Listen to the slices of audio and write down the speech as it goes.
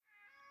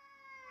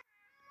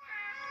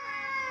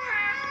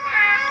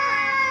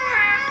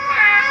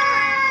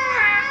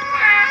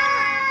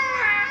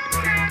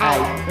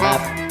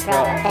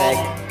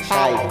Perfect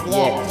Shy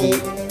Yeti.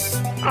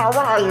 How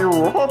are you?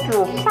 Hope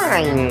you're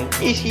fine.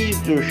 This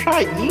is the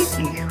Shy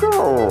Yeti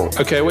show.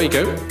 Okay, where you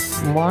go?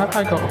 Why have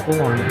I got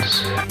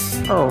horns?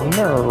 Oh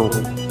no.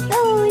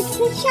 Oh, it's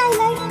the Shy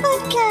Life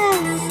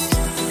Podcast.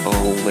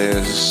 Oh,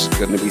 there's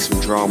going to be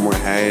some drama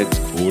ahead.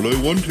 All I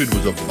wanted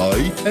was a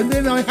pie, and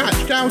then I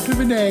hatched out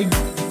of an egg.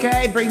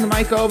 Okay, bring the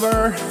mic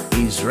over.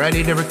 He's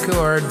ready to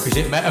record. Is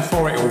it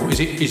metaphorical? Is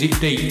it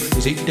deep?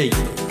 Is it deep?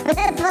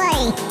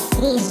 Boy,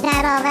 he's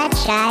not all that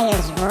shy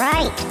is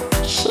right.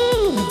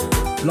 Gee.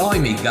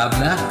 Blimey,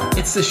 Governor,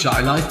 it's the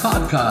Shy Life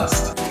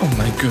Podcast. Oh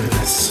my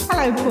goodness.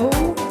 Hello, Paul.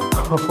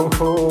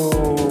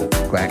 Oh,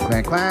 Quack,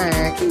 quack,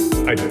 quack.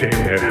 I don't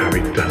know how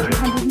he does it.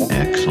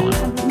 Excellent.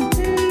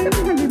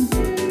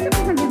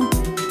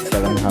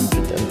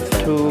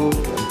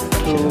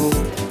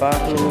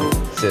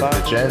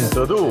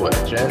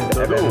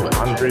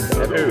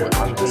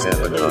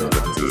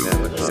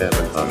 702,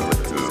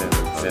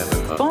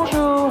 702.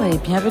 Bonjour et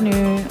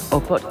bienvenue au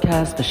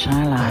podcast The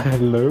Shy Life.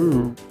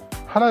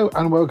 Hello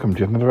and welcome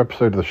to another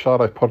episode of the Shy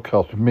Life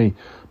Podcast with me,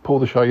 Paul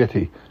the Shy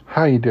Yeti.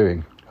 How are you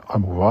doing?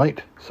 I'm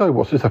alright. So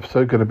what's this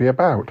episode going to be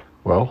about?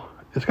 Well,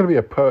 it's going to be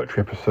a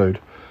poetry episode,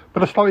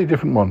 but a slightly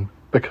different one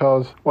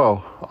because,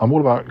 well, I'm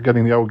all about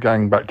getting the old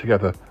gang back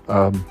together.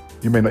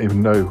 You may not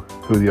even know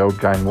who the old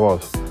gang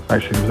was.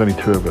 Actually, there was only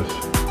two of us.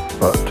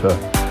 But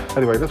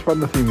anyway, let's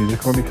run the theme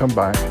music. When we come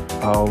back,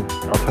 I'll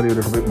tell you a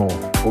little bit more.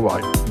 All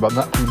right, run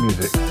that theme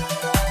music.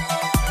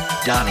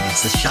 Darling,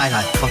 it's the Shy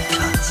Life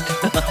Podcast.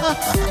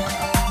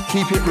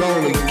 Keep it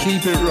rolling,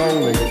 keep it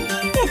rolling.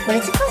 Yes, well,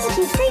 it's a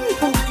positive thing,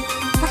 Paul.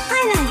 The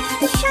High Life,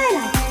 the Shy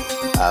Life.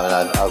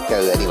 I'll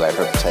go anywhere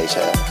for a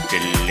potato.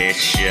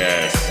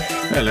 Delicious.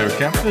 Hello,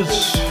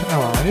 campers.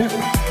 How are you?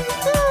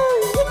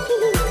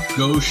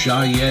 Go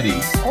Shy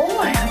Yeti. Oh,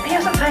 I hope he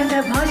hasn't found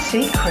out my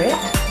secret.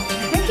 Do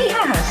you think he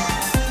has?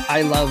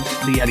 I love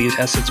the Yeti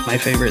test. It's my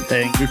favorite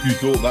thing. If you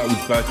thought that was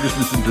bad, just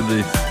listen to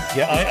this.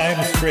 Yeah,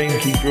 I'm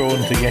strangely drawn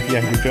to Yeti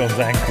Uncle John's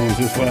ankles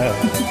as well.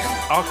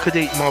 I could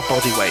eat my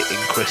body weight in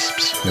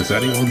crisps. Has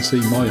anyone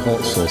seen my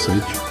hot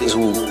sausage? It's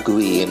all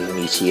gooey and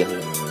meaty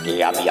and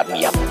yum, yum,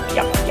 yum,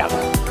 yum, yum.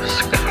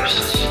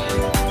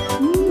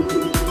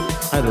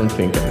 I don't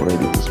think I'm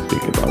ready to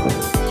speak about it.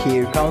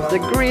 Here comes the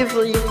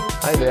grizzly.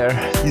 Hi there.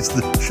 It's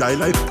the Shy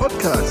Life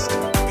Podcast.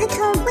 I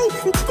can't wait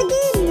for it to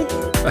begin.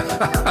 I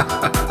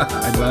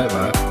like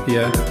that,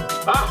 yeah.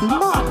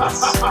 Marvelous,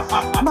 Paul.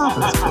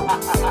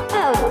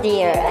 Oh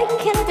dear, I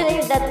can't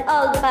believe that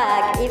old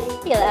bag is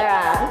still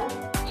around.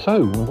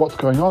 So, what's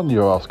going on,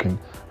 you're asking?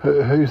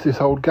 Who's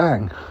this old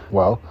gang?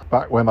 Well,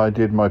 back when I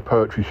did my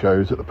poetry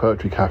shows at the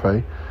Poetry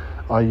Cafe,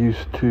 I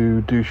used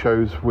to do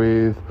shows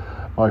with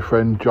my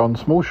friend John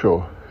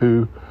Smallshaw,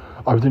 who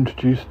I was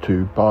introduced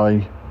to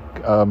by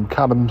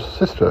Callum's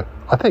sister,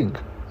 I think.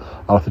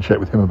 I'll have to check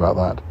with him about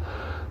that.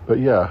 But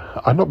yeah,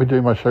 I've not been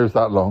doing my shows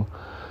that long,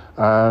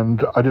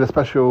 and I did a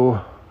special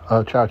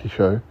charity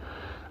show,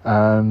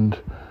 and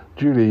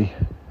Julie,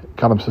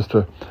 Callum's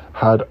sister,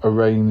 had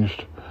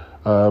arranged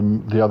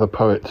the other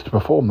poets to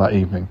perform that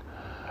evening,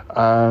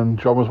 and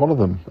John was one of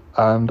them.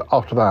 And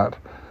after that,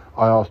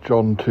 I asked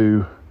John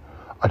to,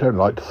 I don't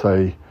like to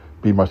say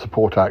be my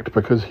support act,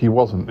 because he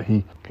wasn't.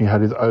 He had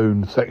his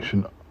own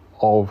section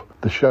of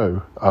the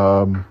show.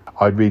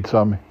 I'd read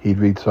some, he'd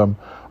read some,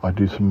 I'd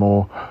do some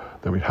more,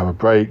 then we'd have a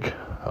break,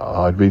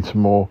 I'd read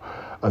some more,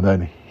 and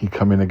then he'd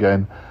come in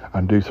again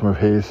and do some of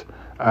his.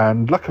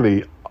 And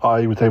luckily,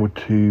 I was able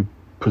to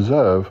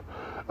preserve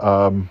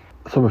some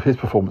of his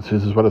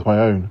performances as well as my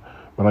own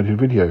when I did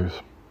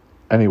videos.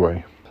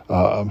 Anyway,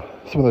 some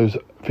of those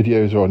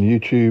videos are on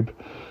YouTube.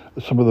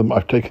 Some of them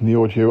I've taken the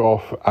audio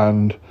off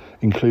and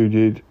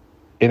included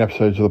in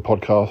episodes of the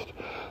podcast.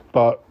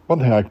 But one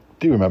thing I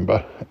do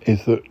remember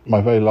is that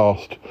my very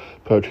last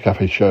Poetry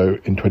Cafe show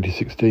in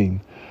 2016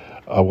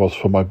 was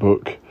for my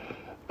book,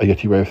 A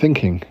Yeti Way of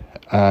Thinking.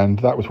 And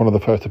that was one of the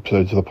first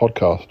episodes of the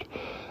podcast.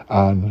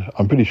 And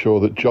I'm pretty sure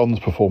that John's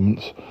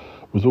performance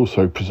was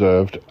also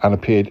preserved and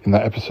appeared in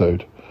that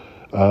episode.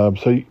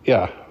 So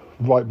yeah,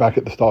 right back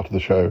at the start of the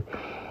show,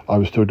 I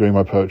was still doing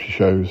my poetry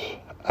shows,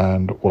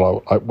 and I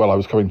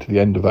was coming to the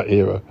end of that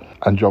era,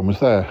 and John was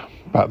there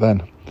back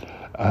then.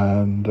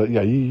 And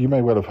yeah, you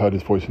may well have heard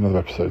his voice in other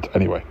episodes.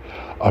 Anyway,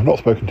 I've not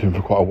spoken to him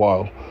for quite a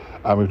while,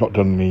 and we've not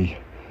done any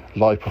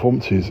live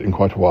performances in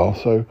quite a while.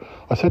 So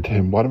I said to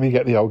him, why don't we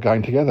get the old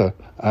gang together,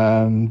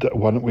 and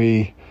why don't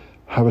we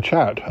have a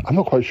chat? I'm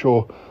not quite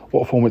sure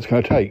what form it's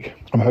going to take.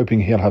 I'm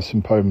hoping he'll have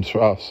some poems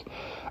for us.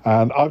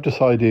 And I've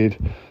decided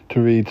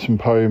to read some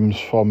poems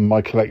from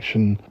my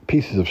collection,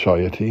 Pieces of Shy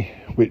Yeti,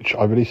 which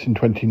I released in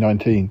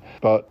 2019.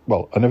 But,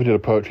 well, I never did a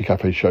Poetry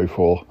Cafe show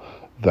for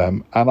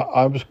them. And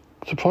I was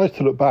surprised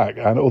to look back.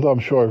 And although I'm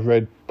sure I've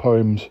read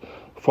poems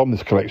from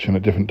this collection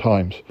at different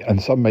times,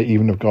 and some may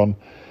even have gone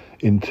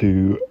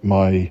into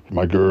my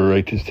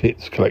greatest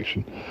hits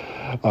collection.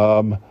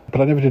 But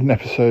I never did an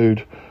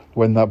episode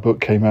when that book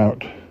came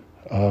out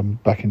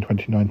back in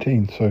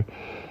 2019. So,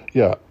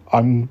 yeah,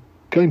 I'm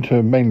going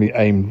to mainly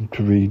aim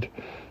to read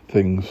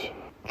things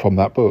from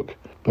that book.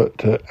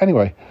 But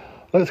anyway,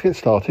 let's get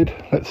started.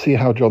 Let's see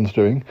how John's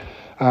doing.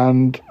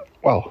 And,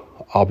 well,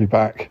 I'll be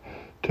back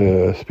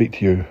to speak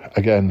to you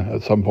again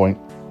at some point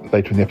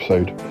later in the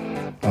episode.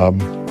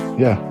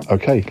 Yeah,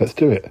 okay, let's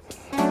do it.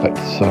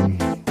 Let's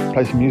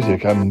play some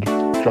music and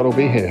John will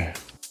be here.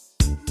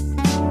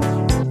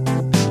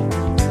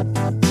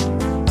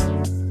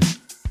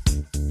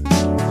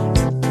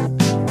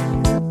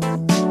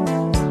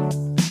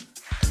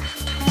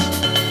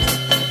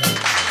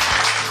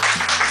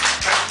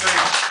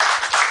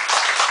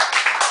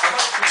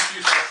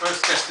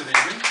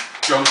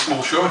 John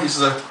Smallshaw, he's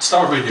the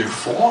star of Radio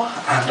 4,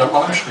 and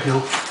well, I'm sure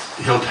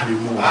he'll tell you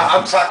more.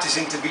 I'm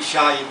practising to be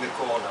shy in the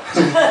corner.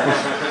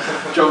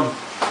 John.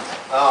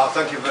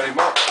 Thank you very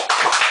much.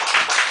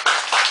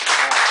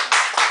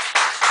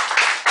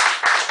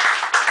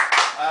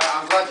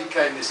 I'm glad you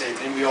came this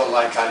evening. We all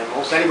like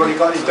animals. Anybody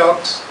got any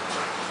dogs?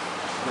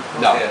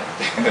 No.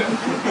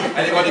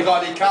 Anybody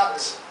got any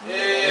cats?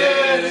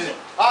 Yeah.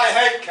 I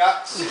hate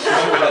cats.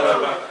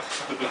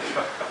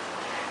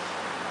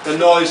 The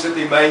noise that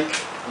they make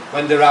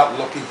when they're out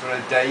looking for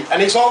a date,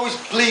 and it's always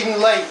bleeding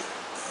late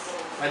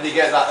when they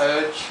get that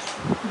urge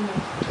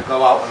to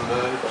go out and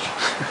merge.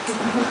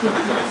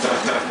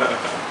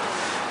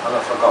 And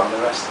I've forgotten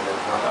the rest of it.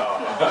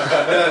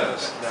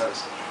 Nervous.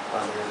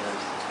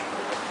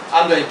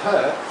 And they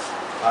purr,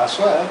 I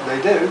swear,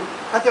 they do,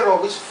 and they're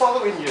always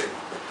following you.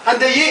 And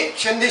they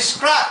itch and they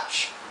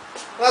scratch.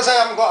 And as I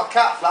haven't got a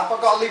cat flap, I've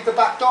got to leave the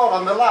back door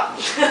on the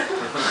latch.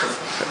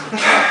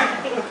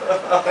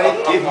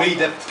 They give me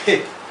the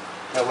pip,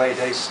 the way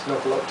they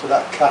snuggle up to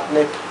that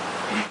catnip.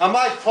 And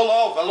my pull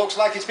over looks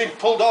like it's been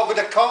pulled over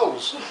the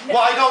coals.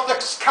 Why don't the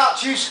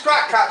cats use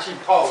catching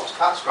poles?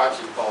 Cat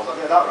scratching poles, I'll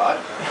get that right.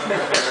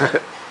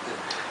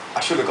 I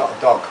should have got a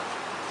dog.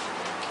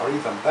 Or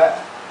even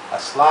better, a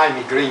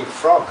slimy green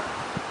frog.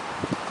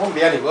 Couldn't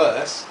be any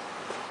worse.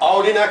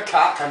 Owning a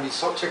cat can be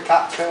such a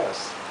cat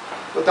curse.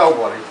 But don't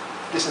worry,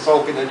 this has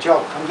all been a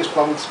joke. I'm just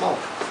blowing smoke.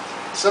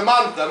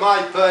 Samantha,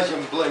 my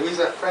Persian blue, is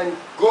a friend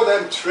good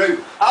and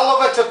true. I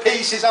love her to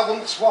pieces, I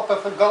wouldn't swap her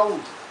for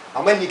gold.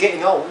 And when you're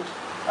getting old,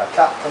 a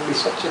cat can be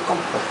such a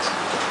comfort.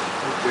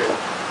 Thank you.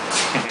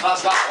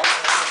 That's that one.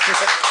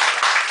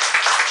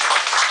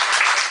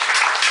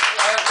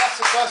 That's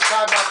the first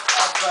time I've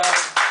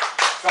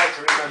tried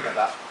to remember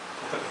that.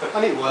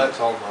 And it works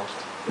almost.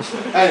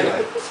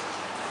 Anyway,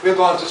 we'll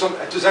go on to some...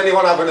 Does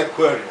anyone have an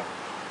aquarium?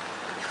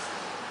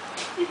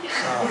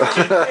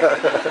 Thank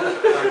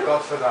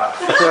God for that.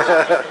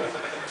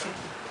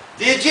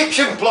 The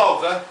Egyptian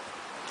plover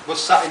was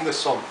sat in the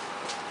sun,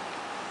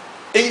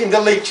 eating the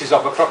leeches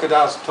off a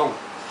crocodile's tongue.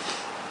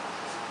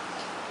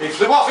 He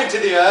flew off into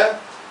the air,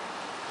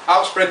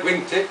 outspread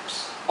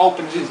wingtips,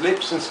 opened his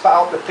lips and spat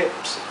out the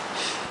pips.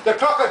 The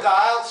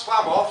crocodile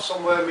swam off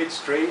somewhere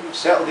midstream,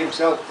 settled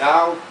himself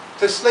down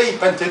to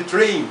sleep and to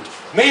dream.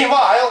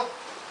 Meanwhile,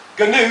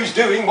 Gnu's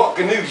doing what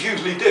Gnus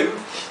usually do,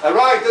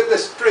 arrived at the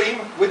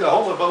stream with a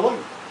hullabaloo.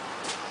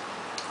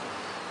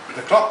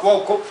 The croc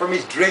woke up from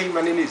his dream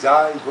and in his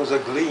eyes was a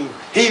gleam.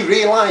 He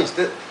realised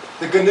that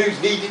the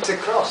Gnus needed to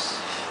cross,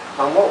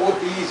 and what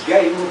would be his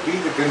gain would be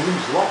the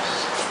Gnus'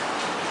 loss.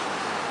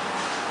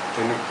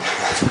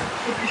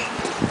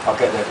 I'll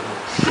get there.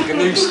 The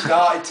Gnu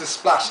started to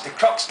splash, the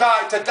croc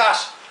started to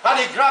dash, and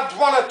he grabbed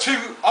one or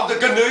two of the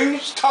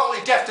Gnus,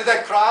 totally deaf to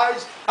their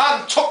cries,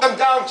 and took them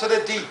down to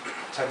the deep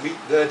to meet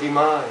their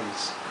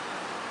demise.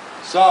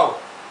 So,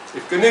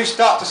 if Gnus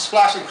start to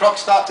splash and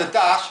crocs start to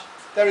dash,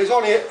 there is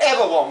only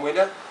ever one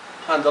winner,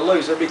 and the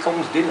loser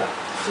becomes dinner.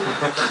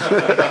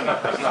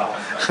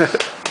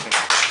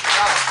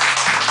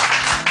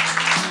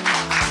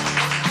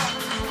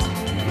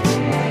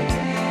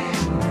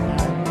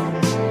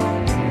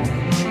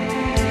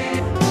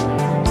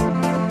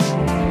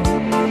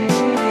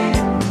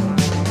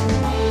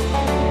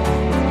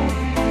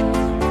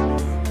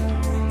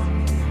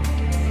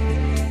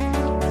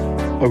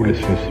 Oh,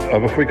 listeners,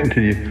 before we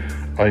continue,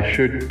 I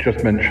should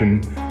just mention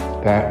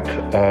that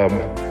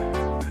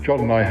John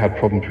and I had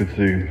problems with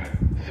Zoom,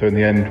 so in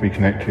the end we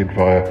connected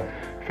via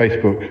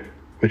Facebook,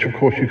 which of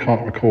course you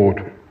can't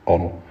record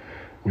on,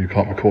 or you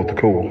can't record the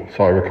call,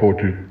 so I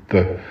recorded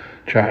the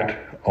chat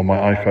on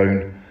my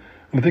iPhone,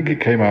 and I think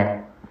it came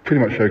out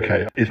pretty much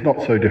okay. It's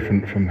not so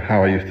different from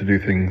how I used to do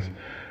things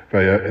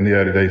in the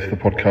early days of the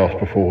podcast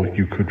before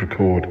you could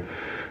record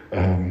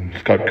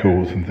Skype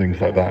calls and things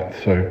like that,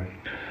 so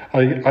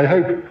I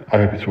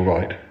hope it's all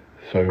right.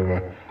 So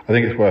I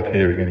think it's worth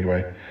hearing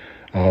anyway.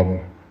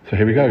 So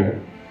here we go.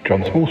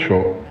 John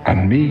Smallshaw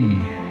and me.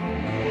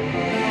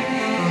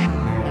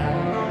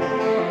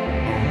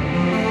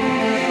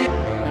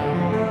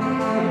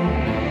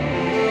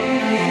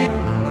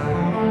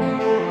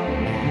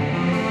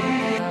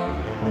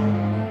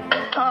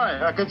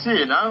 Hi, I can see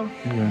you now.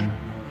 Yeah.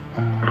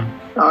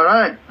 All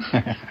right.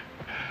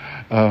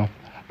 I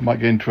might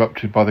get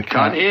interrupted by the cat.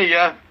 Can't hear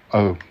you.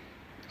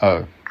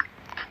 Oh.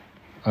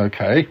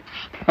 Okay.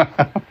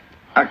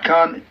 I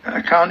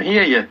can't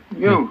hear you.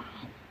 You.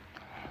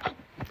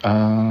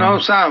 No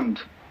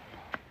sound.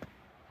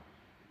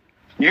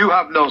 You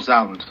have no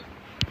sound.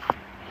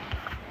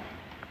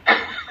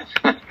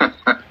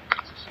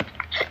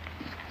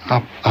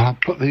 I'll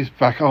put these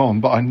back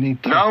on, but I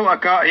need to... No, I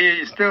can't hear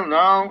you still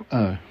now.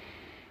 Oh.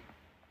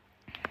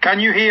 Can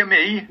you hear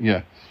me?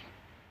 Yes.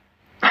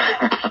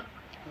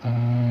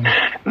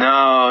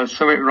 No, there's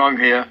something wrong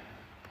here.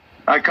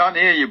 I can't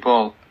hear you,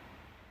 Paul.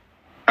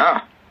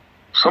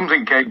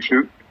 Something came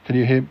through. Can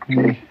you hear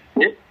me?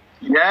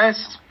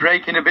 Yes,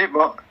 breaking a bit,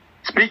 but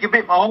speak a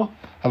bit more.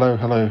 Hello.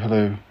 Hello,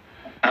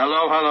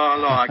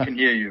 I can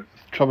hear you.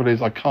 The trouble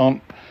is, I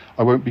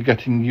won't be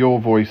getting your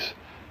voice.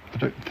 I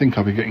don't think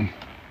I'll be getting...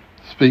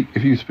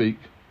 If you speak.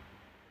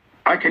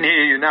 I can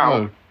hear you now.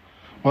 Oh.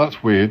 Well,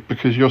 that's weird,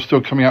 because you're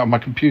still coming out of my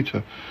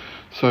computer.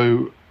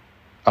 So...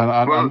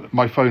 And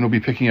my phone will be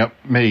picking up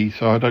me,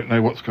 so I don't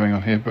know what's going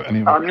on here. But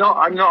anyway, I'm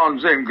not on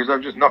Zoom because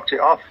I've just knocked it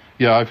off.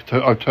 Yeah,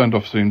 I've turned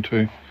off Zoom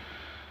too.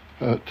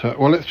 But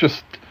well, let's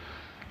just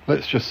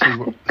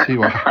see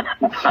what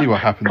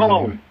happens.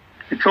 Anyway.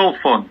 It's all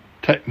fun.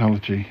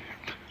 Technology.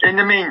 In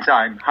the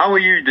meantime, how are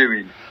you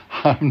doing?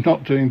 I'm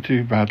not doing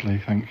too badly,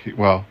 thank you.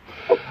 Well,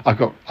 I've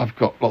got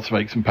lots of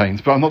aches and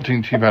pains, but I'm not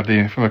doing too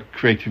badly from a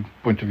creative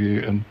point of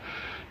view and.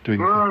 Well,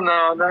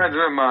 no,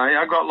 neither am I.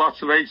 I've got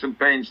lots of aches and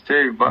pains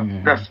too, but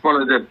that's one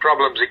of the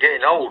problems of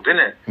getting old, isn't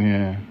it?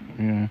 Yeah.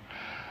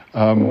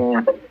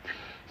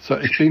 So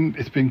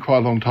it's been quite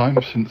a long time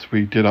since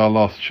we did our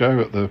last show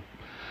at the.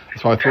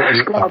 So I thought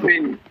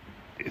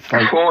it's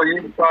like 4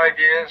 years, 5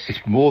 years.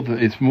 It's more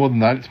than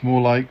that. It's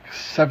more like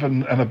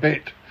 7 and a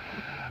bit.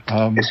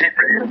 Is it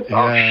really? Yeah.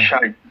 Oh,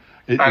 shite.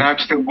 And I'm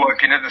still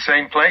working at the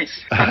same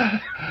place.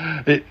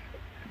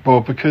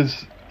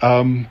 Because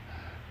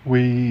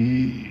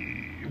we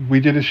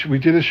did a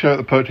show at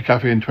the Poetry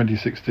Cafe in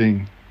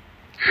 2016.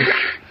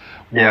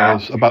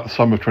 Was about the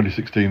summer of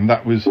 2016.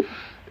 That was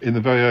in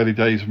the very early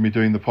days of me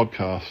doing the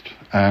podcast.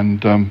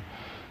 And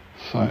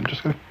so I'm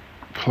just going to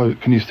close.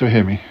 Can you still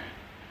hear me?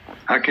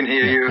 I can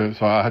hear you.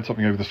 So I had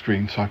something over the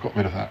screen, so I got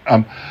rid of that.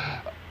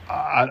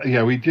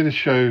 We did a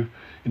show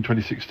in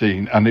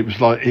 2016, and it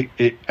was like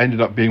it ended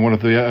up being one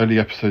of the early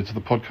episodes of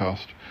the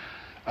podcast.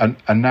 And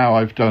now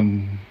I've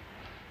done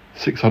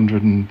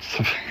 600 and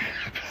something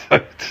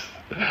episodes.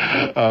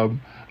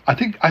 I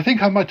think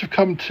I might have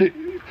come to.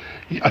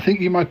 I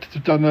think you might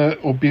have done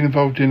or been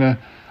involved in an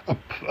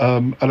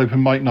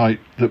open mic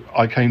night that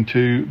I came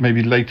to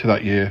maybe later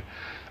that year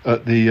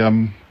at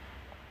the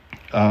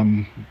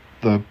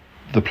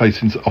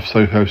place off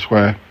Soho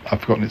Square.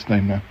 I've forgotten its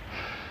name now.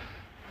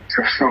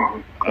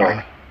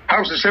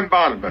 House of St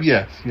Barnabas.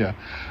 Yes, yeah.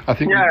 I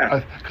think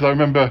because I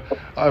remember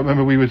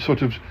we were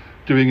sort of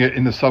doing it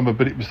in the summer,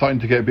 but it was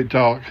starting to get a bit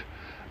dark,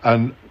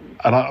 and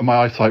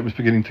my eyesight was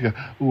beginning to go,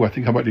 I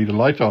think I might need a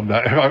light on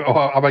that.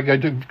 Or am I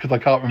going to, because I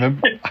can't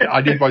remember.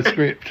 I need my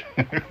script.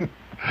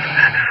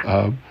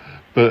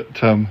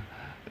 But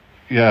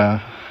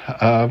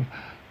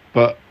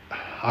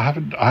I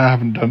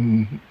haven't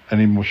done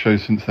any more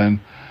shows since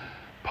then,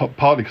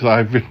 partly because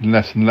I've written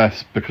less and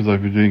less because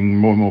I've been doing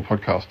more and more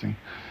podcasting.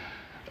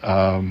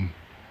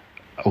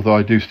 Although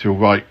I do still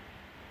write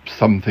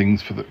some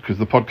things because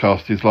the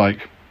podcast is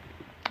like,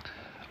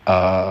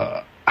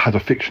 has a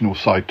fictional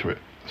side to it.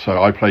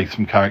 So I play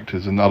some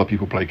characters and other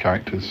people play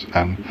characters,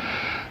 and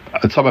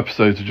some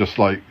episodes are just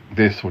like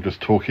this or just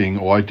talking,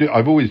 or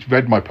I've always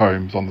read my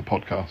poems on the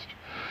podcast.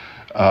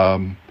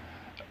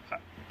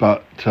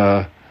 But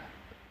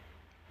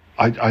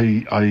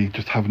I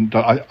just haven't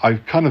done. I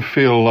kind of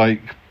feel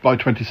like by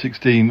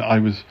 2016 I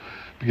was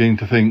beginning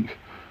to think,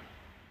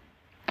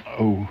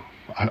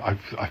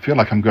 I feel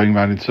like I'm going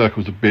around in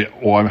circles a bit,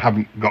 or I've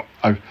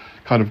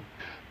kind of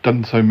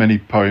done so many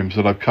poems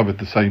that I've covered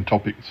the same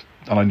topics,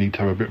 and I need to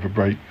have a bit of a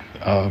break.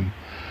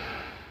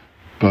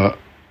 But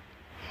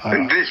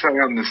this I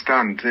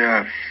understand,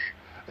 yeah.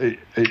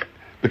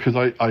 Because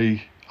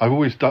I've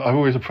always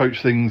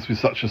approached things with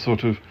such a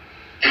sort of,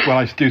 when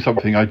I do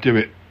something, I do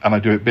it, and I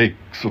do it big,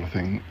 sort of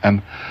thing.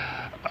 And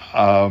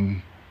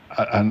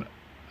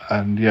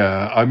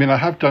yeah, I mean, I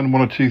have done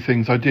one or two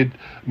things. I did.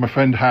 My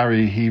friend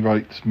Harry, he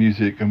writes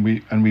music, and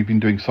we've been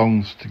doing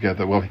songs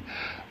together. Well,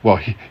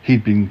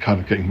 he'd been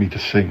kind of getting me to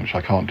sing, which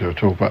I can't do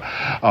at all. But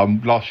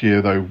last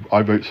year, though,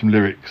 I wrote some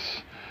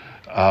lyrics,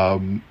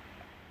 and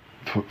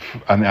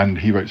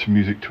he wrote some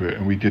music to it,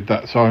 and we did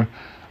that. So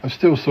I'm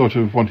still sort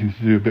of wanting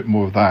to do a bit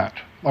more of that.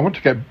 I want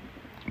to get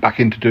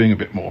back into doing a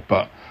bit more,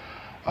 but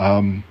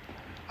I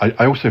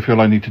also feel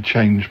I need to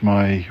change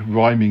my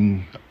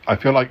rhyming. I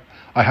feel like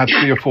I had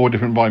 3 or 4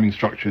 different rhyming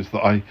structures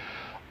that I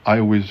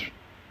always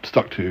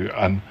stuck to,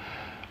 and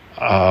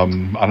I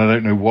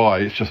don't know why.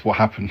 It's just what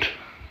happened.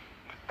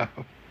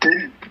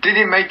 Did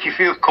it make you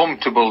feel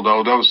comfortable,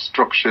 though, those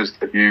structures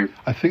that you...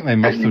 I think they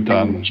must have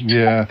done.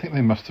 Yeah, I think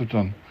they must have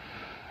done.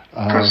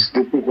 Because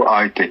this is what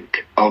I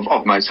think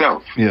of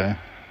myself. Yeah.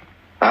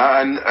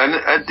 And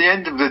at the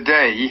end of the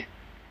day,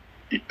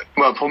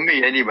 well, for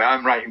me anyway,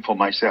 I'm writing for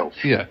myself.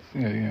 Yes,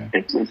 yeah.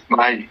 It's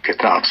my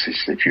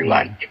catharsis, if you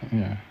like.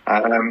 Yeah.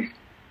 Of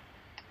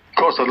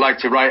course, I'd like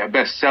to write a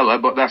bestseller,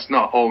 but that's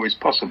not always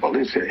possible,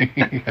 is it?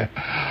 Yeah.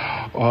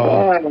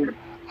 Well,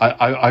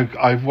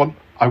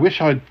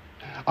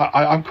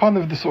 I'm kind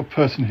of the sort of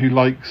person who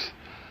likes.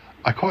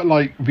 I quite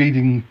like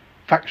reading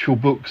factual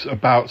books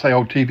about, say,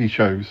 old TV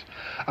shows.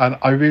 And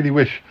I really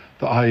wish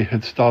that I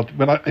had started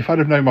if I'd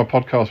have known my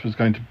podcast was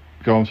going to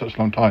go on such a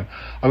long time,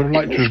 I would have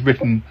liked to have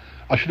written.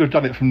 I should have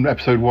done it from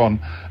episode 1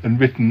 and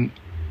written,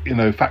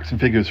 facts and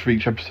figures for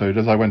each episode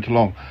as I went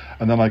along,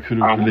 and then I could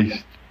have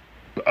released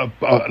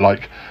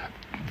like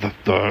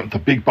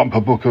the big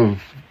bumper book of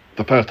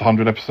the first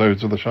 100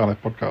 episodes of the Shy Life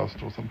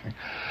podcast or something.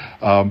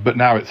 But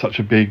now it's such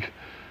a big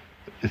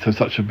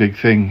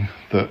thing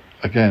that,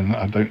 again,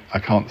 I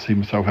can't see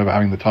myself ever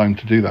having the time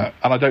to do that,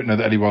 and I don't know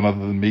that anyone other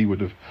than me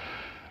would have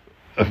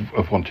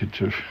wanted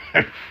to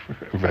have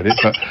read it,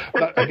 but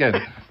that,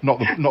 again, not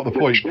the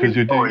point, because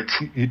you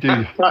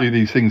do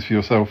these things for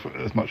yourself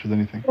as much as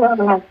anything.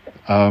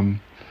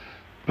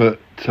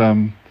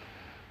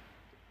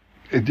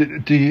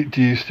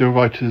 Do you still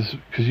write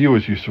because you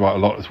always used to write a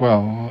lot as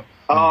well?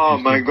 Oh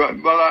my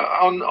God! Well,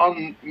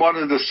 on one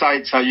of the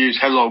sites I use,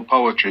 Hello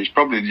Poetry. It's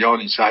probably the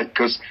only site,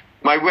 because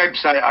my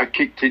website I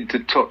kicked into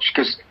touch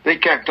because they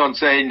kept on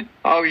saying,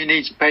 "Oh, you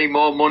need to pay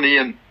more money,"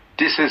 and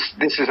this is.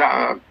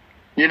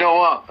 You know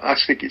what? I'll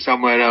stick it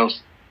somewhere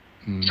else.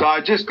 So I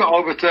just got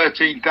over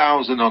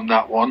 13,000 on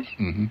that one,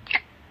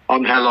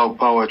 on Hello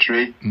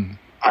Poetry. And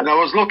I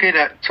was looking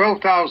at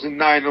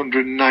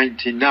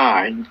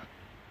 12,999,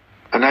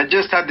 and I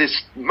just had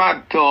this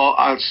mad thought,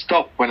 I'll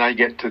stop when I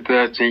get to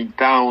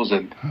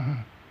 13,000.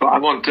 But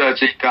I'm on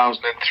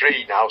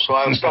 13,003 now, so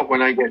I'll stop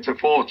when I get to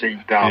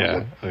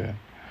 14,000. Yeah.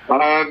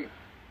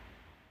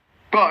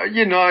 But, I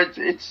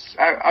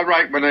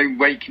write when I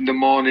wake in the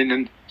morning,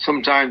 and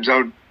sometimes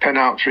I'll pen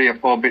out 3 or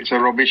 4 bits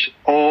of rubbish,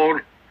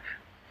 or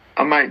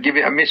I might give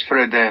it a miss for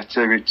a day or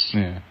two.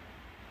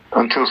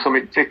 Until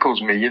something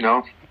tickles me,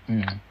 Yeah.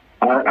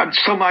 And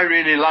some I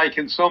really like,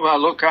 and some I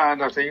look at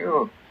and I think,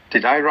 oh,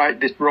 did I write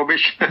this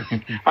rubbish?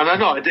 And I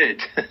know I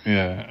did.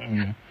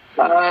 Yeah.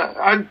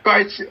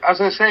 But it's,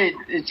 as I say,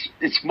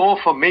 it's more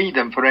for me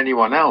than for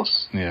anyone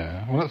else.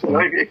 Yeah. Well,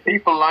 if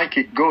people like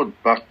it, good,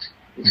 but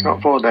it's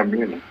not for them,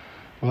 really.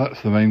 Well,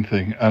 that's the main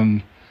thing.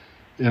 And,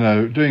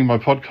 doing my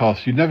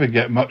podcast, you never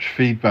get much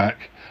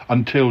feedback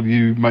until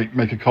you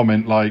make a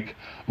comment like,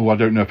 oh, I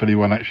don't know if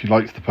anyone actually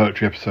likes the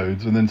poetry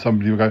episodes. And then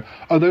somebody will go,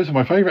 oh, those are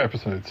my favourite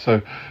episodes.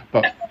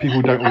 But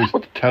people don't always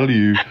tell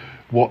you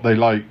what they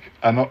like.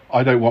 And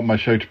I don't want my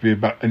show to be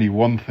about any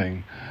one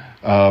thing.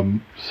 But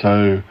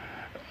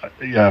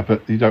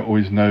you don't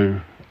always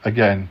know.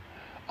 Again,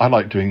 I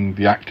like doing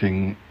the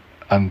acting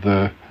and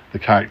the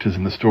characters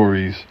and the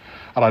stories.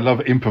 And I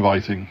love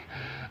improvising.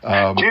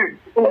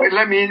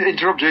 Let me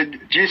interrupt you.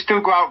 Do you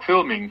still go out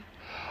filming?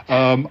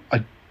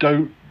 I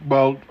don't.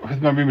 Well,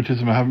 with my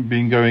rheumatism, I haven't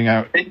been going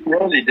out. In the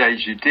early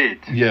days, you did.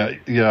 Yeah.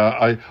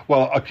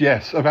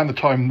 Yes. Around the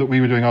time that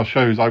we were doing our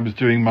shows, I was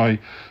doing my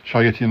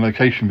Shy Yeti on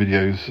Location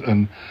videos,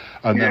 and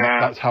then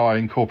that's how I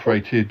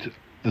incorporated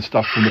the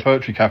stuff from the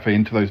Poetry Cafe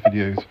into those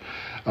videos.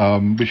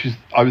 Which is,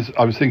 I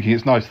was thinking,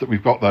 it's nice that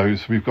we've got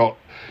those. We've got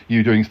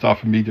you doing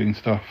stuff and me doing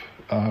stuff.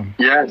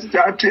 Yes.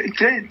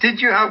 Did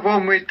you have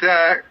one with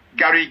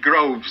Gary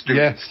Groves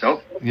doing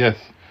stuff? Yes.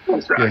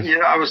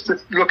 Yeah, I was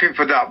just looking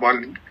for that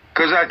one,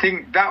 because I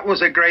think that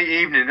was a great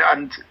evening,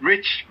 and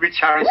Rich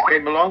Harris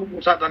came along.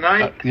 Was that the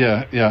night?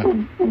 Yeah.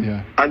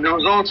 And there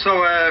was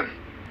also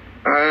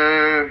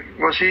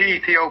was he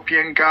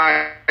Ethiopian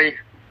guy?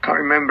 Can't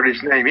remember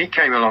his name. He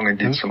came along and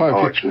did some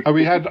poetry.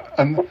 We had,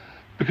 and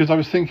because I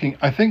was thinking,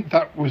 I think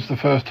that was the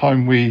first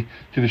time we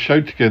did a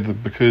show together,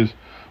 because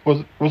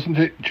wasn't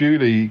it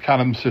Julie,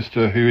 Callum's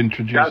sister, who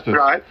introduced us? That's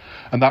right.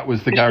 And that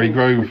was the Gary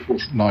Grove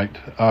night.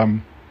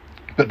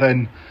 But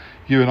then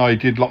you and I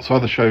did lots of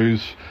other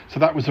shows. So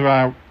that was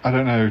around,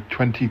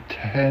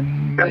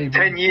 2010 maybe?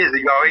 10 years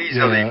ago,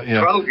 easily.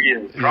 12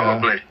 years,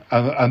 probably.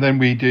 Yeah. And then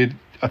we did,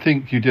 I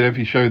think you did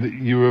every show that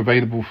you were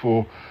available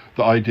for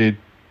that I did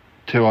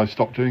till I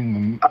stopped doing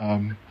them.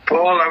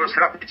 Paul, I was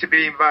happy to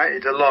be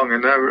invited along,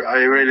 and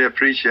I really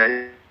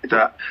appreciate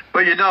that.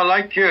 But,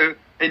 like you,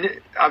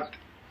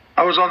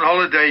 I was on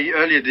holiday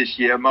earlier this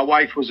year. My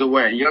wife was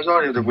away. I was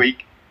only the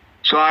week.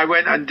 So I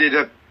went and did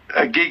a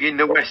gig in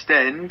the West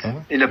End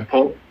in a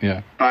pub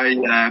by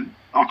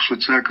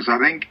Oxford Circus, I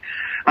think.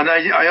 And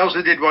I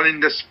also did one in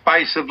the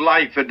Spice of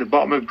Life at the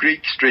bottom of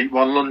Greek Street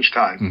one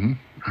lunchtime,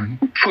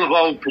 full of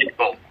old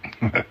people.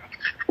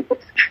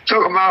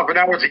 Took them half an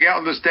hour to get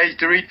on the stage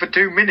to read for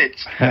 2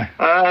 minutes.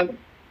 But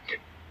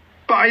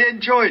I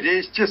enjoyed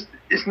it.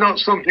 It's not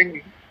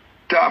something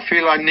that I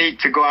feel I need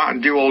to go out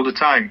and do all the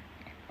time.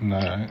 No,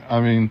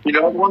 I mean...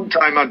 one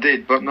time I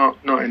did, but not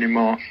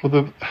anymore.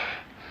 Well,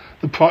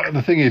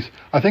 the thing is,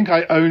 I think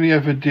I only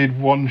ever did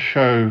one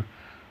show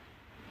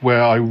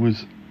where I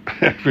was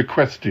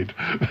requested,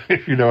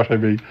 if you know what I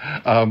mean.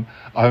 I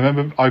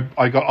remember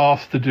I got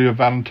asked to do a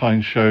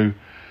Valentine's show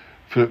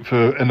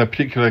for in a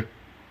particular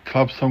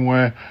club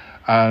somewhere,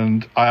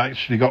 and I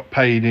actually got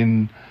paid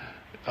in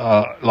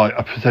like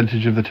a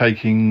percentage of the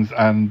takings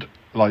and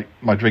like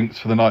my drinks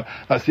for the night.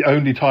 That's the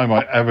only time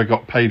I ever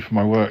got paid for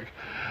my work.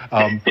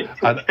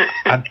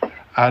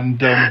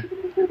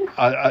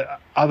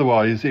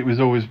 Otherwise, it was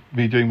always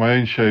me doing my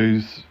own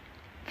shows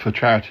for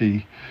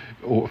charity,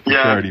 or for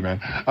charity men,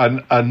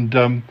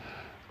 and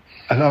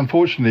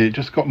unfortunately, it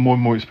just got more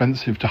and more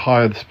expensive to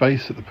hire the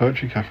space at the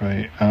Poetry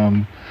Cafe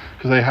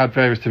because they had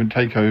various different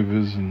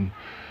takeovers and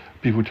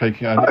people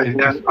taking.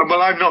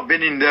 Well, I've not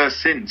been in there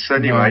since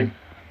anyway.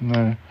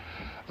 No.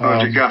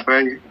 Poetry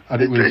Cafe.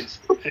 And it was.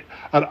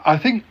 And I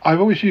think I've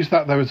always used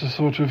that though as a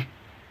sort of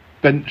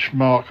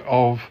benchmark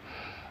of,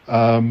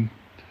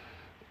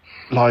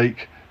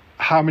 like,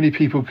 how many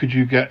people could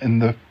you get in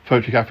the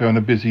Poetry Cafe on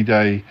a busy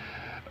day?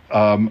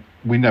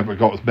 We never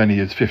got as many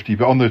as 50,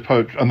 but on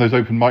those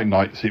open mic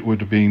nights, it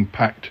would have been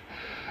packed,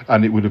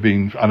 and it would have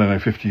been, I don't know,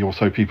 50 or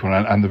so people,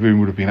 and the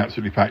room would have been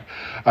absolutely packed.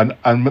 And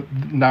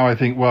now I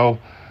think, well,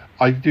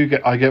 I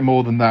get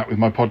more than that with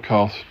my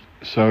podcast,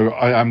 so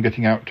I am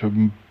getting out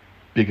to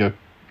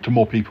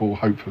more people,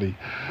 hopefully,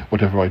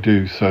 whatever I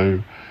do.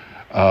 So,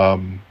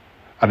 and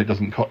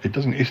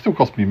it still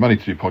costs me money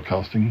to do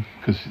podcasting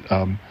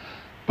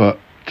but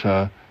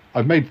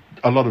I've made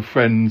a lot of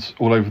friends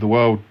all over the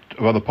world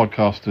of other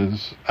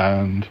podcasters,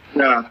 and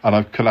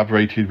I've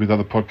collaborated with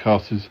other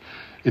podcasters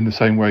in the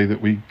same way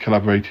that we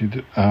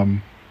collaborated.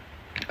 And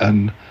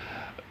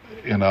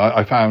you know,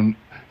 I found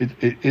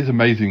it is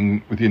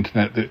amazing with the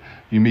internet that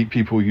you meet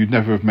people you'd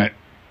never have met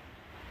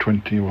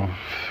 20 or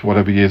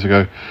whatever years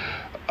ago,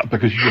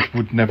 because you just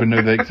would never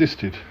know they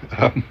existed.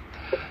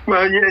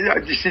 Well, yeah,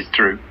 this is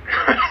true.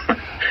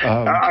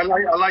 I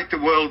like the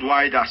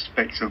worldwide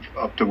aspects of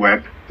the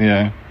web.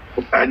 Yeah.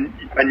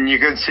 And you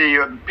can see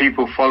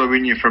people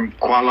following you from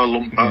Kuala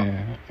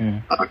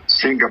Lumpur,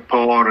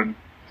 Singapore, and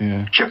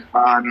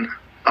Japan,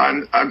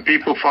 and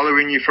people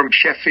following you from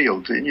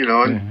Sheffield. You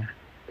know, and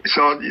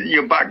so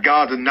your back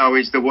garden now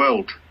is the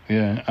world.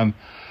 Yeah, and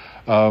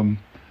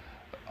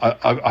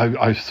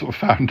I sort of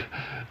found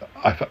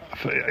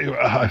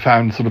I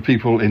found sort of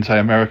people in, say,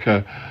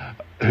 America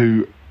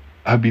who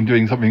have been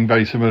doing something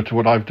very similar to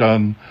what I've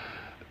done,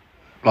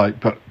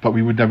 like, but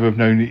we would never have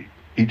known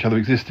each other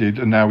existed,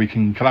 and now we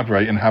can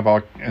collaborate and have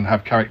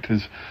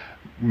characters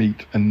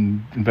meet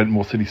and invent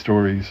more silly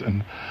stories,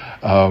 and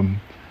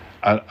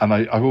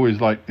I've always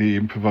liked the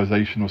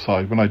improvisational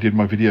side. When I did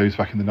my videos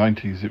back in the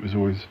 90s, it was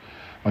always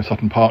my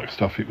Sutton Park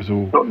stuff. It was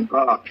all Sutton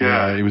Park,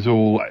 it was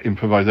all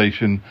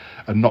improvisation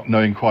and not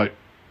knowing quite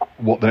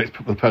what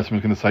the person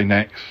was going to say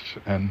next,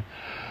 and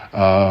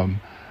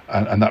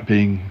that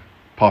being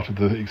part of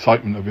the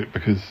excitement of it,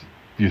 because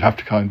you'd have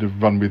to kind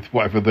of run with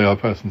whatever the other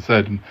person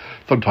said, and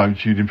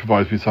sometimes you'd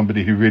improvise with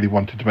somebody who really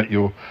wanted to make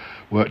your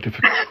work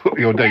difficult,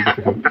 your day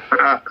difficult.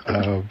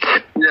 I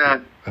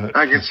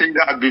can see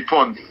that'd be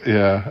fun.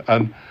 Yeah,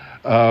 and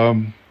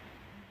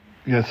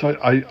so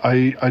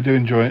I do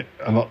enjoy it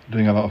a lot,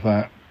 doing a lot of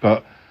that.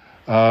 But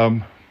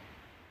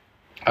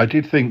I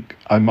did think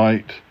I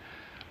might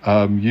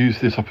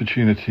use this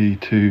opportunity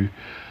to,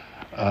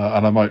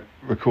 and I might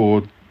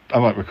record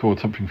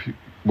something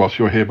whilst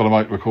you're here, but I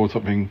might record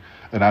something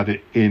and add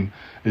it in,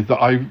 is that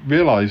I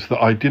realised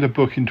that I did a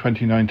book in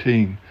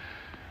 2019,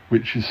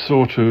 which is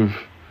sort of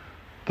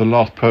the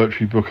last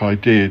poetry book I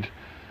did,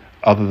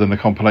 other than a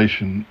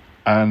compilation,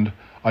 and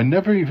I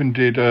never even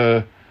did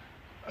a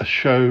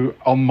show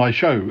on my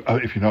show,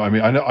 if you know what I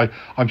mean.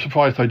 I'm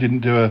surprised I didn't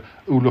do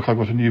look, I've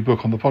got a new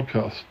book on the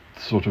podcast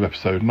sort of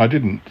episode, and I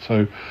didn't.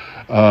 So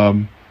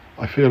I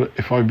feel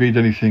if I read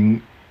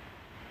anything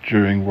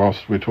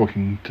whilst we're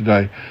talking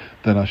today,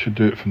 then I should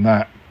do it from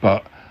that.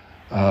 But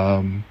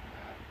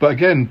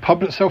again,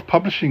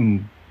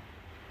 self-publishing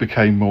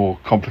became more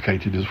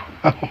complicated as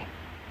well.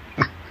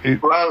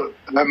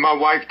 My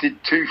wife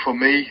did two for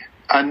me,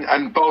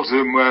 and both of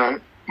them were.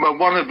 Well,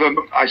 one of them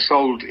I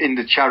sold in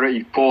the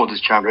charity, for the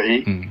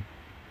charity, and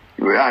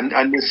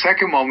the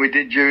second one we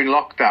did during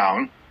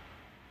lockdown,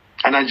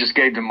 and I just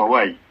gave them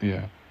away.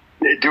 Yeah.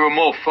 There were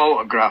more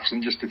photographs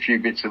and just a few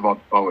bits of odd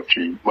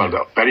poetry. Well,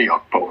 very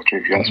odd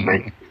poetry, if you ask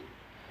me.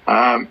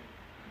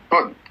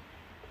 But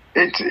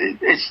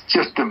it's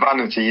just a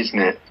vanity, isn't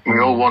it? We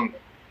all want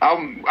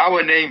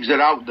our names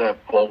are out there,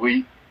 Paul.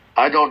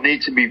 I don't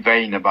need to be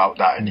vain about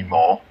that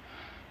anymore.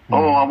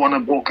 Oh, I want a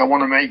book. I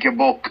want to make a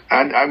book.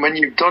 And when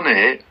you've done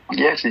it,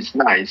 yes, it's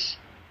nice,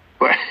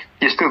 but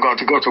you still got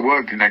to go to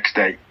work the next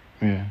day.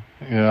 Yeah.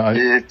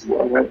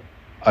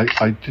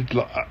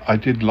 I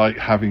did like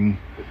having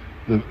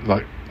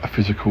a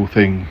physical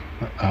thing.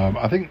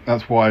 I think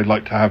that's why I'd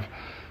like to have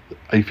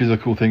a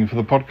physical thing for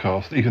the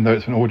podcast, even though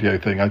it's an audio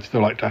thing. I'd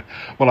still like to.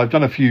 Well, I've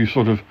done a few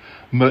sort of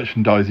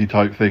merchandisey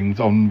type things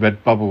on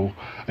Redbubble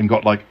and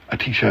got like a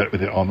T-shirt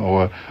with it on,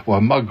 or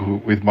a mug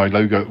with my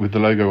logo, with the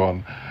logo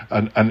on,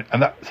 and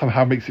that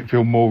somehow makes it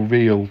feel more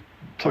real,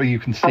 something you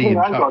can see.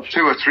 I've got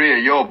 2 or 3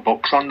 of your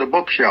books on the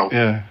bookshelf.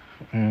 Yeah.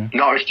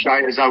 Not as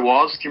shy as I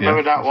was. Do you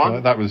remember that one?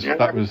 Right. That was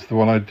the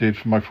one I did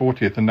for my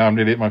 40th, and now I'm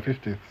nearly at my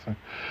 50th. So.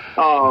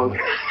 Oh.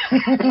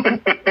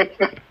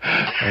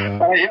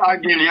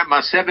 I'm nearly at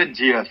my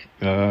 70th.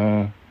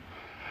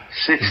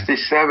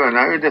 67.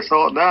 I would have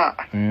thought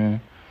that. Yeah.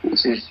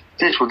 This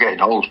we're getting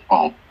old,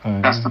 Paul.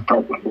 That's the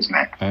problem, isn't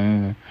it?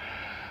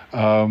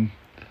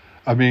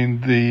 I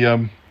mean,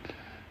 the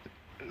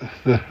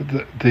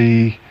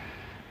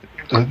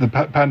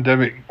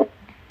pandemic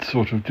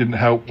sort of didn't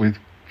help with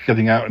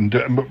getting out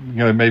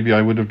and maybe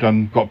I would have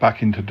got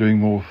back into doing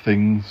more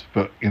things,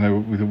 but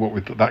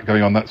with that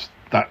going on,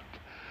 that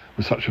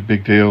was such a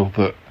big deal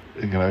that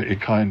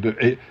it kind of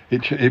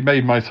it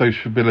made my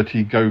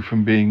sociability go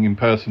from being in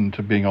person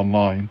to being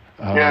online.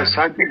 Yes,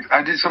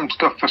 I did some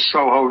stuff for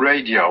Soho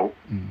Radio,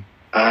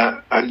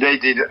 and they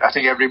did, I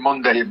think, every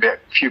Monday a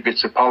few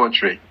bits of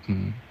poetry.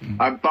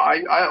 But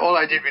all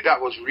I did with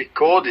that was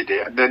recorded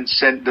it and then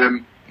send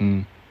them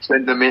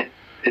it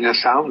in a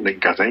sound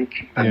link, I think,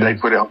 and they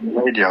put it on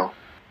the radio.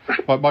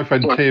 My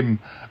friend Tim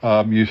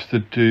used to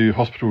do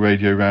hospital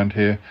radio around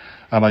here,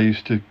 and I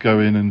used to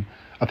go in, and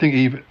I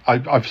think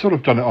I've sort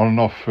of done it on and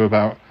off for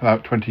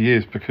about 20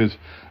 years because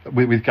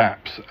with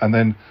gaps, and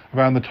then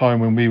around the time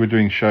when we were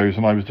doing shows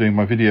and I was doing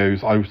my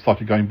videos, I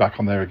started going back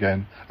on there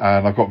again,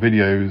 and I've got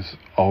videos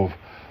of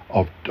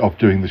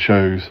doing the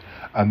shows,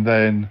 and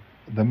then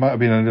there might have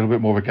been a little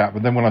bit more of a gap,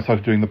 but then when I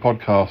started doing the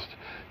podcast,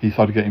 he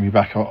started getting me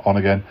back on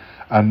again,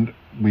 and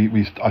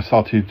I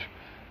started.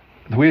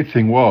 The weird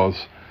thing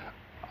was,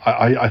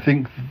 I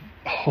think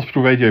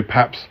hospital radio,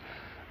 perhaps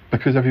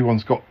because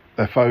everyone's got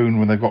their phone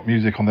when they've got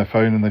music on their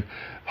phone, and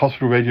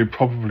hospital radio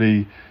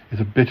probably is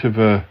a bit of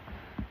a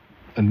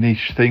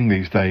niche thing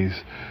these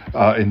days,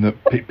 in that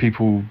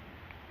people,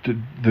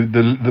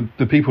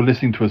 the people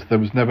listening to us, it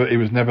was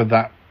never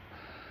that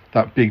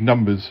big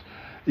numbers,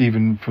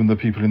 even from the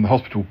people in the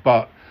hospital.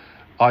 But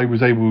I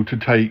was able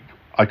to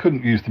I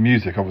couldn't use the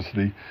music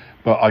obviously,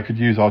 but I could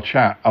use our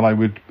chat, and I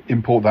would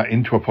import that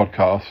into a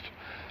podcast,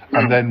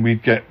 and then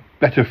we'd get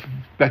better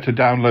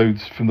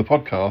downloads from the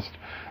podcast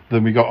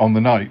than we got on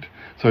the night.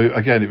 So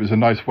again, it was a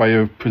nice way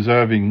of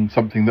preserving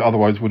something that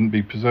otherwise wouldn't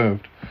be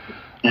preserved.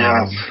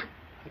 Yes.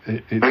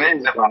 It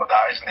is about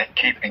that, isn't it?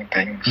 Keeping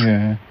things.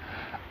 Yeah.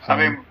 I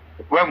mean,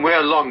 when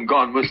we're long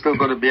gone, we're still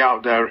going to be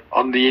out there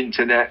on the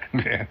internet.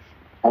 Yes.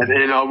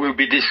 And, we'll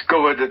be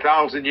discovered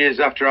 1,000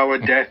 years after our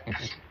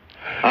deaths.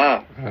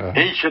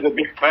 He should have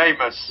been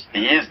famous.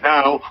 He is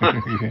now.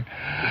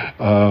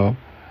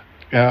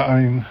 Yeah, I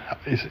mean,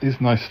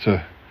 it's nice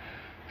to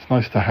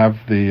have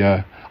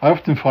the. I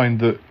often find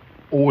that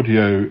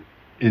audio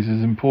is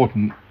as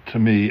important to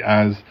me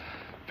as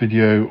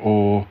video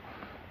or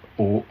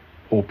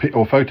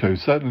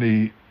photos.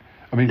 Certainly,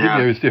 I mean,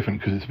 video is different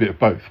because it's a bit of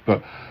both.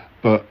 But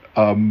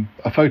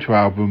a photo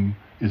album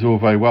is all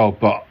very well,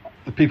 but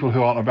the people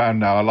who aren't around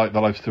now, I like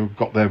that I've still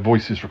got their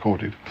voices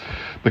recorded,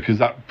 because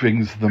that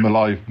brings them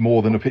alive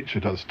more than a picture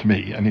does to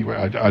me. Anyway,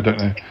 I don't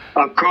know.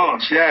 Of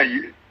course, yeah.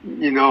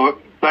 You know,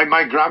 like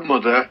my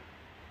grandmother,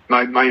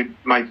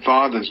 my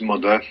father's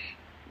mother,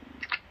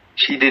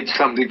 she did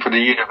something for the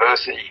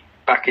university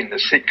back in the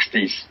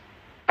 60s,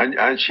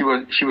 and she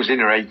was in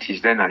her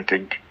 80s then, I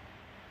think.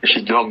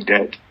 She's long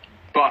dead,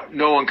 but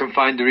no one can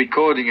find the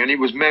recording, and it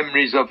was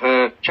memories of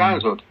her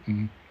childhood.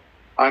 Mm-hmm.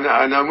 And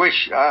I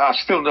wish I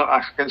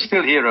can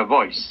still hear her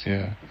voice.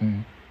 Yeah.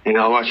 Mm. You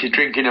know, while she's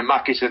drinking a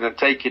Mackinson and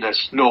taking a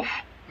snuff,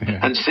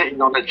 and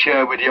sitting on a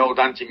chair with the old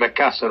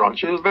antimacassar on.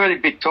 She was a very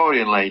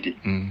Victorian lady.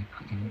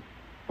 Mm-hmm.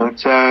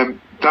 But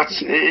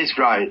it is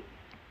right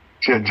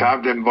to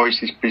have them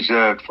voices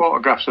preserved.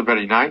 Photographs are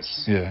very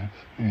nice. Yeah.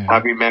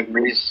 Having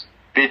memories,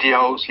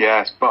 videos,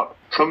 yes, but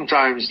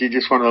sometimes you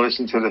just want to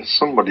listen to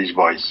somebody's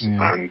voice.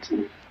 Yeah.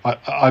 And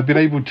I've been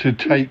able to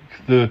take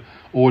the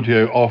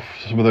audio off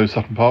some of those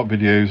Sutton Park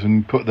videos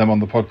and put them on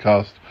the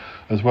podcast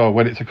as well.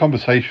 When it's a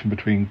conversation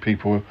between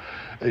people,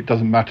 it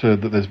doesn't matter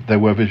that there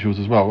were visuals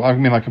as well. I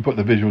mean, I can put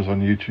the visuals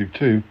on YouTube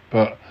too,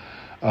 but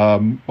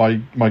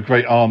my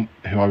great aunt,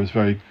 who I was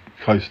very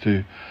close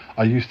to,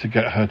 I used to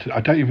get her to,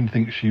 I don't even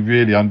think she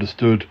really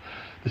understood,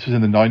 this was in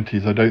the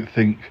 90s, I don't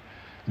think,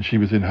 and she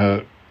was in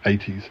her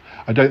 80s,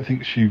 I don't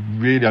think she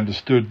really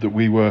understood that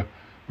we were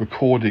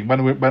recording.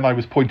 When I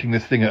was pointing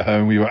this thing at her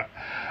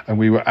and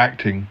we were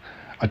acting,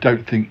 I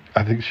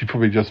think she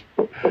probably just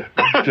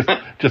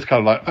kind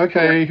of like,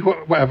 okay,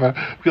 whatever,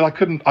 because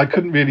I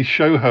couldn't really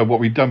show her what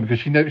we'd done, because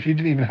she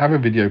didn't even have a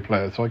video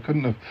player, so I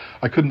couldn't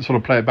sort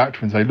of play it back to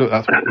her and say, look,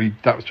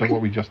 that was just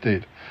what we just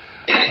did.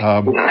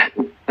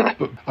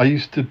 But I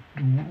used to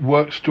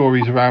work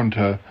stories around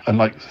her and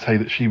like say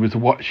that she used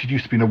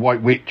to be a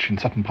white witch in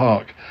Sutton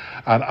Park,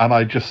 and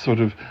I just sort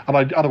of,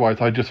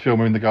 otherwise I'd just film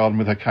her in the garden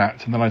with her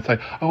cats, and then I'd say,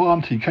 oh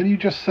auntie, can you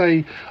just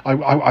say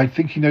I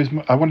think he knows,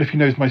 I wonder if he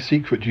knows my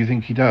secret, do you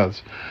think he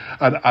does?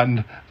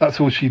 And that's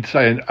all she'd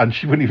say, and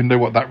she wouldn't even know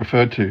what that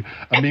referred to.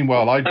 And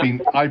meanwhile I'd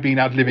been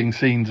ad-libbing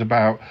scenes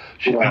about,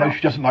 I know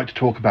she doesn't like to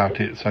talk about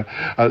it,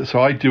 so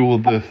I do all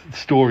the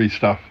story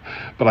stuff,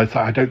 but I say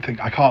I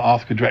can't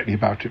ask her directly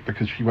about it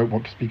because she won't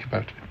want to speak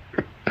about it.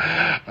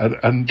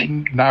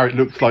 and now it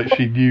looks like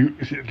she knew,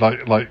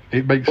 like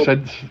it makes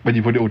sense when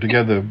you put it all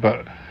together,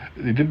 but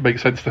it didn't make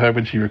sense to her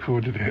when she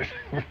recorded it.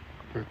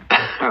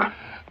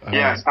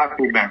 Yes,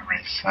 happy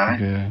memories.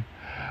 Yeah.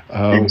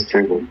 I miss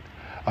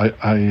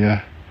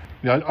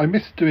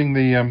doing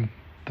the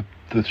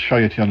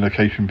Shayety on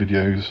location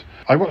videos.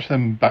 I watched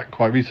them back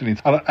quite recently,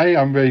 and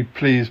I'm very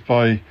pleased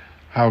by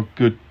how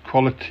good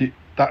quality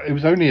that. It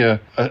was only a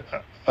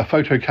a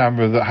photo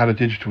camera that had a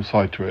digital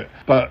side to it,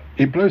 but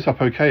it blows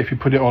up okay if you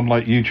put it on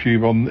like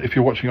YouTube, if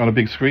you're watching it on a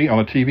big screen, on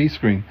a TV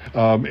screen.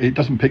 It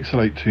doesn't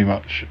pixelate too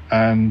much,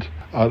 and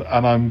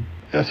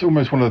that's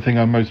almost one of the things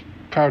I'm most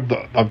proud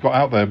that I've got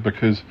out there,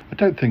 because I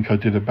don't think I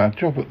did a bad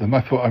job at them.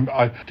 I thought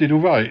I did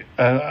all right.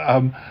 I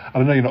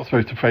know you're not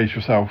supposed to praise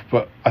yourself,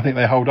 but I think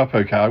they hold up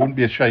okay. I wouldn't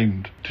be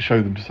ashamed to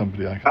show them to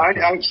somebody.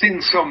 I've seen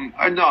some,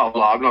 no,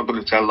 I'm not going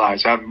to tell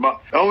lies,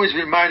 but it always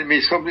reminded me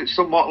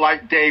somewhat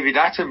like David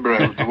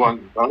Attenborough, the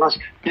one,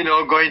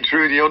 going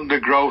through the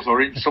undergrowth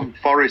or in some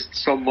forest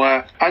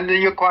somewhere. And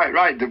you're quite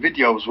right, the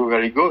videos were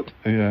very good.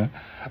 Yeah.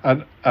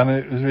 And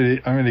it was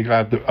really, I'm really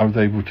glad that I was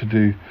able to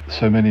do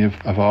so many of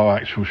our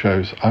actual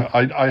shows.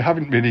 I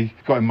haven't really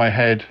got in my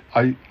head.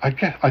 I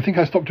think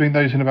I stopped doing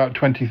those in about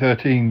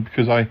 2013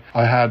 because I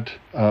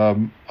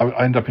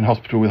ended up in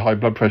hospital with high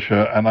blood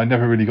pressure, and I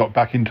never really got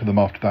back into them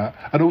after that.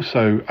 And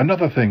also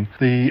another thing,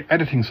 the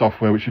editing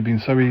software, which had been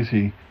so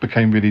easy,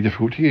 became really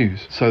difficult to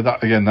use. So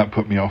that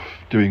put me off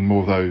doing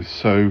more of those.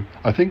 So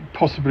I think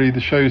possibly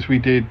the shows we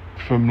did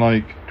from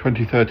like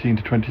 2013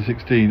 to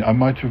 2016, I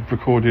might have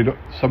recorded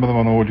some of them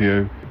on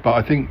audio, but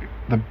I think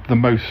the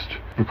most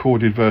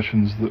recorded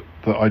versions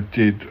that I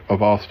did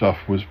of our stuff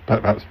was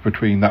perhaps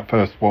between that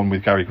first one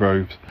with Gary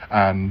Groves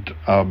and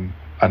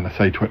I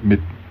say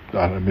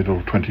middle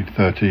of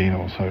 2013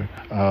 or so.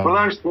 Well,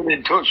 I'm still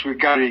in touch with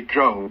Gary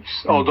Groves,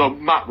 although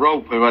Matt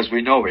Roper, as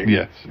we know him.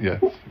 Yes.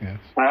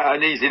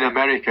 And he's in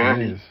America.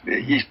 He is.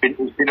 He's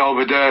been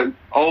over there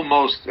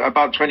almost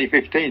about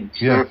 2015.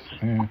 So, yes.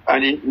 Yeah.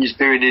 And he's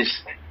doing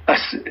his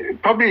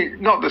probably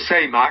not the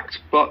same act,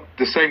 but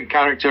the same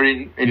character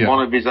in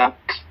one of his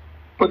acts.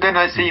 But then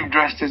I see him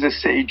dressed as a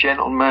city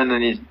gentleman,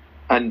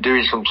 and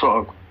doing some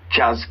sort of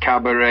jazz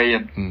cabaret,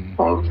 and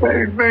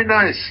very, very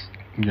nice.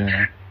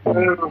 Yeah.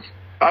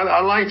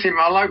 I liked him.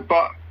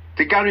 But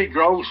the Gary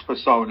Groves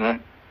persona,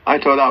 I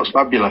thought that was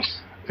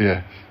fabulous.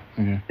 Yes.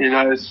 Yeah.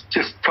 It's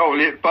just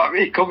totally. But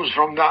he comes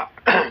from that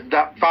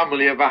that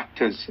family of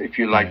actors, if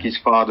you like. His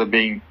father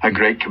being a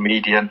great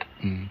comedian,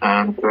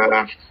 and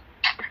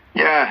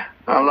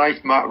I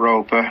liked Matt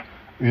Roper.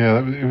 Yeah,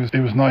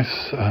 it was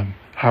nice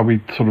how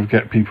we sort of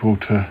get people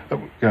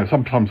to.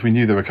 Sometimes we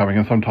knew they were coming,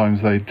 and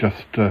sometimes they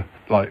just come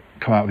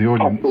out of the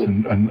audience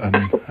and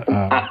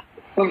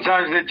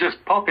sometimes they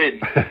just pop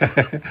in.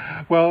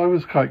 Well, I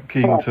was quite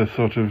keen to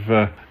sort of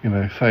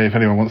say if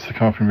anyone wants to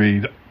come up and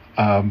read.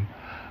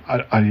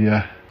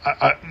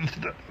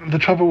 The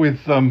trouble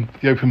with the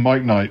open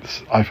mic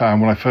nights I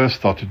found when I first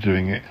started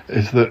doing it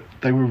is that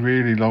they were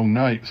really long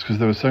nights because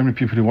there were so many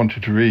people who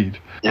wanted to read.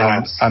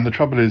 Yes. And the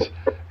trouble is,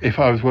 if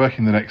I was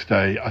working the next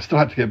day, I still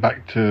had to get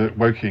back to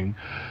Woking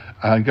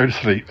and go to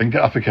sleep and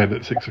get up again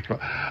at 6 o'clock.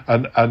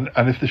 And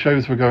if the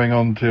shows were going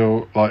on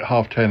till like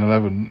 10:30,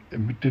 11,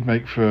 it did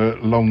make for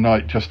a long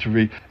night just to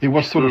read. It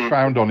was sort of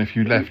frowned on if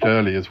you left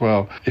early as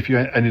well. If you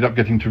ended up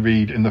getting to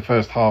read in the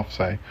first half,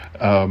 say,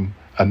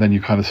 and then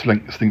you kind of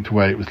slinked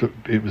away, it was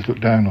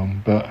looked down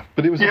on. But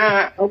it was and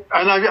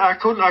I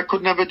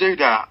could never do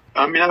that.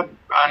 I mean,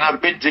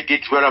 I've been to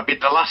gigs where I've been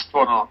the last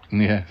one on.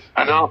 Yes.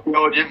 And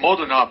more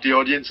than half the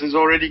audience has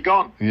already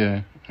gone.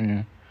 Yeah.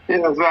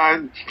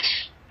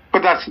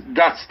 But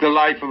that's the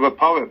life of a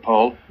poet,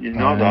 Paul. You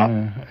know that.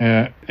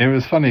 Yeah. It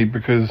was funny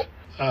because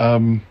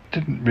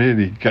didn't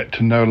really get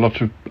to know a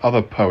lot of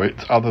other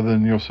poets other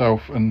than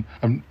yourself, and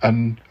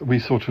we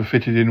sort of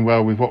fitted in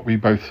well with what we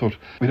both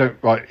we don't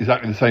write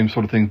exactly the same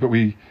sort of things, but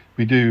we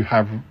do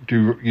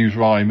use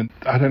rhyme. And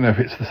I don't know if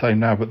it's the same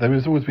now, but there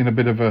has always been a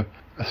bit of a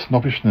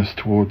snobbishness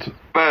towards.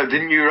 Well,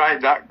 didn't you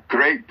write that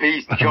great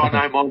piece, John?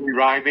 I'm only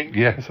rhyming.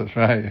 Yes, that's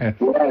right. Yes.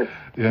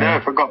 Yeah,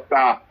 I forgot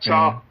that.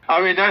 So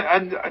I mean,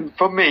 and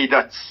for me,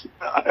 that's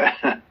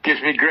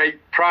gives me great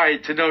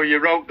pride to know you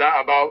wrote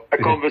that about a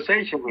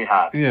conversation we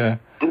had. Yeah.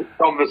 This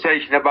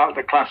conversation about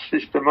the class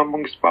system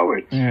amongst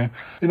poets. Yeah.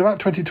 In about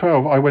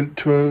 2012, I went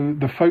to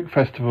the folk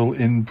festival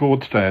in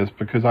Broadstairs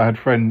because I had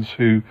friends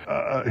who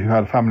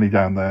had a family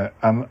down there,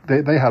 and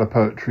they had a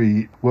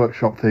poetry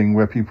workshop thing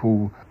where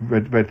people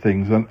read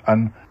things, and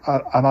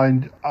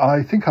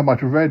I think I might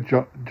have read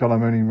John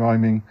I'm Only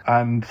Rhyming,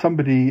 and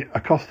somebody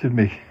accosted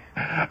me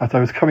as I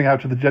was coming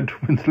out of the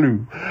gentleman's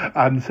loo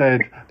and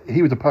said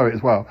he was a poet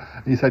as well.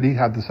 He said he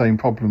had the same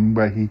problem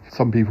where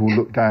some people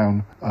looked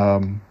down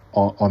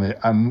on it.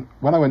 And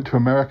when I went to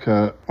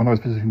America, when I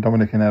was visiting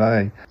Dominic in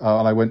LA,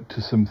 and I went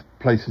to some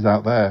places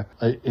out there,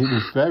 it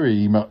was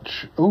very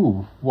much,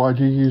 why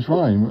do you use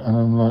rhyme? And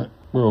I'm like,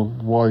 well,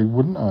 why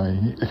wouldn't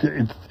I?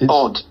 It's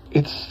odd.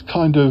 It's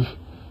kind of,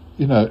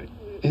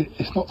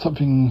 it's not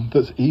something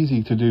that's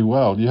easy to do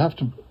well. You have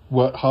to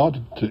work hard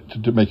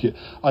to make it.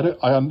 I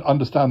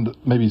understand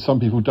that maybe some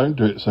people don't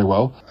do it so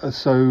well,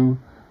 so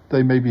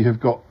they maybe have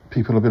got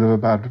people a bit of a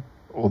bad,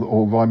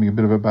 or rhyming a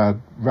bit of a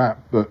bad rap,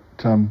 but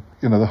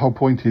the whole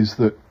point is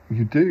that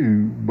you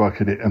do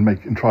work at it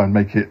and try and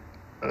make it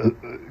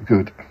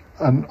good.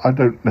 And I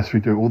don't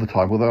necessarily do it all the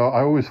time, although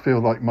I always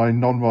feel like my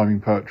non-rhyming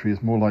poetry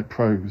is more like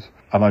prose,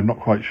 and I'm not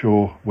quite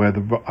sure where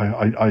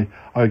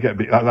I get a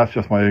bit. That's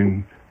just my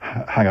own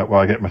hang up where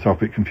I get myself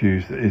a bit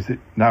confused. Is it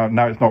now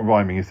it's not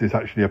rhyming? Is this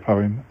actually a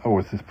poem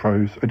or is this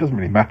prose? It doesn't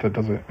really matter,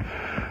 does it?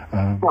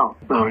 No,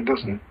 it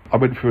doesn't. I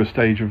went through a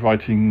stage of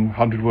writing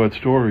 100-word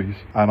stories,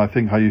 and I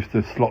think I used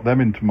to slot them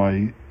into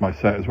my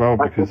set as well,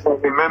 because I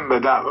remember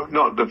that,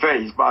 not the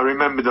face, but I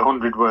remember the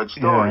 100-word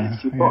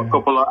stories. You put a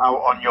couple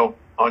out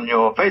on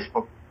your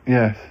Facebook.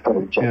 Yes.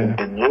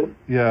 Didn't you?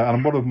 Yeah,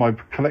 and one of my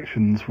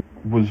collections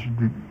was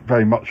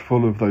very much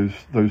full of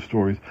those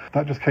stories.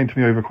 That just came to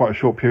me over quite a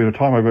short period of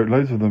time. I wrote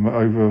loads of them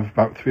over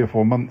about 3 or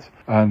 4 months,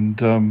 and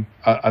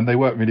they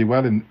worked really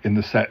well in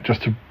the set,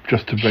 just to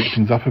break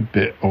things up a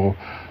bit, or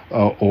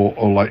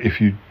like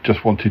if you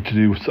just wanted to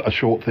do a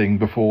short thing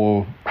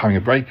before having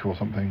a break or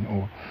something.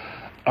 Or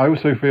I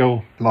also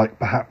feel like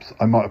perhaps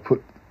I might have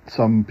put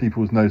some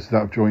people's noses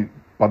out of joint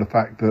by the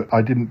fact that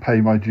I didn't pay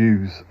my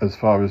dues as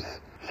far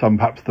as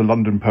perhaps the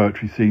London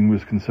poetry scene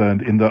was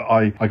concerned, in that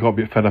I got a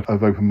bit fed up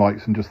of open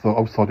mics and just thought,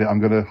 oh, sod it, I'm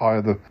going to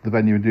hire the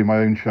venue and do my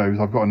own shows.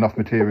 I've got enough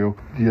material.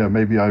 Yeah,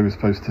 maybe I was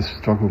supposed to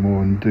struggle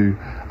more and do...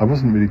 I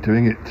wasn't really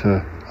doing it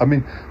to... I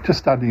mean, just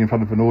standing in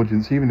front of an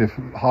audience, even if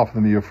half of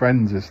them are your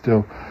friends, that's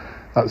still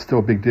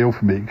a big deal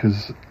for me,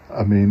 because,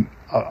 I mean,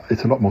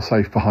 it's a lot more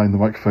safe behind the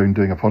microphone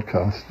doing a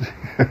podcast.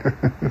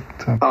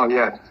 Oh,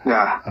 yeah.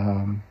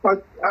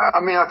 But, I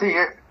mean, I think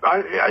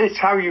it's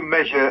how you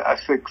measure a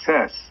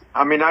success.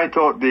 I mean, I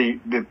thought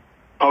the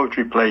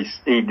Poetry Place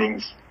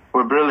evenings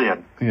were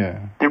brilliant. Yeah.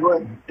 They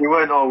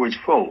weren't always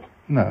full.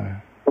 No.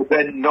 But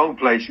then no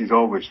place is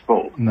always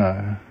full.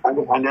 No.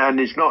 And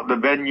it's not the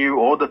venue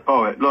or the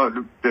poet.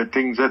 Look, the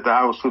things at the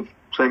House of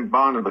St.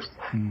 Barnabas.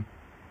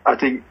 I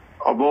think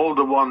of all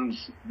the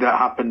ones that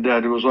happened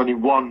there was only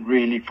one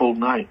really full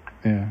night.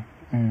 Yeah.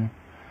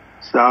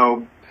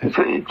 So, it's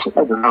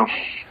I don't know.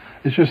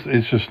 It's just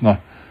nice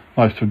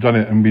to have done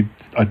it, and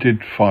I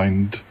did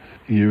find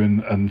you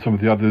and some of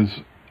the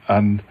others,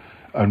 and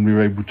we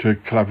were able to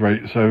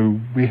collaborate. So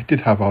we did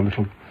have our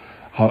little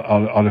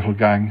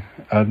gang,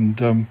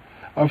 and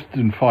I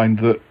often find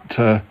that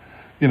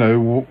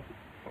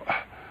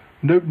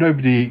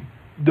nobody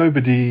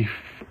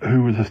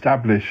who was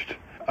established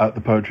at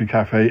the Poetry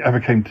Cafe ever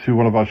came to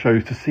one of our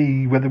shows to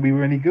see whether we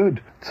were any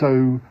good.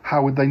 So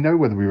how would they know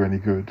whether we were any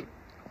good?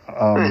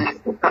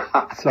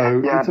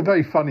 So it's a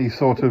very funny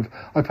sort of...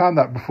 I found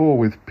that before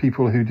with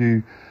people who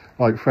do,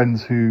 like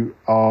friends who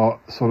are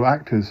sort of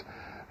actors,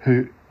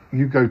 who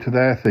you go to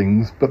their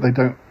things, but they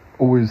don't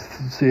always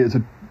see it as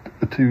a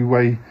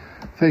two-way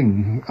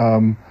thing.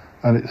 And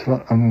it's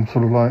like, I'm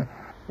sort of like,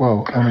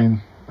 well, I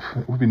mean,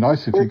 it would be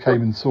nice if you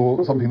came and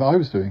saw something that I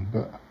was doing,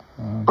 but...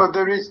 But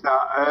there is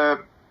that...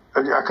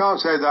 I can't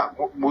say that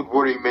would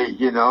worry me,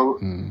 you know.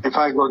 If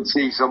I go and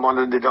see someone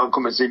and they don't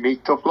come and see me,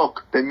 tough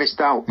luck. They missed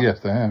out. Yes,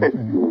 they have.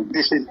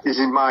 This is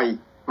my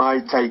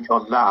take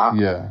on that.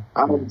 Yeah.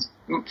 And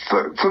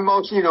for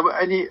most, you know,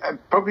 any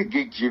probably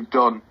gigs you've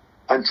done,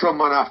 and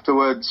someone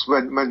afterwards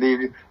when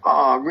they,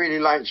 I really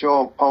liked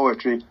your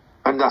poetry,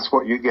 and that's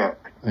what you get.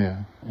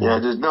 Yeah.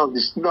 There's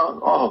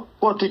not.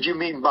 What did you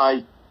mean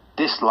by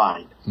this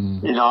line?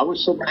 You know, I wish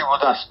somebody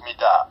would ask me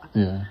that.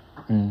 Yeah.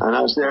 And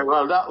I was there,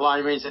 well, that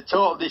line means a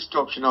total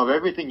destruction of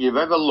everything you've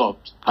ever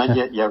loved, and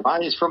yet you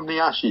rise from the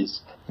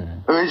ashes.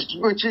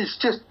 Which is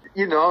just,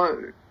 you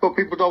know, but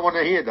people don't want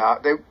to hear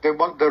that. They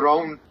want their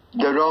own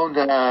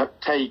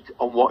take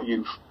on what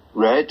you've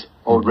read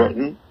or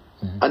written,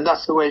 and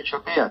that's the way it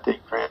should be, I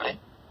think, really.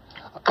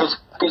 Because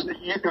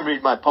you can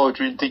read my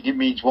poetry and think it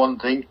means one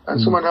thing, and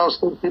someone else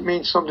thinks it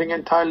means something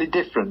entirely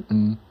different.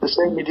 The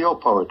same with your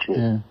poetry.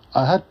 Yeah.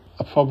 I had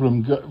a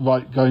problem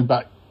going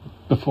back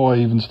before I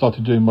even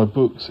started doing my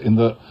books, in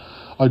that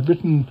I'd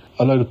written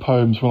a load of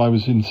poems when I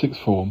was in sixth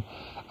form,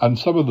 and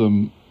some of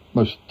them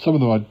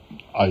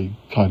I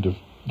kind of,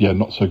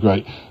 not so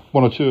great.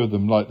 One or two of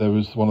them, like there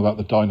was one about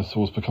the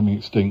dinosaurs becoming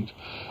extinct,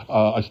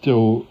 I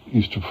still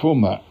used to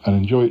perform that and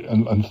enjoy it,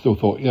 and still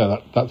thought,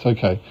 that's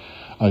okay.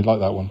 I like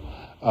that one.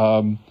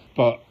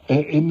 But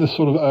in the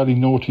sort of early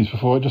noughties,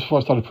 before I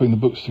started putting the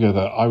books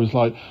together, I was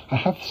like, I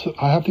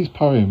have these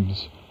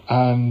poems,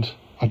 and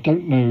I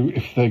don't know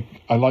if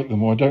I like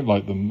them or I don't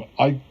like them.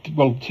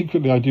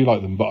 Secretly I do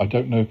like them, but I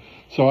don't know.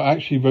 So I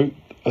actually wrote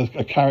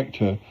a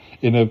character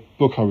in a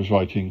book I was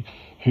writing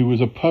who was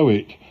a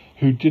poet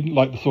who didn't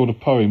like the sort of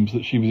poems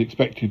that she was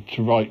expected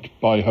to write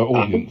by her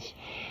audience.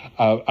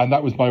 And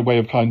that was my way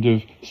of kind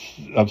of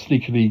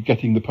sneakily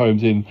getting the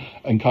poems in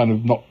and kind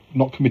of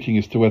not committing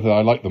as to whether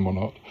I liked them or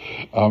not,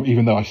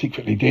 even though I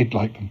secretly did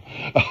like them.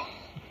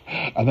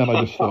 And then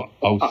I just thought,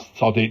 oh,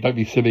 sod it, don't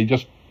be silly,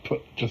 just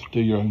do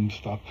your own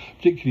stuff,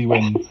 particularly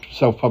when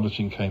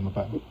self-publishing came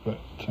about. But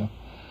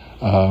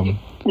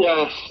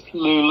yes,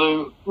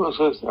 Lulu.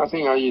 I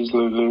think I used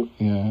Lulu.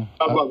 Yeah.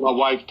 My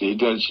wife did.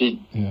 Because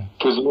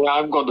I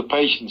haven't got the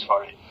patience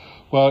for it.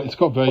 Well, it's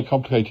got very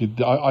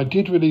complicated. I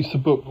did release a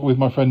book with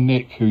my friend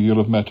Nick, who you'll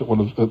have met at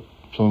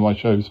some of my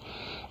shows.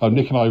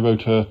 Nick and I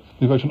wrote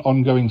an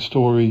ongoing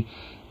story.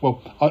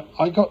 Well,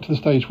 I got to the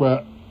stage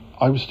where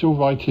I was still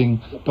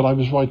writing, but I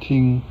was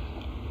writing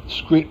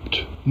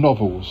script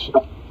novels.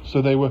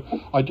 So they were.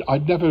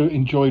 I'd never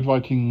enjoyed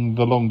writing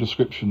the long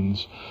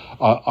descriptions.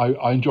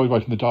 I enjoyed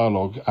writing the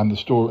dialogue and the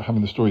story,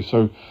 having the story.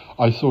 So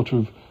I sort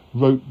of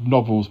wrote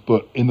novels,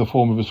 but in the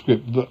form of a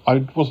script that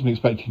I wasn't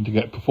expecting to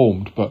get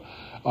performed, but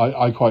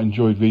I quite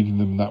enjoyed reading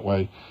them that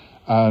way.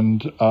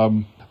 And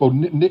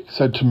Nick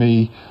said to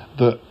me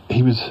that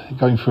he was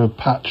going through a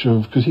patch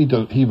of, because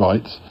he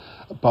writes,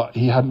 but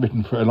he hadn't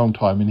written for a long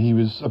time, and he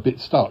was a bit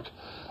stuck.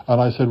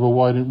 And I said, well,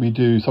 why don't we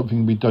do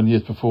something we'd done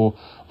years before,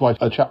 write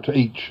a chapter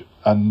each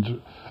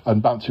and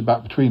bounce it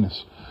back between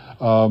us,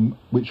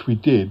 which we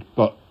did.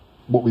 But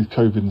what with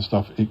COVID and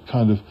stuff, it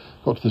kind of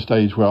got to the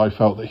stage where I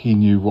felt that he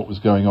knew what was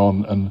going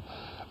on, and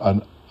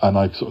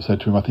I sort of said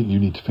to him, I think you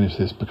need to finish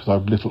this because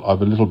I've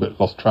a little bit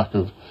lost track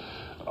of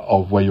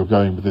where you're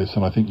going with this,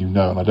 and I think you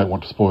know, and I don't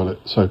want to spoil it.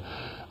 So,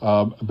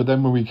 but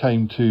then when we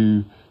came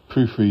to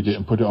proofread it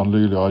and put it on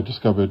Lulu, I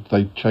discovered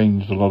they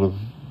changed a lot of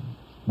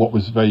what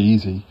was very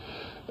easy,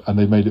 and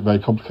they made it very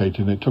complicated.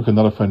 And it took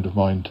another friend of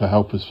mine to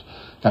help us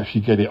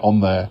actually get it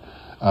on there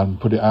and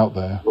put it out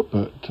there.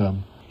 But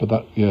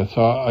that, yeah.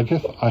 So I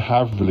guess I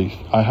have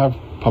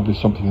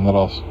published something in the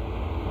last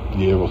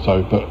year or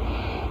so, but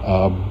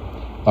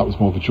that was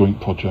more of a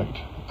joint project,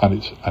 and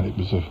it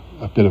was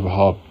a bit of a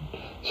hard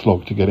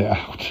slog to get it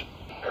out.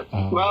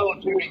 Well,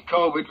 during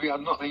COVID, we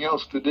had nothing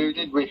else to do,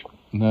 did we?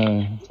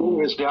 No.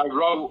 Seriously, I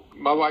wrote.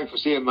 My wife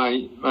was here.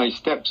 My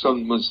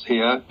stepson was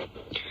here,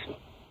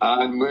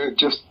 and we were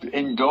just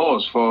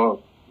indoors for,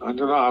 I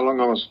don't know how long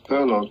I was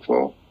furloughed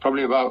for.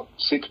 Probably about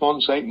 6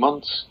 months, 8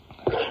 months.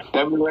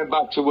 Then we went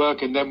back to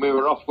work, and then we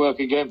were off work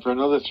again for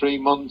another 3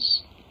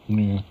 months.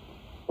 Yeah.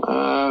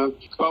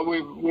 But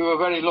we were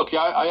very lucky.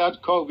 I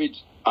had COVID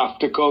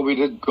after COVID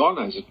had gone,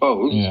 I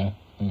suppose. Yeah.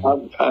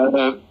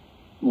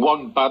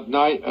 One bad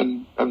night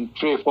and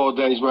 3 or 4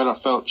 days where I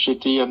felt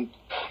shitty, and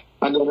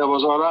then I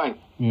was all right.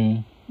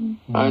 Yeah.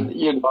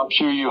 And, I'm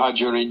sure you had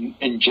your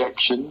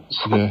injections.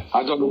 Yes.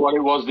 I don't know what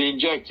it was they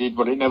injected,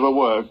 but it never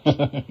worked.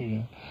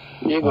 Yeah.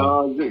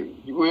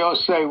 We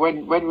always say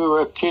when we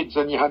were kids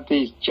and you had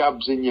these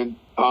jabs in your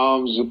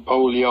arms,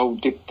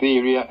 polio,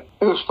 diphtheria,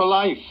 it was for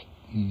life.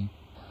 Mm.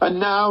 And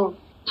now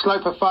it's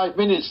like for 5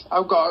 minutes.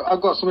 I've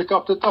got something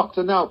off the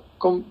doctor now.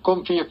 Come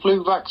for your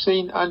flu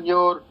vaccine and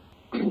your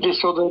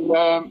this other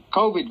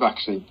COVID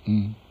vaccine.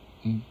 Mm.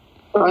 Mm.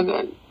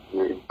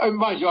 And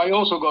mind you, I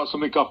also got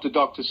something off the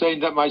doctor saying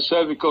that my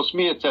cervical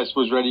smear test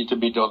was ready to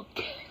be done.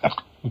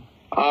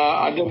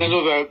 And then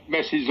another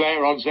message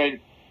later on saying,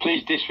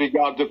 please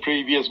disregard the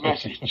previous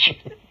message.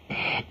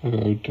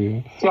 Oh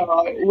dear. So,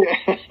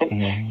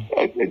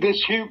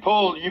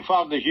 Paul, you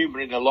found the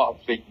humour in a lot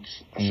of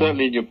things,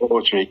 certainly in your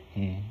poetry.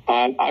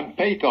 And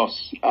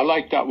pathos, I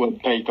like that word,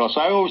 pathos.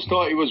 I always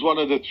thought he was one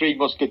of the Three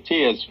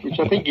Musketeers, which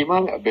I think he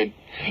might have been.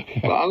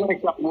 But I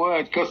like that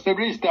word, because there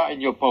is that in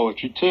your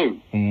poetry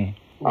too.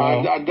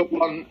 Well, and the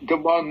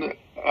one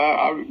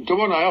I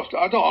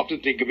don't often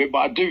think of it, but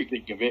I do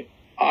think of it.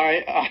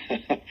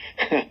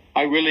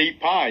 I will eat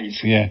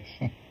pies. Yes.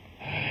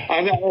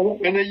 And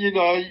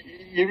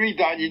you read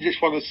that and you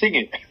just want to sing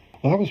it.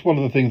 Well, that was one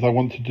of the things I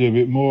want to do a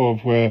bit more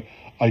of, where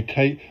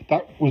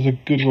that was a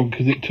good one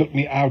because it took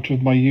me out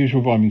of my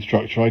usual rhyming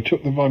structure. I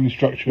took the rhyming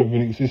structure of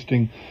an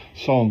existing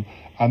song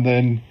and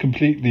then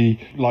completely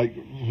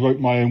wrote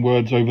my own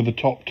words over the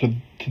top to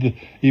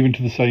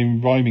the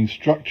same rhyming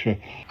structure,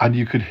 and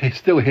you could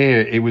still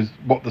hear it was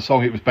what the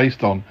song it was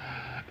based on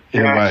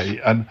in a way,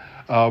 and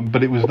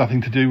but it was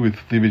nothing to do with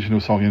the original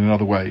song in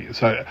another way.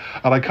 So,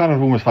 and I kind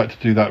of almost like to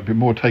do that a bit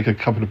more, take a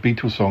couple of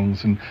Beatles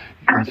songs and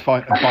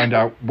find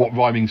out what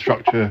rhyming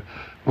structure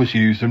was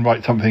used and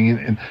write something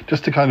in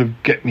just to kind of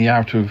get me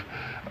out of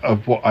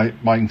what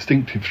my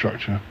instinctive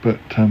structure. But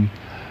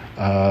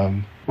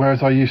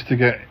whereas I used to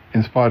get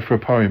inspired for a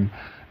poem,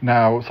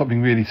 now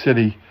something really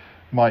silly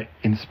might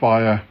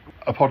inspire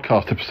a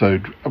podcast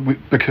episode,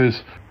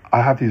 because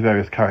I have these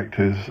various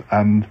characters,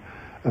 and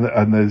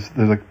there's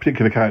a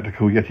particular character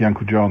called Yeti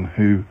Uncle John,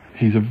 who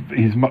he's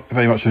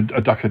very much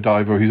a ducker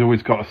diver. He's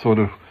always got a sort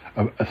of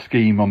a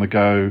scheme on the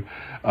go.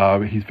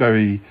 He's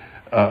very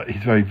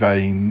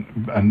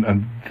vain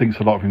and thinks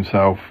a lot of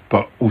himself,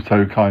 but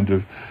also kind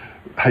of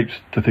hates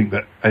to think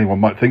that anyone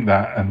might think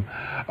that,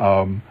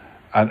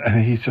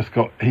 and he's just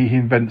he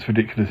invents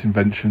ridiculous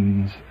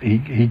inventions.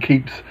 He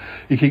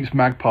keeps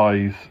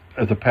magpies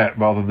as a pet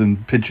rather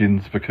than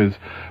pigeons, because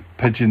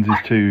pigeons is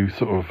too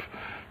sort of,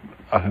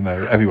 I don't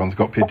know, everyone's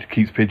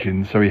keeps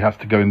pigeons, so he has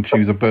to go and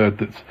choose a bird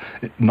that's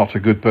not a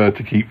good bird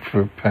to keep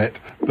for a pet.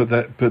 But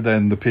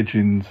then the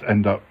pigeons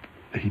end up,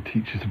 he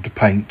teaches them to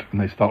paint, and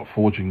they start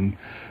forging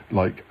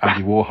like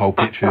Andy Warhol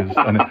pictures,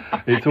 and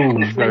it's all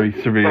very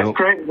surreal. That's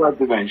great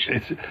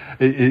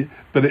imagination.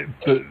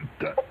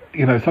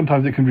 But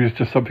sometimes it can be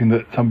just something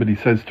that somebody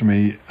says to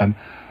me, and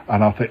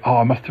I'll think,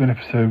 I must do an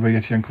episode where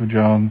Yeti Uncle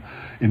John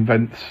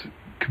invents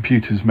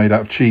computers made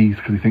out of cheese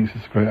because he thinks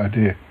it's a great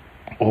idea,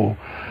 or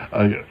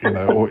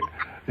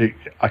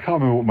I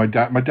can't remember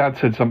what my dad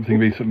said something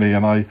recently,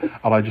 and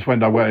I just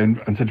went away and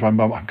said to my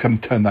mum, I'm going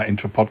to turn that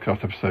into a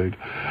podcast episode,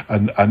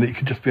 and it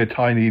can just be a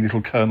tiny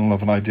little kernel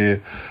of an idea,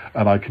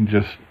 and I can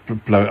just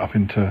blow it up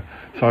into.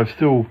 So I've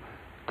still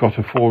got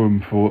a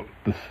forum for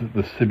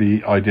the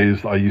silly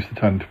ideas that I used to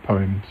turn into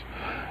poems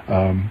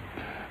on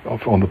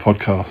the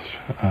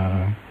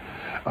podcast.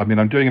 I mean,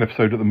 I'm doing an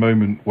episode at the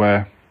moment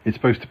where it's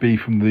supposed to be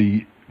from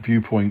the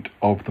viewpoint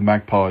of the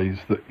magpies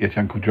that Yeti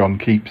Uncle John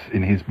keeps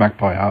in his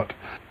magpie hut.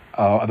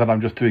 And then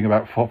I'm just doing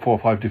about 4 or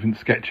 5 different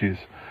sketches.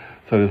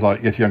 So there's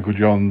like Yeti Uncle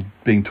John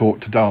being taught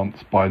to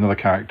dance by another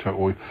character,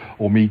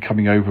 or me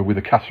coming over with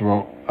a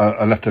casserole,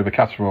 a leftover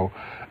casserole,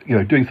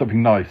 doing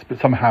something nice, but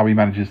somehow he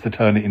manages to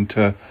turn it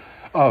into,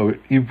 oh,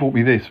 you brought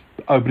me this,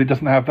 oh, but it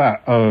doesn't have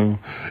that, oh,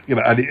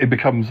 and it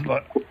becomes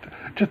like,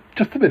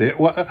 just a minute,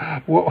 what?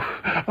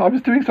 I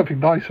was doing something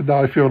nice, and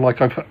now I feel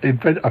like I've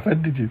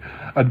offended you.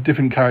 And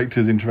different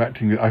characters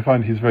interacting with. I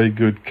find he's a very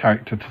good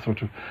character to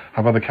sort of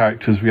have other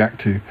characters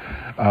react to.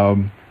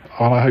 And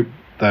I hope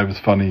they're as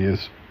funny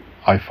as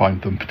I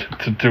find them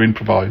to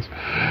improvise.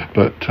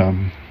 But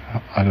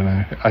I don't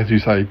know. As you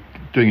say,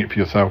 doing it for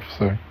yourself.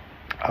 So.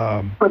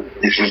 But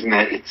this isn't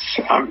it. It's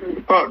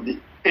but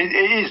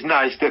it is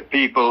nice that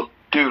people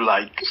do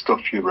like the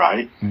stuff you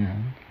write. Yeah.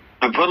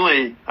 And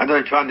funnily, I don't know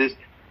if you find this.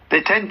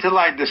 They tend to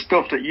like the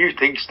stuff that you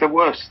think's the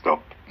worst stuff.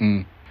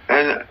 Mm.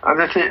 And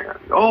I think,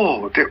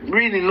 oh, they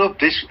really love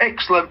this,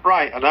 excellent,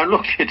 right? And I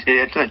look at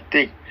it and I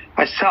think,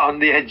 I sat on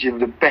the edge of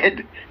the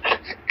bed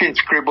and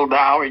scribbled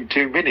out in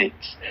 2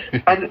 minutes.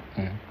 And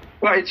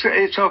well,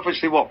 it's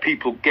obviously what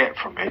people get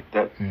from it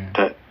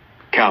that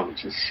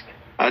counts.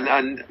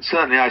 And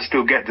certainly I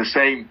still get the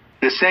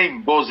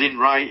same buzz in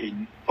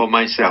writing for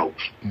myself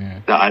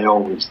that I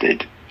always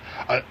did.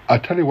 I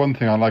tell you one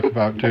thing I like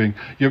about doing.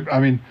 I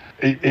mean,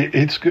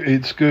 it's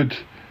good.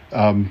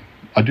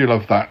 I do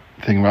love that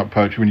thing about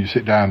poetry when you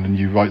sit down and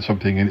you write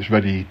something and it's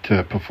ready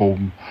to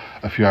perform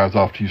a few hours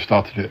after you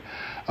started it.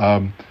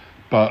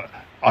 But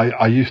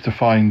I used to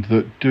find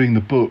that doing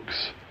the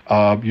books,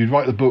 you'd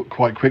write the book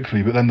quite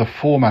quickly, but then the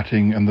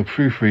formatting and the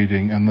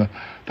proofreading and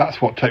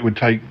that's what would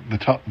take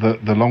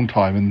the long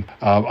time. And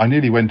I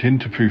nearly went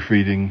into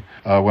proofreading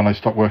when I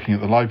stopped working at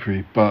the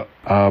library, but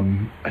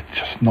it's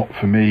just not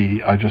for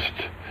me. I just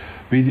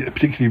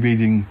particularly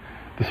reading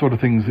the sort of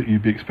things that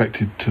you'd be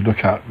expected to look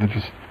at.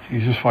 You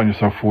just find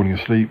yourself falling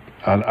asleep.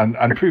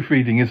 And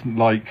proofreading isn't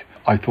like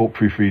I thought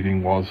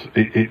proofreading was.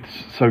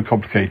 It's so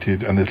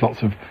complicated, and there's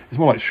it's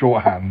more like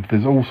shorthand.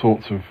 There's all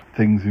sorts of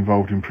things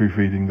involved in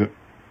proofreading that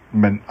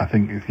meant, I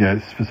think,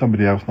 it's for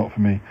somebody else, not for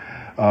me.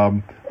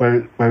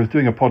 Whereas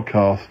doing a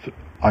podcast,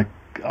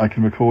 I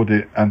can record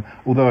it, and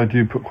although I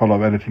do put quite a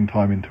lot of editing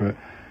time into it,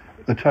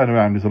 the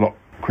turnaround is a lot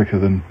quicker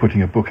than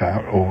putting a book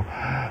out, or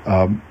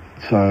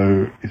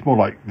so it's more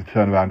like the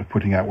turnaround of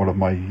putting out one of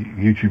my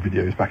YouTube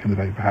videos back in the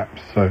day,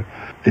 perhaps. So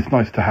it's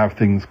nice to have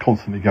things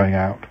constantly going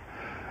out.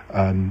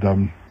 And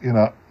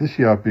this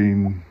year I've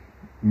been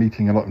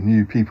meeting a lot of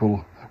new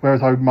people,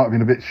 whereas I might have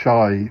been a bit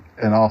shy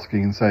in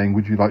asking and saying,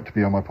 would you like to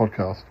be on my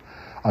podcast?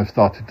 I've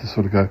started to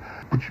sort of go,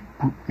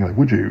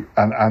 would you?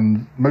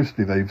 And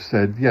mostly they've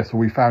said yes, or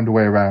we found a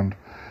way around.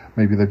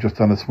 Maybe they've just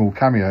done a small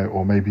cameo,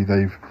 or maybe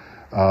they've,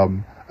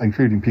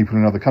 including people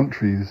in other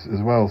countries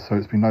as well. So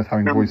it's been nice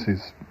having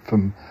voices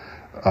from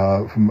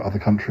other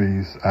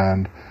countries,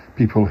 and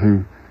people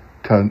who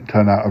turn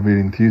out are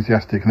really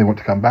enthusiastic and they want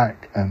to come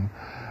back. And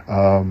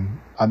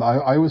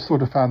I always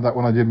sort of found that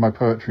when I did my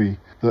poetry,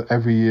 that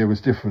every year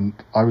was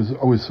different. I was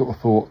always sort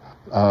of thought,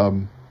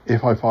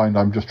 if I find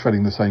I'm just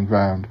treading the same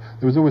ground,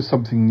 there was always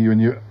something new,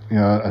 and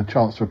a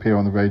chance to appear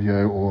on the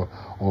radio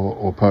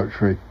or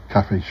poetry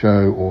cafe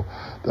show, or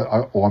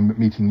I'm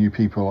meeting new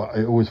people.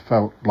 It always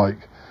felt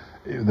like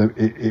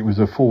it was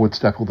a forward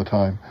step all the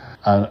time,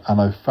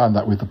 and I found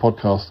that with the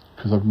podcast,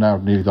 because I've now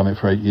nearly done it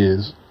for 8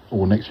 years,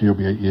 or next year will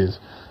be 8 years,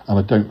 and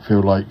I don't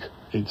feel like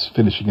it's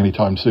finishing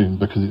anytime soon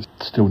because it's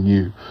still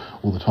new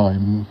all the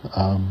time.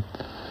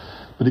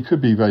 But it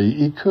could be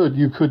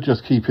you could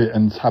just keep it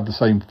and have the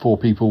same 4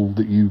 people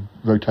that you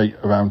rotate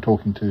around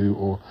talking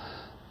to,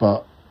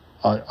 but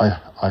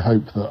I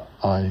hope that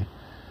I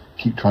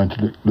keep trying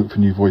to look for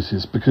new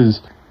voices,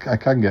 because I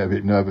can get a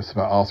bit nervous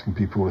about asking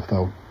people if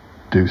they'll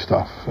do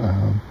stuff.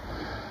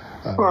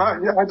 Well,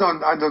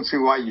 I don't see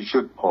why you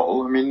should,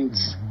 Paul. I mean,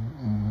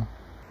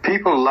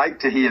 people like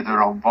to hear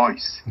their own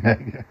voice. Yeah.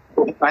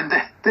 And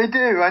they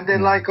do, and they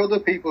like other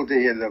people to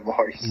hear their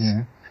voice.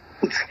 Yeah.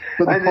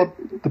 But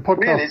the podcast,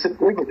 really, it's a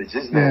privilege,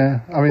 isn't it?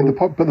 Yeah, I mean, the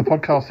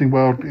podcasting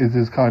world is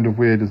as kind of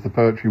weird as the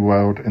poetry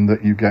world, in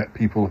that you get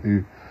people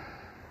who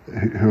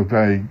are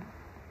very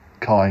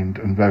kind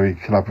and very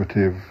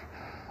collaborative,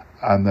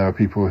 and there are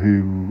people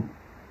who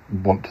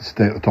want to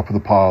stay at the top of the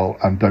pile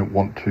and don't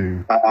want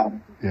to.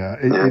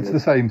 It's the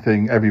same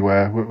thing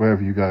everywhere,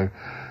 wherever you go,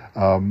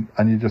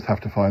 and you just have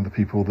to find the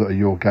people that are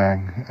your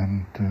gang,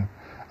 and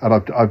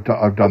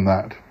I've done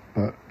that,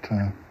 but.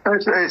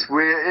 It's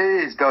weird.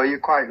 It is, though. You're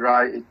quite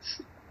right.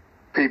 It's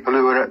people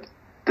who are at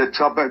the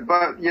top, but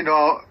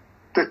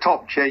the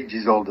top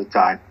changes all the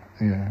time.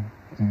 Yeah.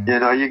 You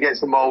know, you get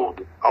some old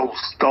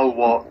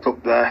stalwarts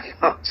up there.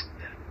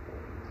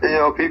 You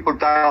know, people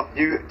die off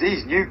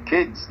these new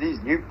kids, these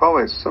new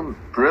poets, some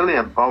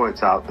brilliant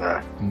poets out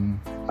there.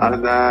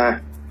 And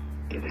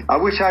I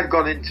wish I'd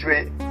gone into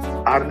it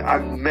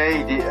and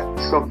made it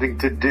something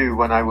to do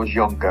when I was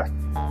younger.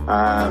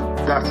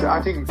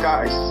 I think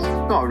that is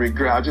not a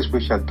regret. I just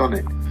wish I'd done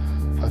it.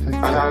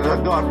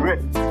 I've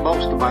written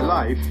most of my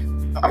life.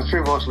 I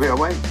threw most of it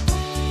away.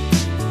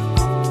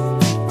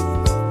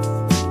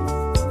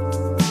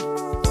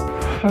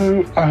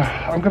 So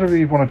I'm going to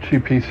read one or two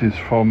pieces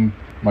from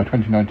my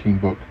 2019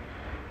 book,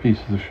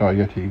 Pieces of Shy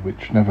Yeti,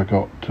 which never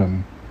got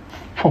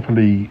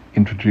properly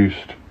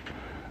introduced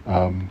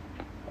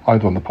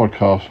either on the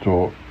podcast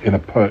or in a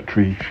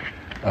poetry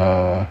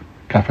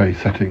cafe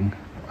setting.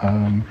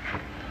 Some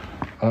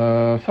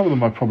of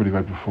them I've probably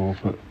read before,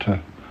 but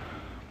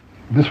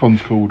this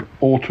one's called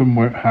Autumn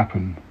Won't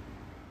Happen.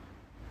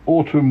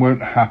 Autumn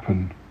won't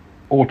happen.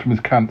 Autumn is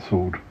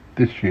cancelled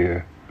this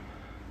year.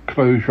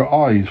 Close your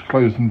eyes,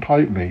 close them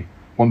tightly.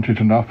 Want it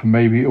enough and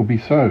maybe it'll be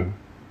so.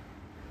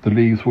 The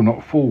leaves will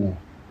not fall.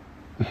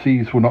 The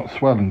seas will not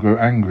swell and grow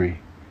angry.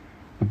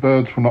 The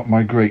birds will not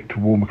migrate to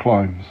warmer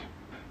climes.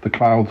 The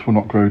clouds will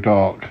not grow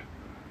dark,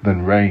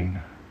 then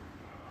rain.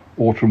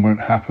 Autumn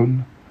won't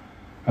happen,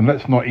 and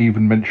let's not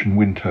even mention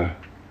winter.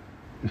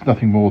 It's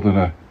nothing more than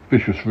a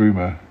vicious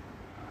rumour,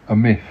 a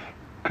myth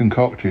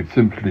concocted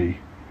simply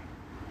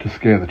to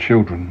scare the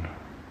children.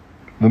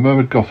 The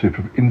murmured gossip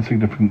of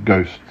insignificant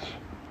ghosts.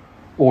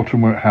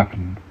 Autumn won't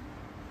happen.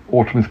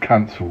 Autumn is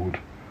cancelled.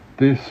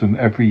 This and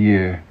every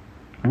year.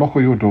 Lock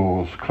all your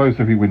doors, close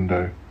every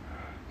window.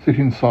 Sit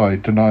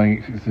inside, denying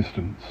its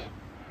existence.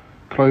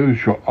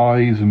 Close your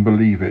eyes and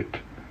believe it.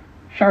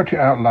 Shout it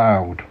out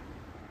loud.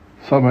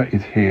 Summer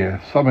is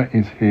here, summer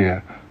is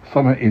here,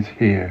 summer is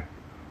here.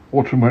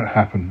 Autumn won't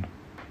happen.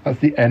 That's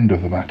the end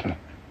of the matter.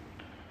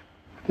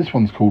 This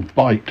one's called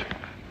Bite.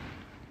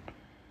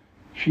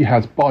 She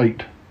has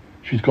bite.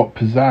 She's got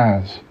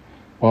pizzazz.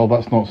 Well,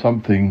 that's not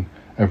something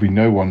every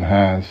no one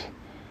has.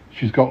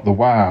 She's got the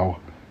wow.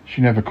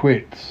 She never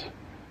quits.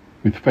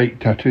 With fake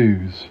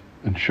tattoos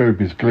and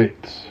showbiz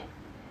glitz.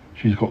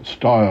 She's got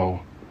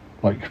style,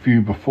 like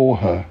few before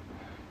her.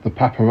 The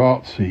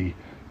paparazzi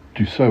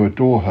do so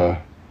adore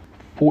her.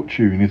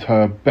 Fortune is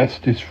her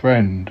bestest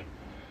friend.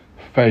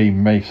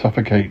 Fame may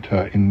suffocate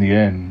her in the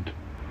end.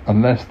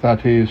 Unless,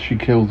 that is, she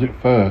kills it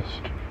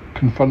first,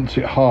 confronts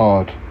it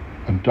hard,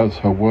 and does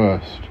her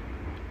worst.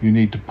 You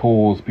need to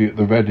pause, be at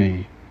the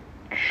ready.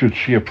 Should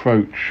she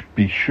approach,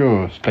 be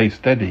sure, stay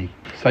steady.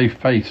 Save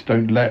face,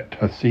 don't let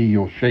her see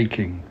you're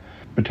shaking.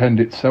 Pretend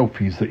it's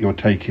selfies that you're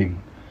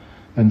taking.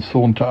 Then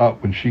saunter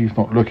up when she's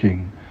not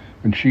looking,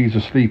 when she's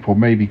asleep or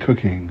maybe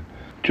cooking.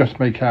 Just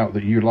make out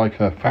that you like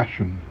her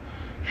fashion.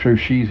 Show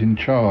she's in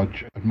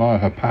charge, admire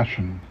her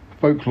passion.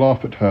 Folk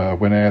laugh at her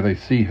whene'er they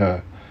see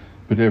her,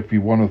 but every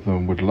one of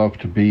them would love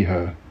to be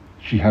her.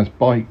 She has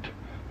bite,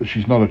 but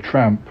she's not a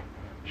tramp.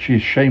 She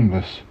is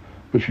shameless,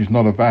 but she's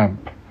not a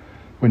vamp.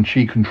 When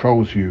she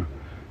controls you,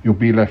 you'll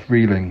be left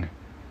reeling.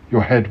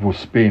 Your head will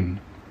spin.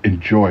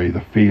 Enjoy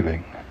the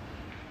feeling.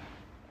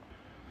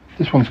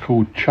 This one's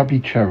called Chubby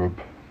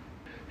Cherub.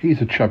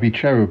 He's a chubby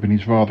cherub and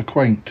he's rather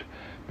quaint,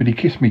 but he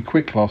kissed me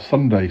quick last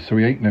Sunday, so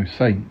he ain't no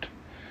saint.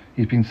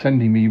 He's been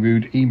sending me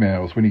rude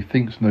emails when he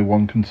thinks no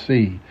one can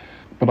see,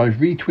 but I've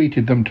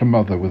retweeted them to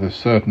Mother with a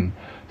certain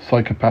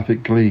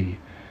psychopathic glee.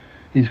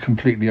 He's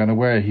completely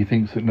unaware he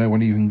thinks that no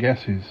one even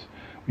guesses.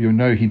 You'll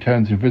know he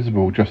turns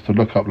invisible just to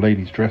look up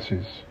ladies'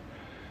 dresses.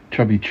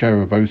 Chubby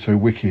cherub, oh so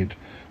wicked,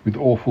 with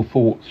awful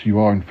thoughts you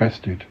are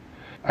infested,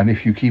 and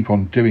if you keep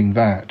on doing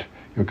that,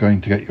 you're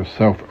going to get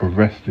yourself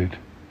arrested.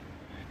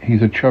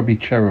 He's a chubby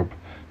cherub,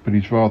 but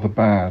he's rather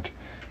bad.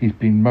 He's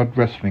been mud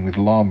wrestling with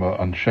llama,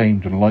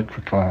 unshamed and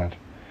lycra clad.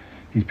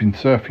 He's been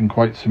surfing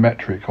quite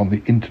symmetric on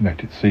the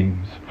internet, it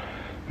seems,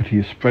 but he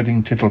is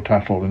spreading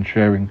tittle-tattle and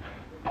sharing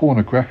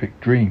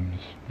pornographic dreams.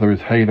 Though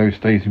his halo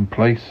stays in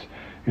place,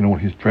 in all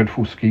his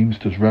dreadful schemes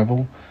does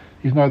revel,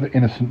 he's neither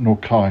innocent nor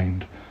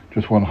kind,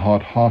 just one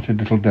hard-hearted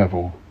little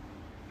devil.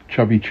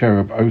 Chubby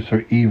cherub, oh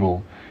so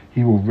evil,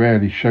 he will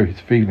rarely show his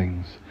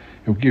feelings.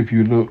 He'll give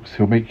you looks,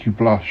 he'll make you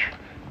blush,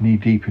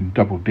 knee-deep in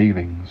double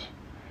dealings.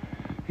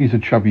 He's a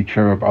chubby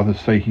cherub, others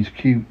say he's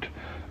cute,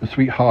 a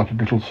sweet-hearted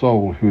little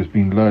soul who has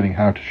been learning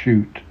how to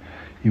shoot.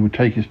 He will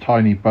take his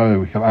tiny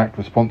bow, he'll act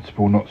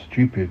responsible, not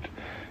stupid.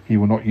 He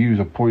will not use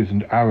a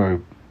poisoned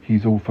arrow,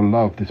 he's all for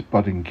love, this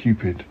budding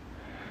Cupid.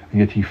 And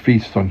yet he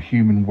feasts on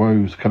human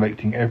woes,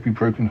 collecting every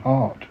broken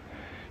heart.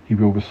 He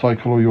will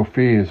recycle all your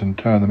fears and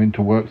turn them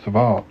into works of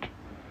art.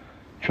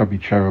 Chubby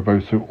cherub,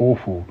 oh so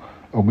awful,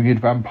 a winged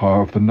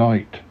vampire of the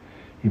night.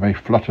 He may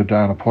flutter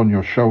down upon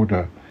your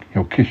shoulder,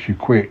 he'll kiss you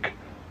quick,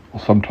 or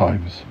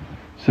sometimes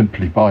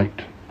simply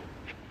bite.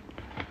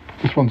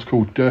 This one's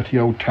called Dirty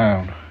Old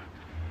Town.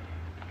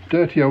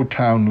 Dirty old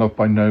town loved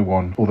by no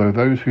one, although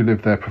those who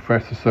live there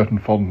profess a certain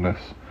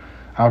fondness.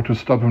 Out of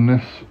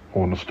stubbornness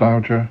or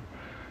nostalgia,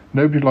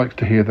 nobody likes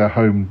to hear their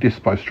home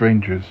dissed by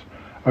strangers.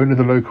 Only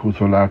the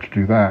locals are allowed to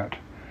do that.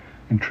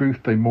 In truth,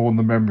 they mourn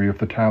the memory of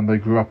the town they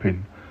grew up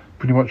in.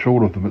 Pretty much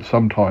all of them at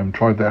some time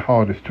tried their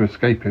hardest to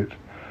escape it.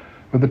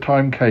 When the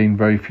time came,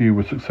 very few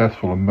were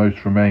successful and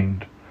most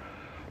remained.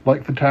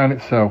 Like the town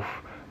itself,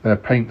 their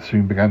paint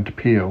soon began to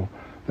peel,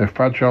 their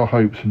fragile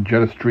hopes and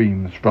jealous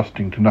dreams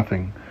rusting to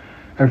nothing,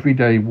 every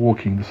day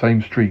walking the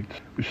same streets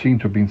which seem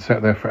to have been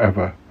set there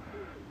forever,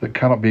 that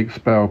cannot be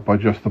expelled by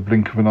just the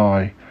blink of an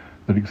eye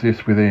that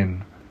exists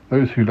within.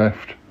 Those who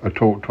left are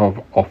talked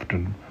of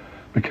often,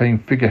 became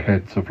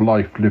figureheads of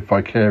life lived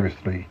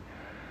vicariously,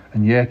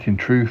 and yet in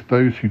truth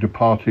those who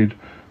departed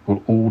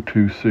will all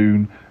too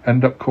soon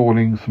end up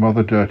calling some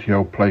other dirty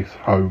old place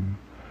home,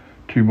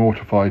 too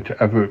mortified to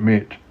ever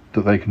admit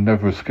that they can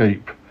never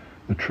escape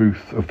the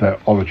truth of their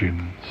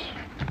origins.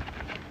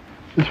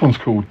 This one's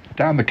called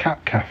Down the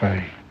Cat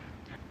Cafe.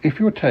 If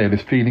your tail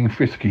is feeling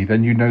frisky,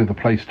 then you know the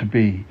place to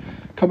be.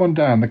 Come on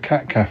down the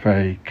Cat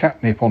Cafe,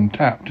 catnip on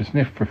tap to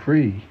sniff for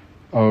free.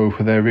 Oh,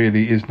 for there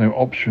really is no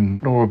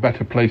option, nor a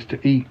better place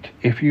to eat,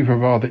 if you've a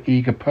rather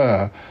eager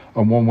purr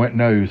and one wet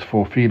nose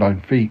for feline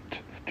feet.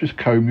 Just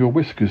comb your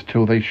whiskers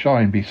till they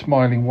shine, be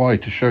smiling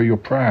wide to show you're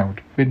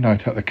proud.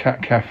 Midnight at the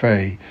Cat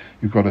Cafe,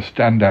 you've got to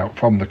stand out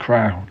from the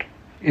crowd.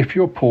 If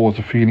your paws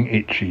are feeling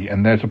itchy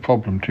and there's a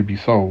problem to be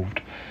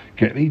solved,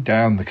 get thee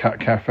down the Cat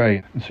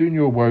Cafe and soon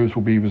your woes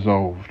will be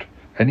resolved.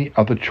 Any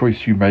other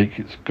choice you make,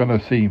 it's gonna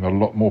seem a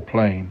lot more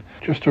plain.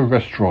 Just a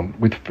restaurant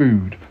with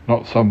food,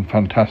 not some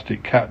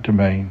fantastic cat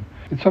domain.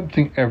 It's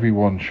something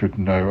everyone should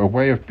know, a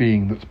way of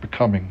being that's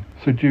becoming.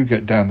 So do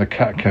get down the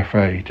Cat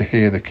Cafe to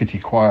hear the kitty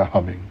choir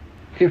humming.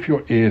 If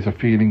your ears are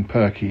feeling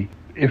perky,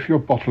 if you're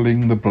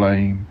bottling the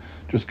blame,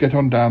 just get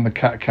on down the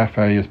Cat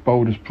Cafe as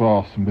bold as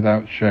brass and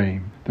without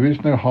shame. There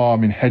is no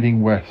harm in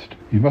heading west,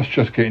 you must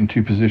just get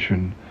into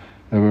position.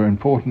 There are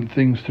important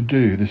things to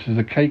do, this is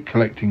a cake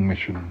collecting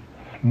mission.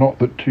 Not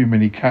that too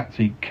many cats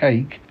eat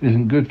cake, it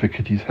isn't good for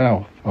kitty's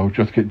health. Oh,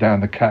 just get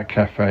down the Cat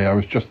Cafe, I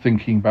was just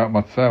thinking about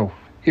myself.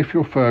 If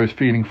your fur is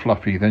feeling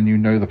fluffy, then you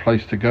know the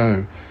place to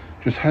go.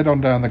 Just head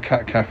on down the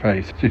Cat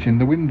Cafe, sit in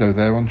the window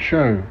there on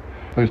show.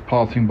 Those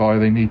passing by,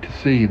 they need to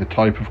see the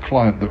type of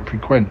client that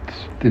frequents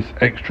this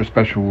extra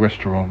special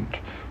restaurant,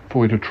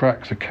 for it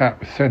attracts a cat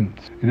with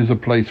sense. It is a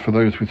place for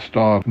those with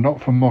style,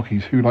 not for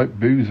mockies who like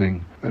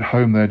boozing. At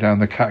home there down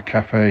the Cat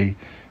Cafe,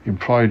 in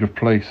pride of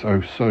place,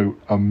 oh so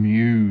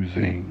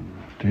amusing.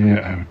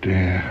 Dear, oh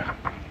dear.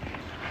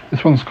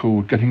 This one's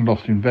called Getting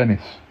Lost in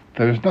Venice.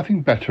 There is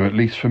nothing better, at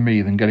least for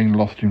me, than getting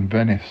lost in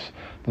Venice,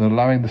 than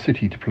allowing the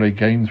city to play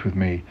games with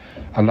me,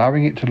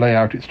 allowing it to lay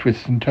out its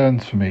twists and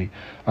turns for me,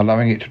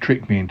 allowing it to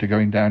trick me into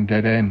going down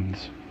dead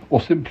ends,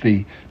 or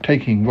simply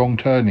taking wrong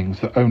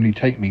turnings that only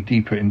take me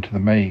deeper into the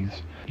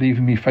maze,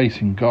 leaving me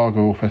facing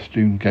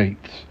gargoyle-festooned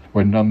gates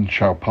where none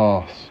shall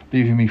pass,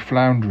 leaving me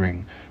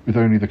floundering with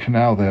only the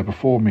canal there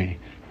before me,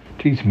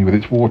 teasing me with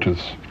its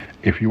waters.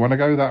 If you want to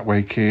go that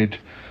way, kid,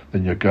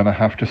 then you're gonna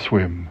have to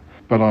swim.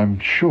 But I'm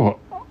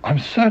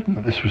certain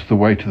that this was the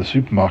way to the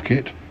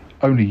supermarket.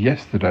 Only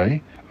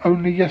yesterday,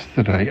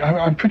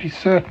 I'm pretty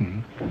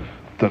certain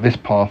that this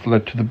path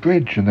led to the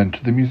bridge and then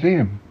to the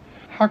museum.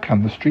 How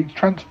can the streets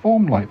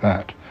transform like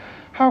that?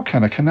 How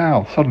can a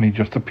canal suddenly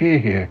just appear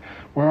here,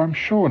 where I'm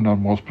sure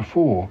none was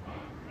before?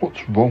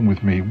 What's wrong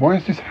with me? Why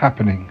is this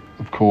happening?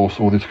 Of course,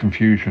 all this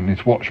confusion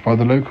is watched by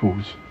the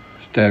locals,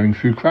 staring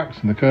through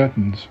cracks in the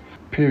curtains,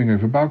 peering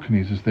over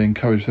balconies as they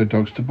encourage their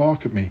dogs to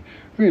bark at me.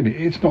 Really,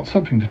 it's not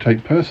something to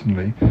take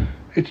personally.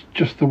 It's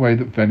just the way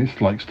that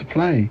Venice likes to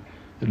play.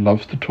 It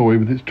loves to toy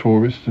with its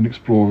tourists and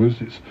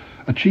explorers. It's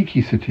a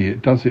cheeky city.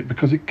 It does it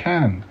because it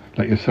can.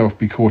 Let yourself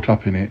be caught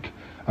up in it.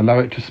 Allow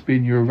it to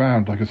spin you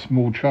around like a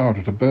small child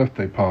at a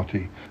birthday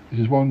party. This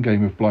is one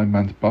game of blind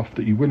man's buff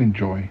that you will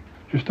enjoy.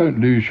 Just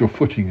don't lose your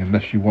footing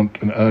unless you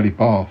want an early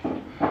bath.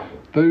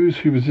 Those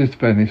who resist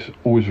Venice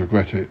always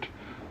regret it.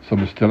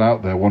 Some are still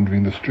out there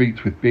wandering the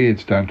streets with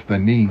beards down to their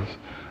knees,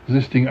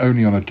 resisting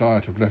only on a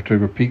diet of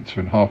leftover pizza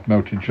and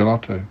half-melted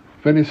gelato.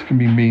 Venice can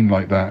be mean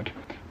like that,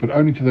 but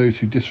only to those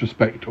who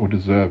disrespect or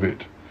deserve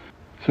it.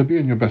 So be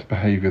on your best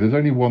behaviour. There's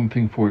only one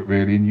thing for it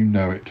really, and you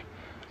know it.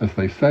 As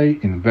they say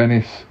in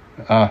Venice,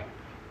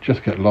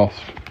 just get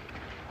lost.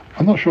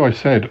 I'm not sure I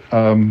said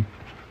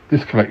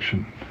this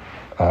collection,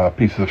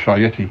 Pieces of Shy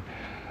Yeti,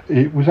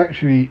 it was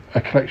actually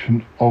a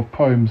collection of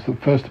poems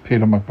that first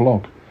appeared on my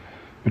blog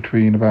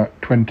between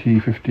about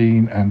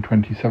 2015 and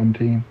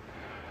 2017,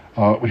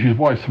 which is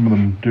why some of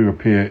them do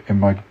appear in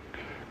my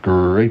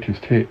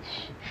greatest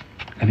hits.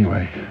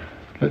 Anyway,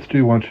 let's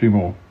do one or two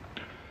more.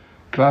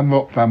 Glam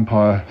Rock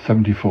Vampire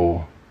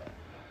 74.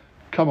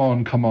 Come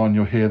on,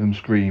 you'll hear them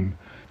scream.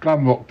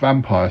 Glam Rock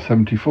Vampire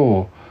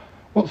 74.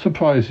 What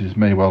surprises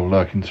may well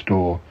lurk in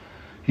store?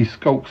 He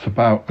skulks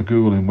about a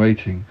ghoul in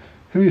waiting.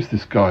 Who is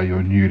this guy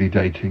you're newly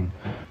dating?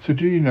 So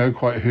do you know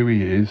quite who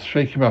he is?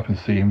 Shake him up and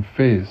see him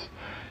fizz.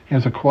 He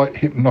has a quite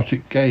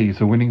hypnotic gaze,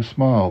 a winning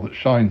smile that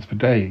shines for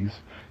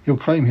days. He'll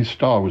claim his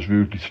star was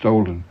rudely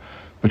stolen,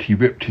 but he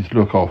ripped his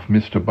look off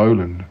Mr.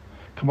 Boland.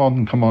 Come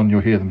on,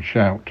 you'll hear them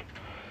shout.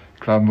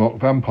 Glam Rock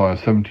Vampire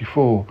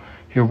 74.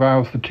 He'll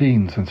rouse the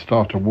teens and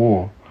start a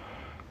war.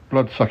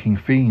 blood-sucking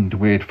fiend,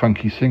 weird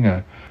funky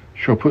singer,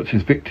 sure puts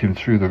his victims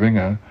through the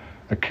ringer.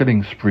 A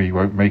killing spree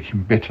won't make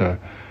him bitter,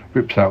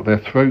 rips out their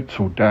throats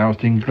all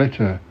doused in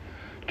glitter.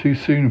 Too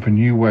soon for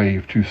new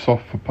wave, too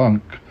soft for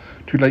punk,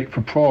 too late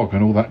for prog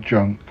and all that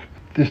junk.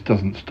 This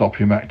doesn't stop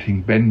him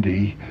acting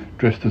bendy,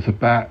 dressed as a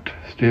bat,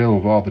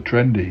 still rather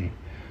trendy.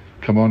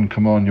 Come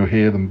on, you'll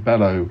hear them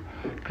bellow.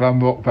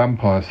 Glam rock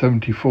vampire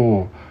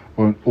 74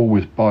 won't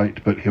always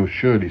bite, but he'll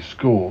surely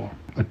score.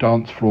 A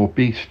dance floor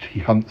beast,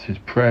 he hunts his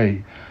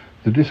prey.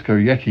 The disco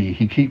yeti,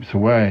 he keeps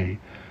away.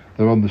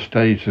 Though on the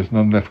stage there's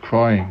none left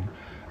crying.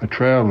 A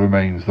trail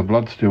remains, the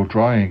blood still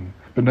drying,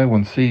 but no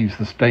one sees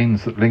the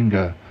stains that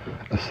linger.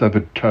 A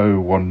severed toe,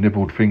 one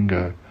nibbled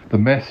finger. The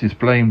mess is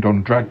blamed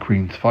on drag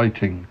queens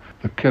fighting.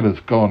 The killer's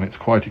gone, it's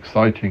quite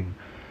exciting.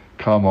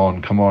 Come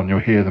on, you'll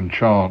hear them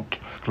chant.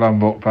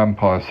 Glam rock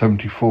vampire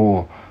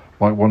 74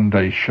 might one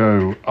day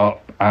show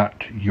up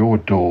at your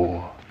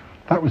door.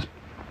 That was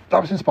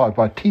inspired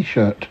by a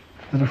t-shirt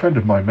that a friend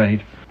of mine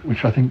made,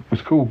 which I think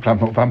was called Glam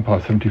rock vampire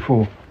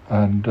 74.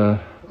 And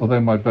although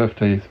my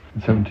birthday is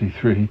in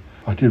 73,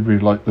 I did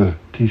really like the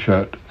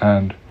t-shirt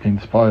and it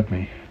inspired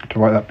me to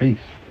write that piece.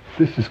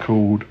 This is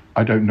called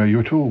I Don't Know You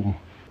At All.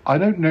 I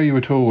don't know you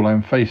at all,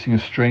 I'm facing a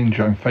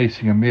stranger, I'm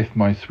facing a myth,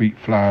 my sweet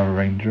flower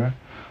arranger.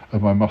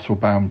 Of my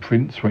muscle-bound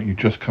prince, won't you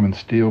just come and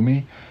steal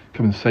me?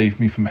 Come and save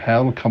me from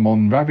hell, come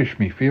on, ravish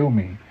me, feel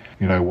me.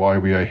 You know why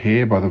we are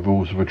here, by the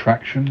rules of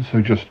attraction,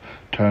 so just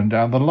turn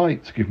down the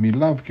lights, give me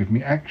love, give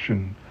me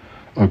action.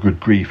 Oh good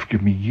grief,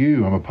 give me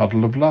you, I'm a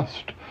puddle of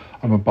lust.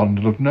 I'm a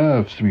bundle of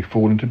nerves, to me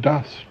fall into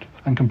dust.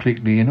 I'm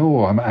completely in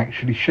awe, I'm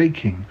actually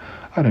shaking.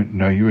 I don't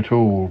know you at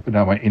all, but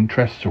now my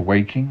interests are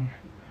waking.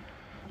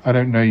 I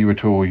don't know you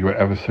at all, you are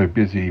ever so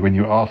busy. When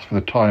you ask for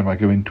the time, I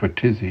go into a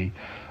tizzy.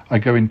 I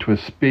go into a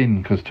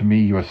spin, 'cause to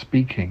me you are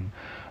speaking.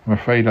 I'm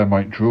afraid I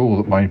might drool,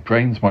 that my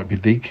brains might be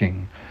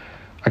leaking.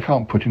 I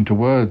can't put into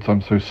words,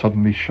 I'm so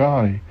suddenly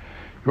shy.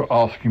 You're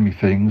asking me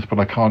things, but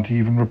I can't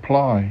even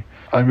reply.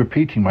 I'm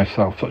repeating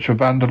myself, such a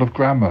vandal of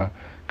grammar.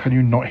 Can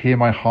you not hear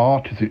my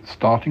heart? Is it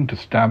starting to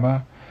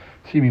stammer?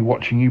 See me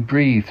watching you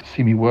breathe,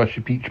 see me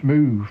worship each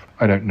move.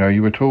 I don't know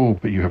you at all,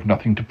 but you have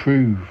nothing to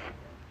prove.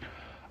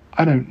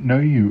 I don't know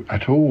you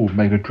at all,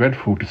 made a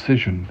dreadful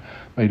decision,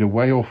 made a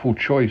way awful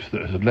choice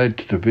that has led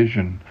to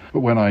division. But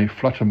when I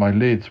flutter my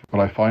lids,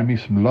 will I find me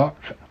some luck?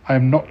 I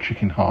am not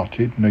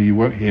chicken-hearted, no you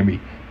won't hear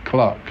me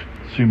cluck.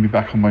 Soon be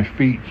back on my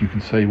feet, you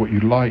can say what you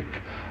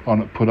like. I'll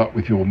not put up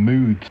with your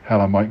moods,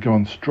 hell I might go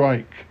on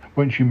strike.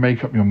 Won't you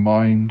make up your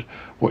mind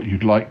what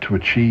you'd like to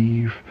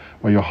achieve?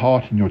 Wear your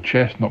heart in your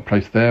chest, not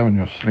placed there on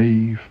your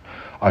sleeve.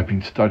 I've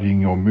been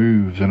studying your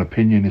moves, an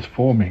opinion is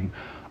forming.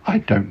 I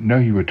don't know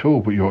you at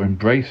all, but your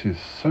embrace is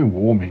so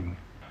warming.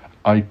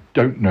 I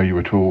don't know you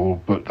at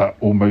all, but that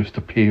almost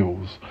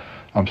appeals.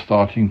 I'm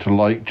starting to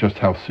like just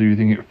how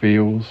soothing it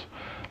feels.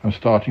 I'm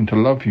starting to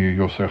love you,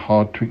 you're so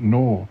hard to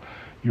ignore.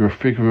 You're a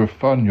figure of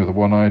fun, you're the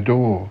one I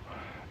adore.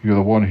 You're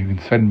the one who can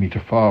send me to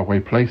faraway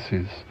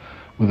places,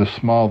 with a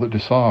smile that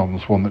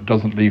disarms, one that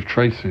doesn't leave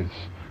traces.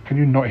 Can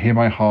you not hear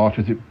my heart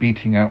as it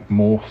beating out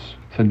Morse,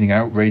 sending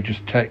outrageous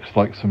texts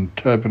like some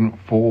turbulent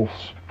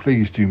force?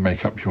 Please do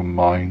make up your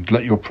mind,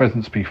 let your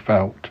presence be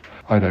felt.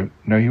 I don't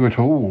know you at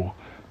all,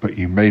 but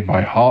you made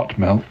my heart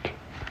melt.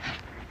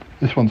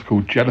 This one's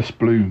called Jealous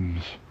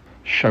Blooms.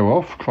 Show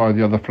off, cry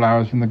the other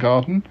flowers in the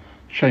garden.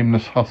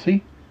 Shameless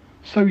hussy.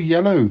 So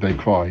yellow, they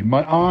cry.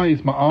 My eyes,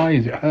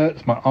 it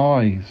hurts my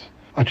eyes.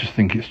 I just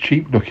think it's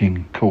cheap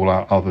looking, call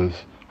out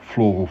others.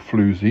 Floral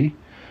floozy.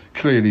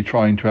 Clearly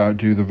trying to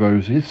outdo the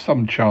roses.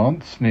 Some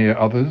chance, sneer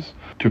others,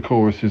 to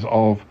choruses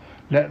of,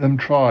 let them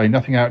try,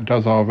 nothing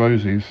outdoes our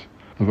roses.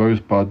 The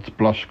rosebuds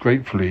blush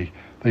gratefully.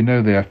 They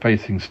know they are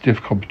facing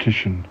stiff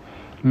competition.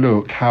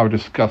 Look, how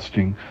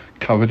disgusting.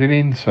 Covered in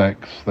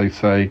insects, they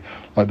say,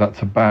 like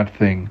that's a bad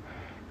thing.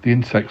 The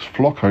insects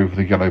flock over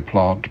the yellow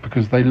plant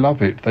because they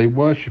love it, they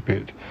worship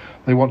it,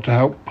 they want to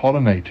help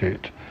pollinate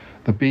it.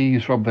 The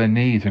bees rub their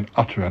knees in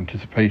utter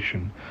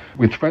anticipation.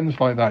 With friends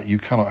like that, you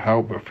cannot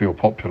help but feel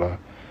popular.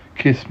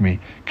 Kiss me,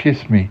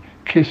 kiss me,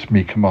 kiss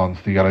me,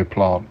 commands the yellow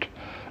plant.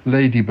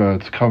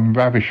 Ladybirds, come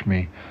ravish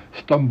me,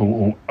 stumble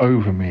all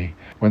over me.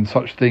 When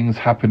such things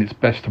happen, it's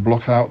best to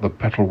block out the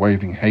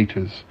petal-waving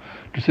haters,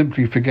 to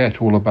simply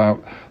forget all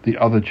about the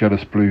other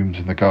jealous blooms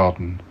in the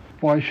garden.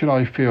 Why should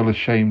I feel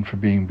ashamed for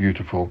being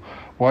beautiful?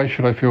 Why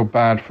should I feel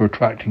bad for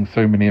attracting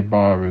so many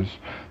admirers?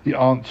 The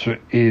answer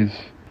is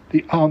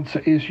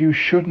you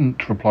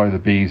shouldn't, reply the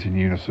bees in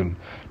unison.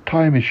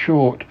 Time is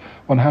short.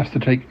 One has to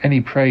take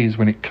any praise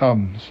when it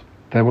comes.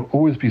 There will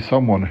always be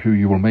someone who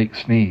you will make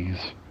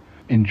sneeze.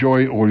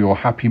 Enjoy all your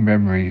happy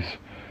memories,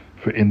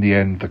 for in the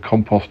end the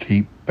compost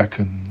heap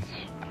beckons.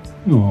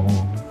 Oh,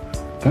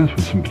 those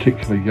were some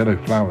particular yellow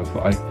flowers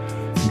that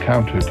I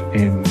encountered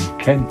in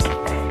Kent.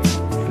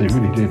 They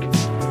really did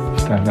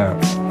stand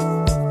out.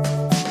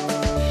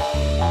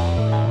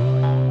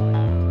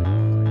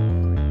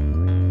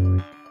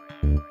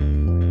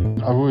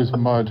 I've always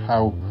admired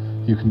how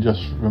you can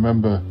just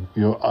remember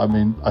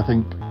I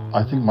think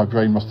I think my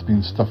brain must have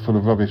been stuffed full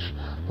of rubbish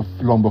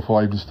long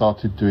before I even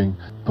started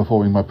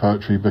performing my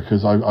poetry,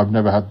 because I've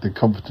never had the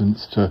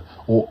confidence to,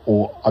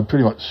 or I'm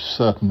pretty much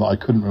certain that I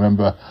couldn't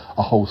remember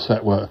a whole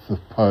set worth of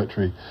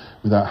poetry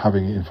without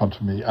having it in front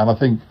of me. And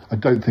I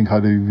don't think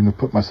I'd even have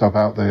put myself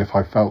out there if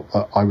I felt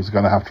that I was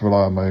going to have to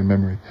rely on my own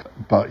memory.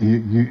 But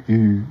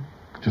you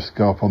just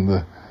go up on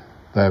there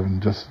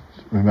and just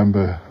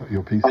remember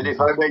your pieces. And if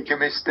I make a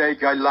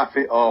mistake, I laugh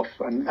it off,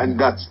 and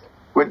that's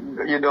when,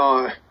 you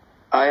know,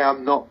 I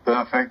am not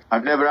perfect.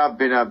 I've never have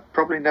been. I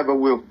probably never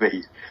will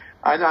be.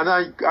 And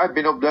I've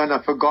been up there and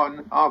I've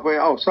forgotten halfway.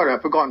 Oh, sorry,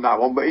 I've forgotten that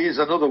one, but here's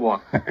another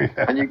one. Yeah.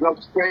 And you go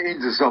straight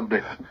into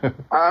something.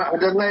 And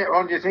then later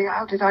on you think,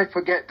 how did I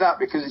forget that?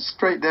 Because it's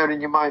straight there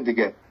in your mind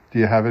again. Do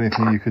you have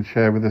anything you could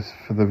share with us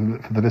for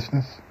the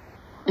listeners?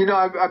 You know,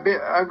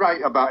 I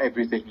write about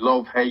everything.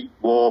 Love, hate,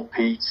 war,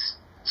 peace,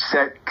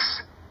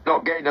 sex,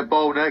 not getting a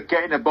boner,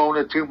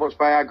 too much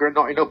Viagra,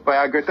 not enough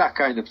Viagra, that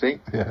kind of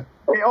thing. Yeah.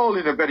 All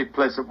in a very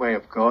pleasant way,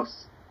 of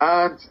course.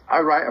 And I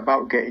write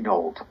about getting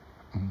old,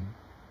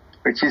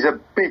 which is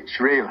a bitch,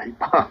 really.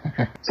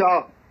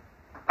 So,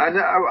 and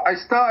I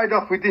started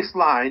off with this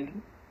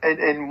line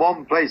in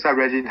one place I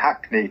read in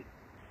Hackney,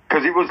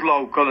 because it was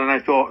local, and I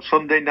thought,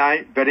 Sunday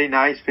night, very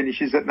nice,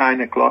 finishes at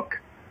 9 o'clock.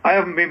 I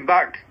haven't been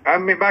back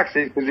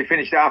since, because it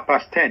finished at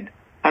 10:30,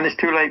 and it's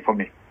too late for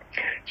me.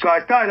 So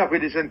I started off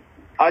with this, and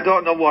I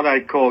don't know what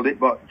I called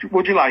it, but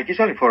would you like? It's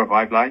only 4 or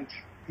 5 lines.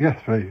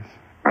 Yes, please.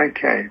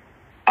 Okay.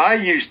 I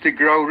used to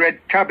grow red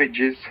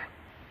cabbages,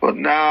 but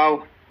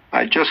now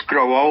I just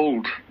grow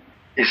old.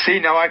 You see,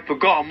 now I've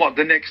forgotten what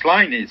the next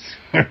line is.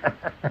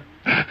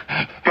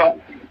 But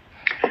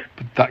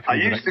I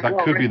used to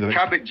grow red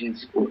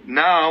cabbages, but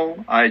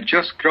now I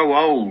just grow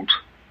old.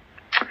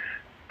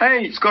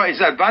 Hey, it's got its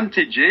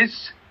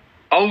advantages.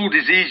 Old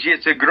is easier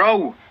to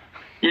grow.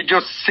 You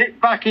just sit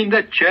back in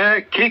the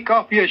chair, kick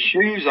off your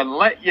shoes and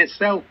let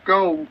yourself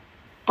go.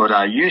 But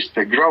I used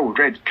to grow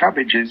red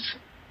cabbages.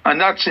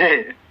 And that's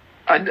it.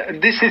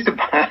 And this is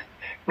about,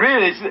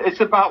 really, it's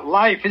about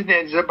life, isn't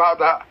it? It's about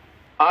that.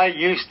 I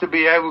used to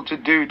be able to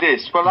do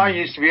this. Well, I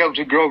used to be able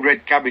to grow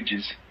red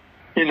cabbages.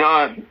 You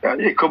know,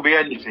 it could be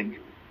anything.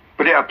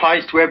 But it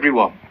applies to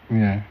everyone.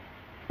 Yeah.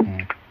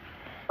 And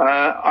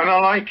I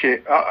like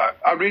it.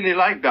 I really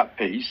like that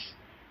piece.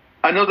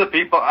 And other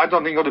people, I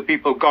don't think other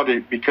people got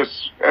it,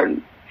 because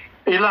when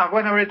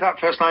I read that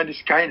first line,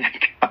 this guy, and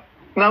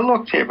I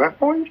looked at him,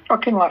 what are you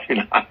fucking laughing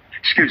at?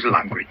 Excuse the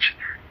language.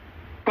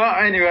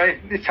 But anyway,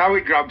 it's how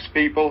it grabs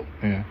people.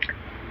 Yeah.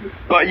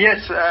 But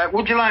yes,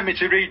 would you like me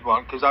to read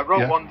one? Because I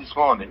wrote one this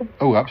morning.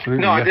 Oh,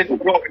 absolutely. No, yes. I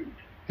didn't write it.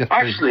 Yes,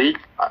 actually,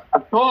 I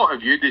thought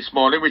of you this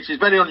morning, which is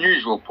very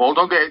unusual, Paul.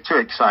 Don't get too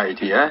excited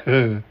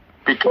here.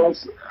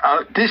 Because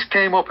this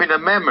came up in a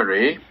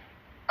memory,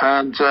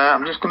 and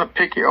I'm just going to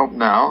pick it up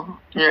now.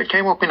 Yeah, it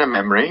came up in a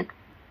memory,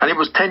 and it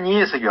was 10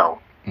 years ago.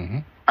 Mm-hmm.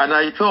 And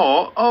I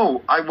thought,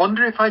 I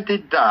wonder if I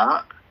did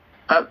that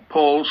at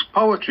Paul's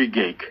poetry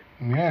gig.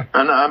 Yeah.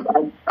 And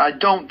I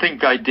don't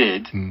think I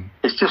did.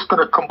 It's just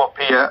going to come up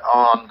here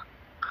on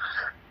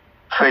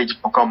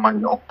Facebook on my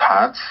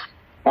notepads.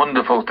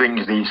 Wonderful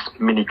things, these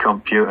mini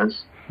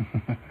computers.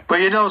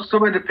 But you know,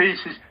 some of the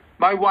pieces,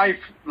 my wife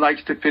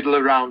likes to fiddle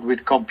around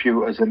with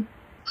computers, and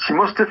she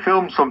must have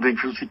filmed something,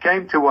 because she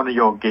came to one of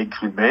your gigs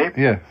with me.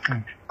 Yeah.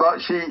 But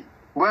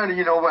where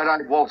I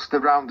waltzed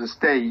around the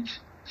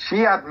stage,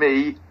 she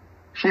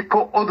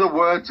put other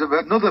words of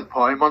another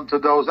poem onto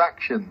those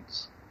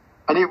actions.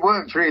 And it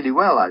worked really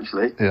well,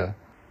 actually. Yeah.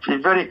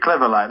 She's very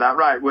clever like that.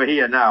 Right, we're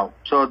here now.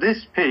 So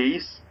this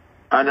piece,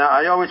 and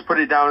I always put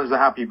it down as a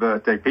happy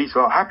birthday piece,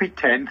 or happy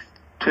 10th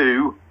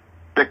to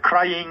The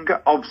Crying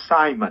of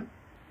Simon.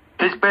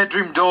 His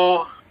bedroom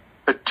door,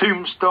 a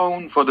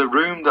tombstone for the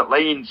room that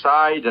lay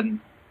inside, and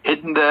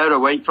hidden there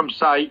away from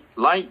sight,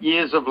 light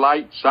years of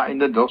light sat in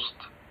the dust.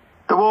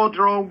 The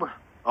wardrobe,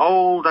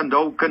 old and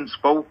oaken,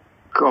 spoke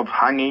of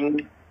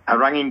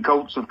haranguing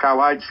coats of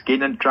cowhide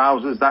skin and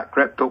trousers that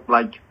crept up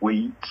like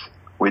weeds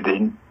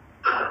within.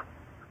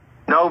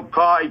 No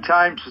party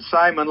time for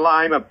Simon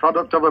Lime, a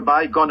product of a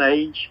bygone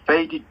age,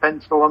 faded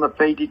pencil on a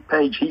faded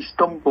page. He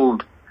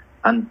stumbled,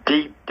 and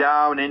deep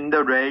down in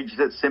the rage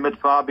that simmered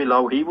far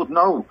below, he would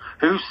know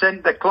who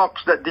sent the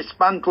clocks that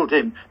dismantled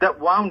him, that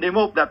wound him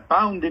up, that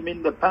bound him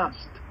in the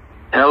past.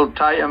 Held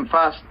tight and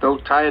fast, though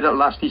tired at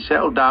last, he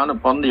settled down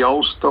upon the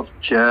old stuffed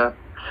chair,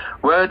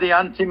 where the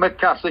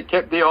antimacassar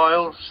kept the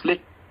oil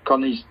slick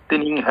on his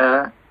thinning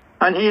hair.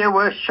 And here,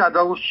 where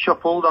shadows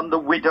shuffled on the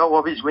window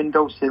of his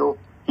windowsill,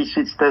 he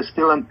sits there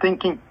still and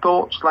thinking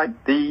thoughts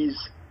like these,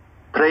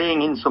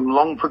 praying in some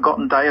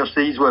long-forgotten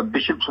diocese where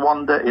bishops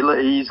wander ill at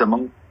ease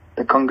among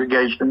the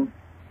congregation.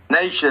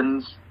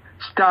 Nations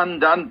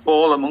stand and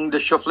fall among the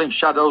shuffling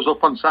shadows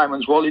up on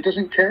Simon's wall. He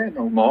doesn't care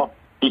no more.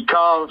 He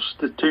carves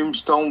the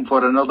tombstone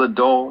for another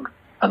dawn,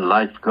 and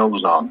life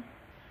goes on.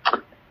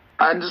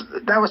 And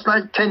that was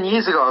like 10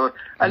 years ago.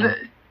 And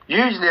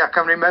usually I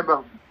can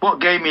remember what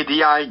gave me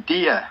the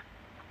idea.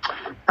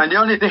 And the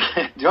only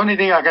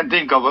thing I can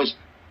think of was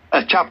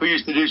a chap who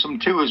used to do some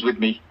tours with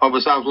me over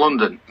South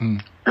London,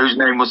 whose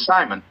name was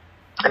Simon.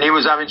 and he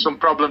was having some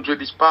problems with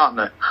his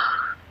partner.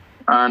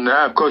 And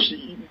of course,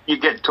 you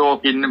get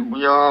talking,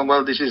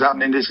 well, this is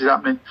happening.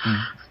 And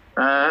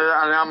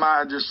I might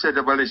have just said,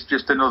 well, it's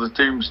just another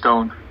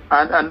tombstone.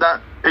 And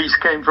that piece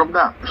came from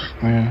that.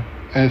 Yeah.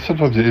 And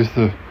sometimes it is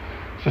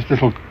just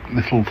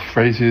little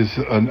phrases,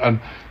 and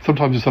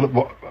sometimes it's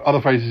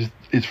other phrases.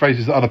 It's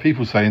phrases that other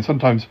people say, and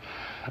sometimes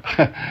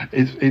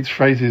it's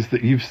phrases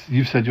that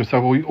you've said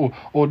yourself,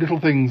 or little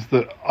things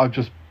that are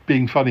just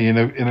being funny in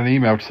an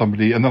email to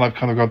somebody, and then I've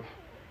kind of gone,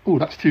 oh,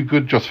 that's too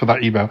good just for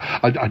that email.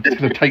 I'm just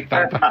going to take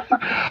that back.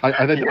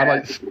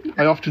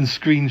 I often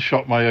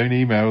screenshot my own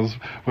emails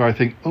where I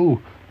think,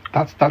 oh,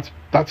 that's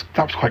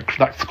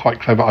quite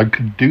clever. I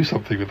could do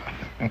something with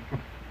that.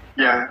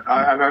 Yeah,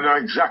 I know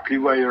exactly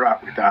where you're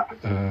at with that.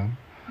 I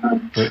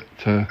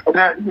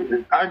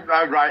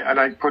write and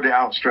I put it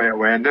out straight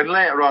away, and then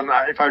later on,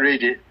 if I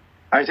read it,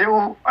 I say,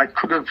 oh, I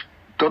could have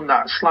done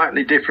that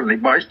slightly differently,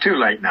 but it's too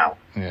late now.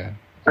 Yeah.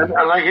 And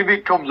like if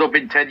it comes up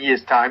in 10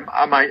 years' time,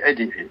 I might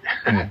edit it.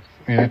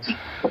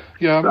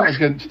 Yeah, I'm not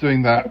against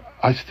doing that.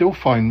 I still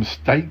find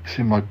mistakes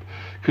in my...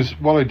 Because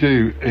what I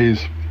do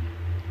is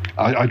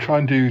I try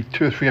and do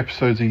 2 or 3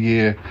 episodes a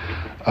year.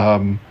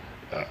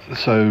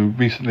 So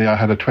recently I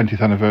had a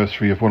 20th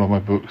anniversary of one of my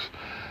books,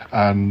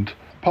 and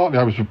partly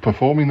I was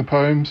performing the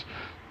poems,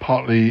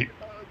 partly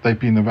they've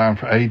been around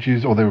for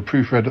ages, or they were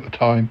proofread at the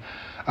time,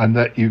 and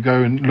that you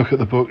go and look at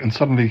the book and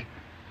suddenly...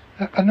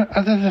 And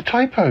there's a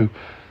typo.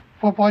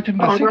 Well, why didn't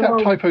I see that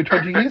typo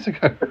 20 years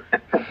ago?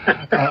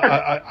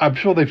 I'm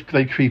sure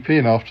they creep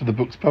in after the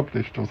book's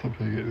published or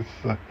something.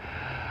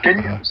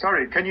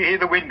 Can you hear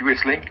the wind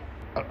whistling?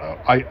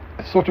 I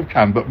sort of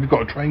can, but we've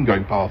got a train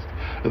going past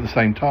at the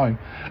same time.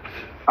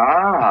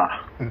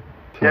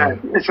 Yeah,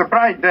 it's a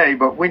bright day,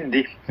 but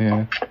windy.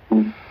 Yeah.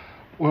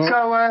 Well,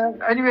 so,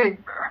 anyway,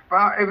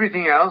 about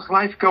everything else,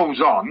 life goes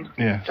on.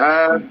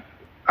 Yeah.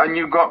 And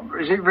you've got,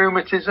 is it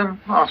rheumatism,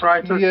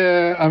 arthritis?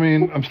 Yeah, I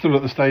mean, I'm still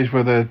at the stage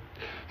where they're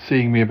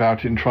seeing me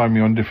about it and trying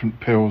me on different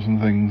pills and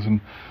things,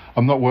 and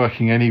I'm not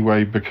working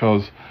anyway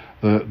because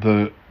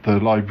the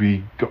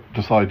library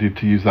decided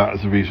to use that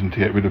as a reason to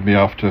get rid of me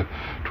after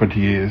 20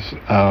 years.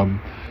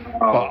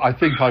 But I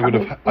think I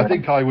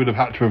would have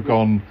had to have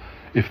gone.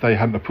 If they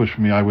hadn't have pushed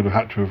me, I would have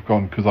had to have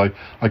gone, because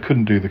I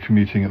couldn't do the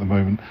commuting at the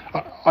moment.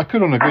 I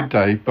could on a good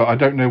day, but I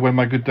don't know when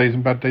my good days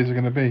and bad days are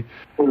going to be.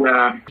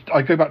 Yeah.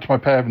 I go back to my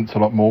parents a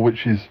lot more,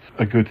 which is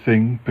a good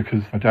thing,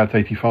 because my dad's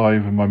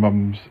 85 and my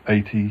mum's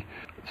 80.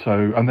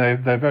 So, and they're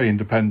very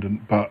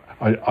independent, but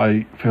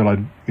I feel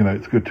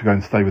it's good to go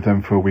and stay with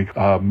them for a week.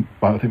 I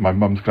think my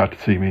mum's glad to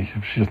see me.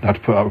 She doesn't have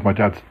to put up with my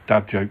dad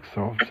jokes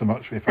so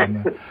much if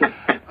I'm there.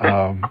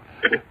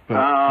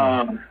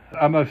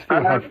 And I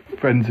still have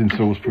friends in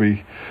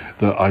Salisbury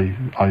that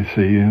I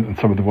see, and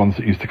some of the ones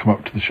that used to come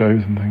up to the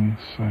shows and things.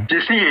 So. Do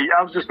you see?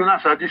 I was just going to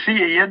ask that. Do you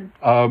see Ian?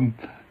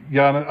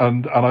 Yeah,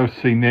 and I also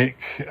see Nick,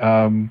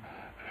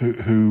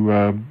 who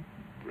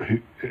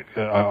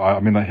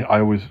I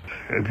always,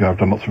 I've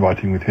done lots of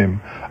writing with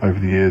him over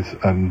the years,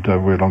 and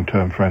we're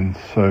long-term friends.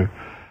 So,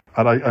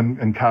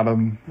 and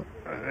Callum,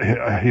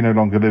 he no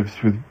longer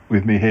lives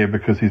with me here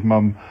because his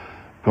mum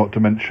got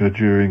dementia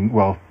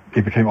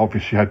it became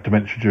obvious she had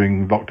dementia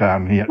during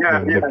lockdown. He had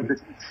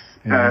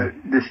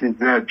this is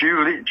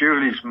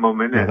Julie's mum,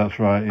 isn't it? Yeah, that's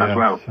right. Yeah. As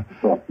well.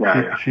 So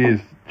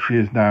she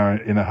is now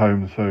in a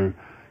home, so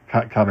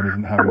Callum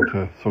isn't having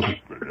to sort of...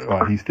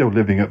 Well, he's still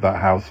living at that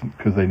house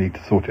because they need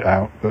to sort it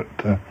out, but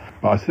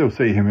I still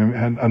see him,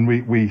 and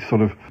we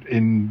sort of,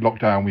 in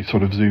lockdown, we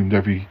sort of Zoomed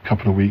every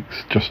couple of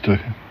weeks just to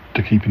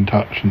keep in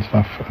touch and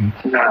stuff, and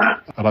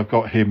I've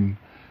got him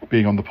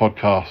being on the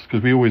podcast,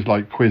 because we always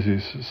like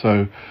quizzes,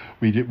 so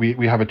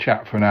we have a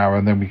chat for an hour,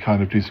 and then we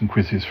kind of do some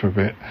quizzes for a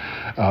bit,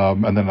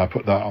 and then I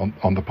put that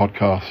on the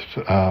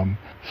podcast.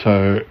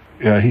 So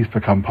yeah, he's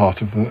become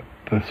part of the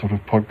sort of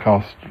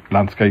podcast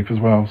landscape as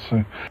well.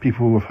 So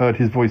people have heard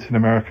his voice in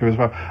America as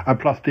well. And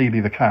plus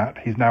Dealey the cat,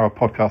 he's now a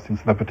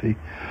podcasting celebrity.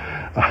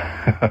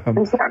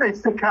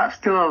 Is the cat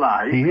still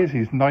alive? He is.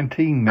 He's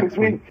 19 next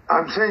week.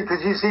 I'm saying,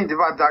 because you seem to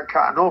have had that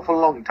cat an awful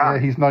long time.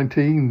 Yeah, he's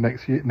 19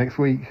 next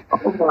week.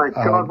 Oh my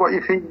God, what are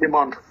you feeding him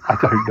on? I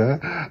don't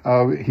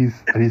know.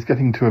 He's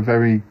getting to a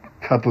very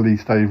cuddly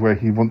stage where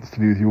he wants to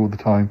be with you all the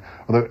time.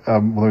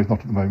 Although he's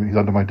not at the moment. He's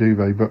under my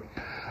duvet, but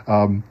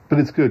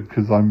it's good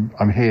because I'm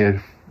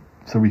here,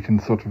 so we can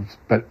sort of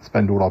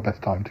spend all our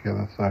best time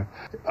together. So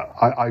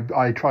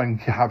I try and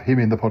have him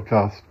in the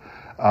podcast.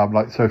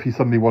 So if he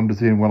suddenly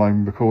wanders in when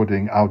I'm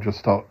recording, I'll just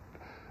start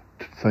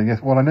saying,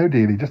 yes, well, I know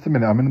Dealey, just a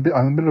minute, I'm in the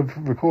middle of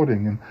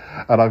recording.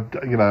 And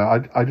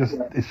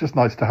it's just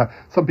nice to have...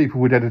 Some people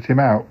would edit him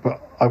out,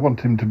 but I want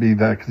him to be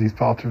there because he's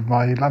part of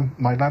my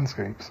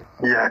landscapes.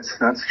 Yes,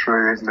 that's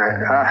true, isn't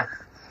it?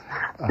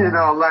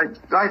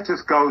 Life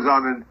just goes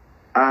on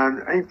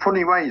and in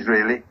funny ways,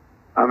 really.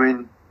 I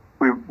mean,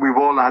 we've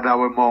all had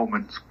our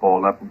moments,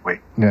 Paul, haven't we?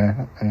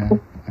 Yeah.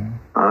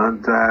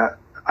 And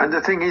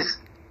the thing is,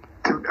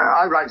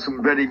 I write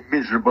some very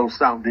miserable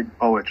sounding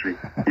poetry.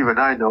 Even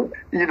I know,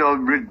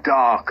 really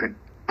dark and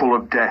full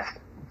of death.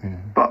 Yeah.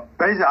 But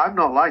Basically, I'm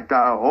not like that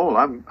at all.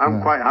 I'm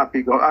quite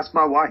happy. That's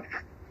my wife.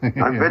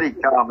 I'm very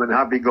calm and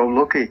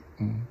happy-go-lucky.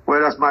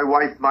 Whereas my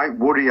wife might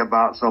worry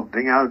about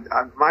something.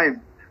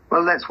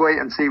 Well, let's wait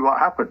and see what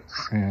happens.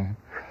 Yeah.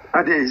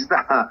 And it is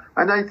that.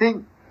 And I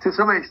think, to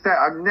some extent,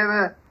 I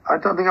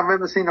don't think I've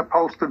ever seen a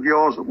post of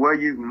yours where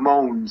you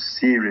moan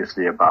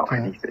seriously about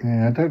anything.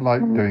 Yeah, I don't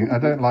like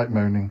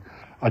moaning.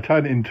 I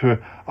turn it into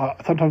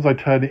sometimes I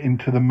turn it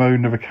into the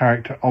moan of a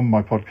character on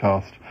my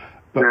podcast.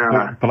 But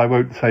I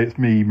won't say it's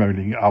me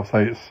moaning. I'll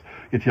say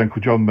it's Uncle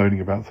John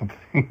moaning about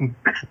something.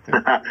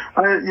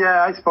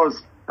 I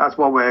suppose that's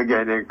one way of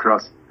getting it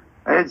across.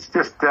 It's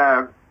just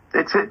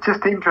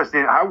just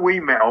interesting how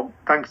we met up.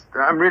 Thanks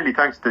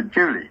to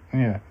Julie.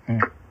 Yeah.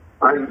 And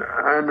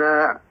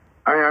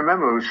I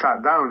remember we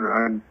sat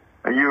down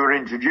and you were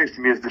introduced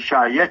to me as the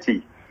Shy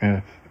Yeti.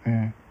 Yes.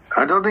 Yeah.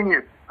 I don't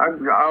think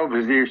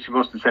obviously she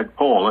must have said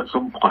Paul at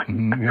some point.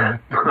 Yeah.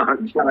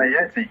 Shy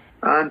Yeti.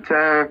 And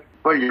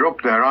well, you're up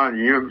there, aren't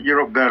you?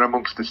 You're up there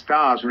amongst the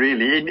stars,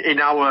 really.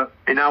 In our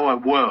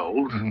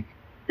world,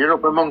 you're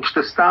up amongst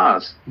the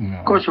stars. Yeah.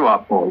 Of course you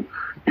are, Paul.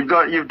 You've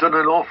done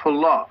an awful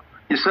lot.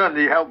 You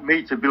certainly helped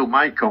me to build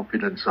my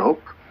confidence up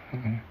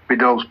with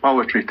those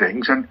poetry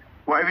things. And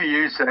whatever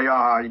you say,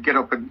 you get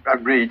up and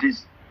read,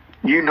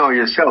 you know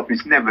yourself,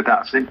 it's never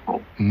that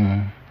simple.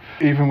 No.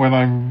 Even when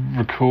I'm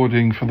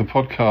recording for the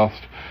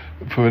podcast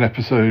for an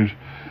episode,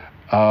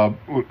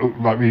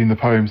 like reading the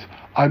poems,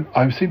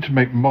 I seem to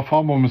make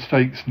far more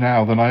mistakes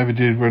now than I ever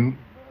did when...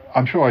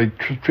 I'm sure I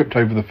tripped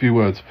over the few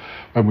words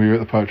when we were at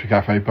the Poetry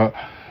Cafe, but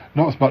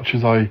not as much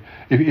as I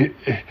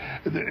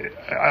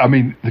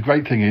mean, the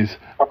great thing is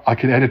I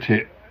can edit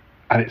it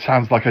and it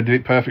sounds like I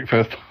did it perfect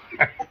first time.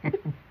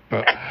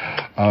 but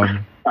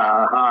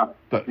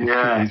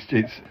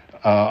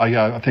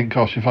I think,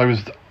 gosh, if I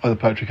was at the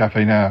Poetry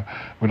Cafe now,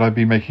 would I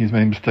be making as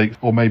many mistakes?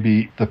 Or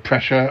maybe the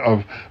pressure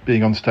of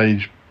being on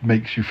stage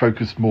makes you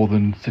focus more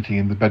than sitting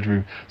in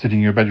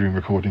your bedroom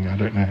recording. I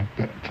don't know,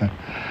 but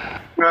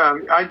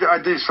I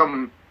do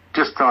some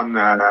just on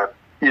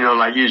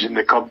like using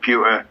the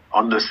computer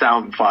on the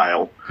sound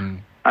file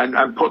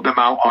and put them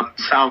out on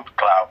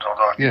SoundCloud,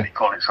 although I think they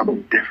call it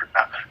something different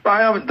now. But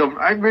I haven't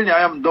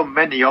done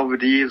many over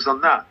the years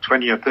on that,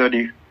 20 or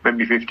 30,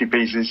 maybe 50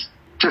 pieces.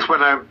 Just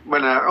when I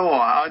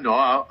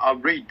know I'll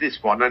read this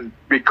one and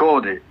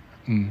record it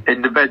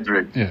in the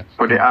bedroom,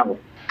 put it out.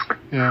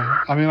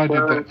 Yeah, I mean, I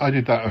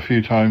did that a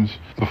few times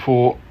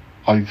before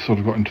I sort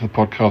of got into the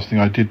podcasting.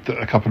 I did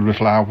a couple of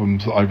little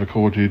albums that I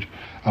recorded,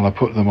 and I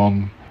put them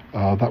on.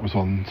 That was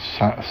on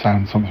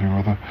Sound something or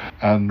other,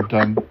 and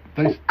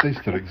they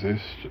still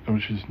exist,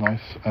 which is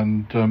nice.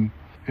 And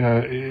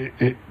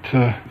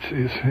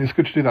it's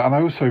good to do that. And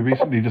I also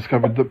recently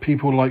discovered that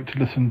people like to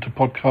listen to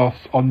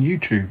podcasts on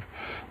YouTube,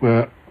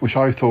 which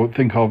I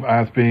think of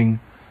as being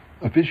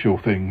a visual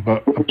thing,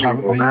 but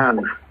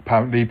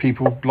apparently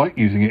people like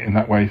using it in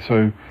that way.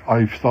 So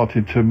I've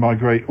started to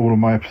migrate all of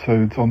my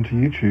episodes onto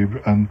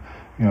YouTube, and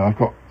I've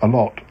got a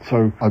lot.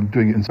 So I'm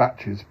doing it in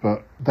batches,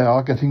 but they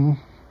are getting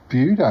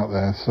viewed out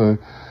there. So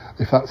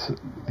if that's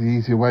the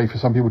easier way for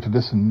some people to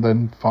listen,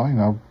 then fine,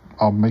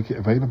 I'll make it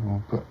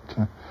available. But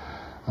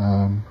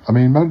I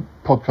mean, my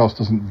podcast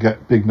doesn't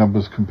get big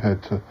numbers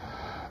compared to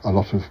a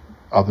lot of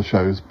other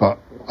shows, but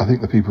I think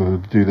the people who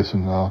do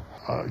listen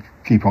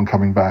keep on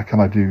coming back,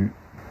 and I do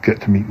get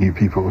to meet new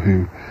people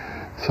who.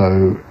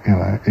 So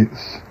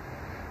it's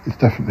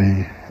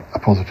definitely a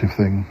positive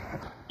thing.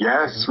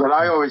 Yes, well,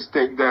 I always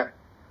think that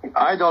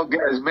I don't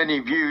get as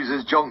many views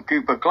as John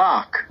Cooper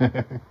Clarke.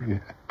 Yeah.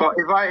 But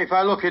if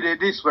I look at it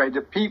this way,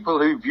 the people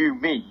who view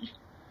me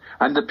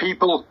and the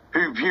people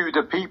who view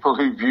the people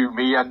who view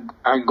me and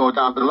go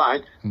down the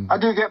line, I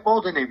do get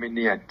more than him in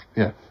the end.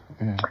 Yeah.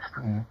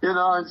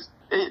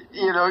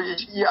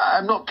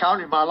 I'm not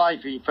counting my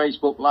life in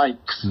Facebook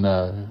likes.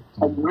 No.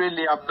 I'm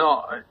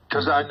not,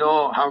 because I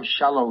know how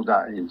shallow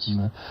that is.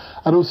 No.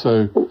 And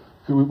also,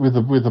 with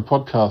the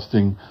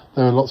podcasting,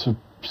 there are lots of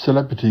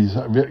celebrities,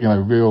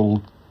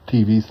 real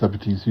TV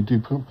celebrities who do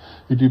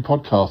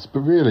podcasts,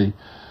 but really,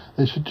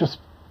 they should just,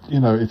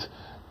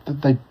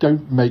 they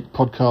don't make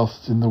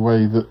podcasts in the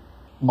way that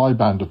my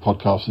band of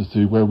podcasters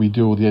do, where we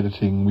do all the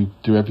editing, we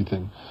do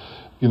everything.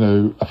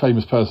 A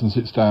famous person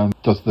sits down,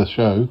 does their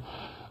show,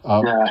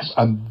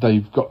 and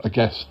they've got a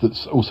guest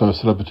that's also a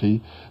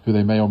celebrity who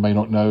they may or may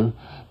not know,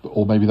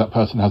 or maybe that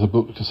person has a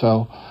book to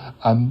sell,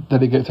 and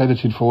then it gets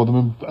edited for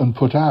them and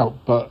put out.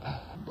 But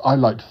I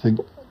like to think,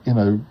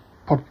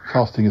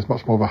 podcasting is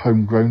much more of a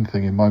homegrown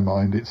thing in my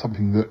mind. It's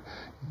something that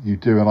you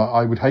do, and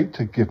I would hate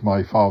to give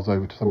my files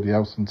over to somebody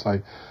else and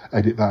say,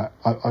 edit that.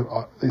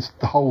 It's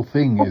the whole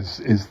thing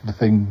is the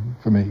thing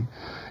for me,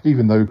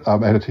 even though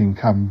editing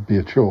can be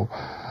a chore.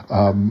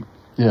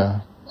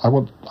 I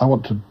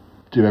want to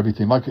do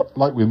everything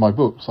like with my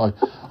books.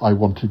 I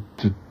wanted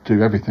to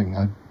do everything.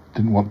 I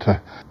didn't want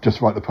to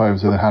just write the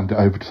poems and then hand it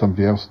over to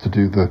somebody else to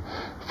do the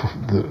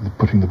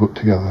putting the book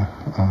together.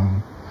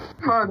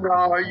 Well,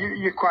 no,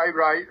 you're quite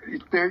right.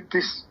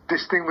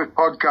 This thing with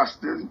podcasts,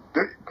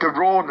 the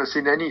rawness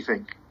in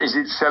anything is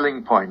its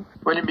selling point.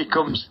 When it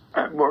becomes,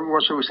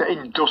 what shall we say,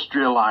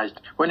 industrialised,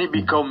 when it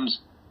becomes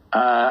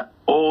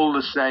all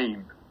the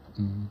same,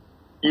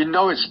 you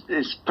know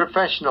it's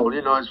professional,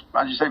 you know, it's,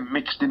 as you say,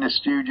 mixed in a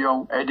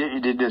studio,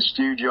 edited in a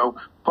studio,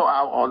 put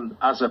out on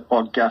as a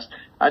podcast,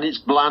 and it's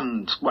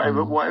bland,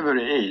 whatever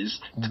it is,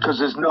 because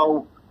there's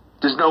no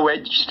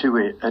edge to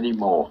it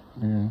anymore.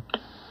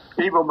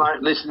 People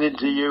might listen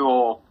to you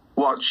or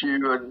watch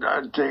you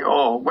and think,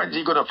 oh, when's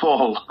he going to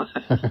fall?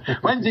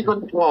 When's he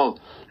going to fall?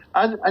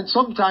 And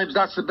sometimes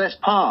that's the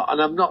best part,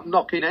 and I'm not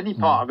knocking any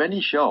part of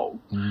any show,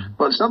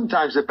 but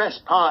sometimes the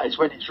best part is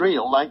when it's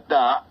real, like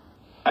that,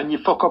 and you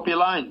fuck up your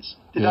lines.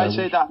 Did I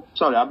say that?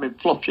 Sorry, I mean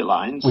fluff your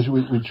lines.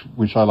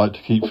 Which I like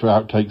to keep for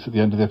outtakes at the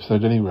end of the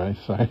episode anyway.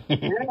 So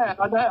yeah,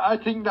 and I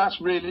think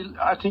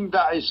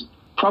that is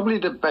probably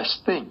the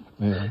best thing.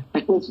 Yeah.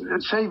 Because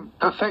say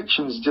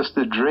perfection's just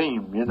a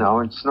dream, you know,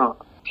 it's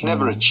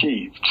never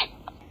achieved.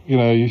 You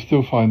know, you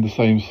still find the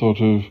same sort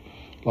of,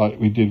 like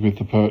we did with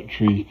the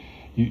poetry,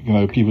 you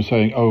know, people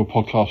saying, oh,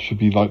 podcast should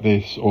be like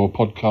this, or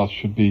podcast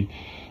should be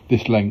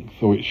this length,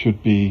 or it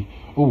should be,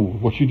 oh,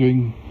 what are you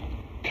doing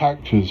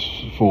characters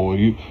for?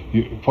 You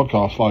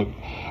podcast like,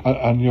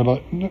 and you're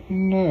like,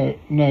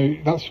 no,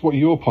 that's what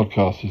your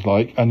podcast is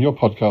like, and your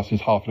podcast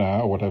is half an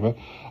hour or whatever.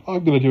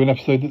 I'm going to do an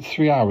episode that's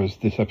 3 hours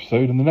this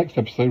episode, and the next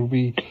episode will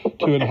be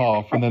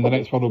 2.5, and then the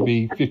next one will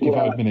be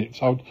 55 minutes.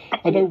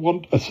 I don't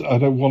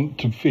want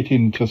to fit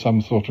into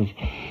some sort of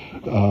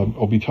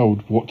or be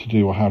told what to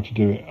do or how to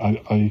do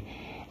it.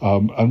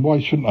 And why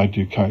shouldn't I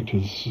do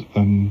characters?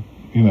 And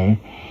you know,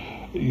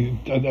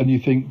 and you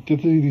think, do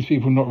these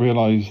people not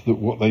realise that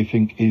what they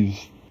think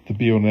is the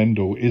be all and end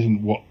all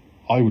isn't what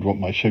I would want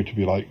my show to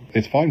be like?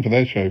 It's fine for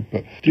their show,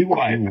 but do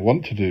what you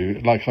want to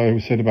do. Like I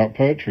always said about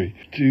poetry,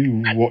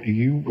 do what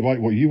you write,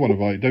 what you want to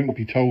write. Don't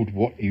be told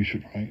what you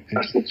should write.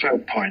 That's the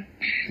third point.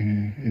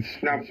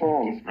 Now,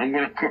 Paul, I'm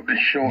going to cut this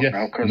short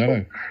now because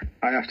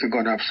I have to go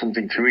and have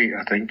something to eat,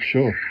 I think.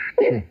 Sure.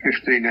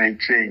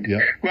 15:18. Yeah.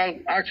 Well,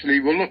 actually,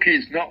 we're lucky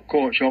it's not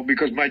caught short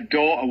because my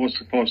daughter was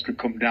supposed to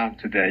come down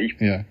today.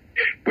 Yeah.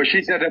 But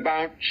she said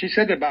about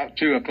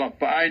 2:00,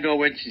 but I know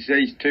when she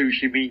says 2,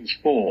 she means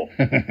 4.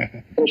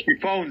 So she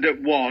phoned at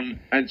 1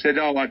 and said,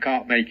 oh, I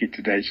can't make it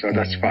today, so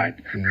that's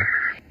fine. Yeah.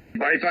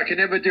 But if I can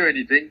ever do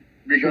anything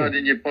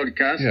regarding your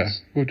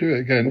podcast, we'll do it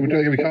again.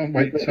 We can't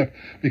wait.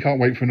 We can't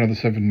wait for another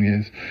 7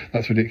 years.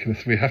 That's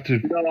ridiculous. We have to.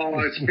 No,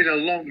 it's been a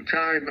long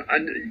time,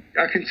 and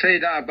I can say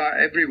that about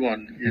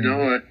everyone. You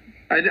know,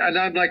 and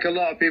I'm like a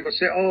lot of people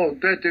say, oh,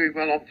 they're doing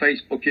well on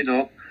Facebook. You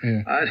know.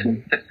 Yeah.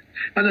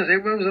 And I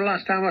think, when was the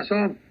last time I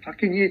saw him?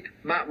 Fucking you,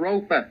 Matt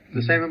Roper,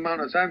 the same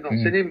amount of time. I've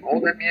seen him all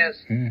them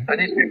years.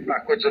 And he's been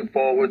backwards and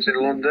forwards in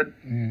London.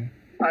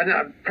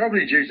 And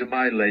probably due to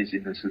my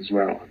laziness as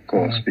well, of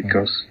course,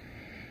 because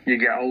you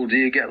get older,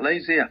 you get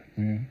lazier.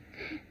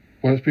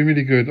 Well, it's been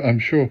really good. I'm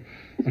sure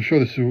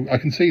this will, I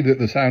can see that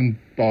the sound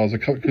bars are,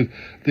 because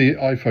the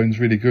iPhone's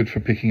really good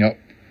for picking up,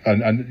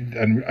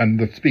 and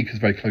the speaker's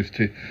very close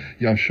to.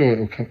 Yeah, I'm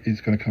sure it's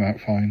going to come out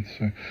fine.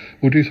 So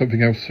we'll do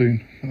something else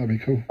soon. That'd be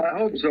cool. I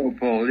hope so,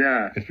 Paul.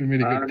 Yeah. It's been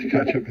really good to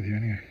catch up with you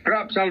anyway.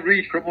 Perhaps I'll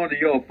read from one of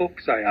your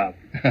books I have.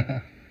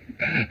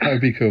 That would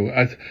be cool.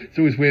 It's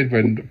always weird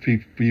when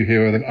you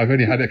hear. I've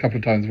only had it a couple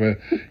of times where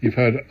you've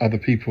heard other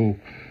people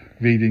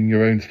reading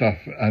your own stuff,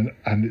 and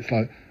it's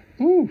like,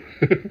 ooh,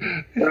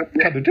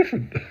 it's kind of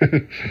different.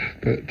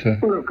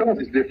 But well, of course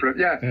it's different.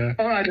 Yeah.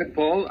 All right, then,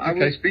 Paul. I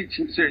will speak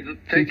to you soon.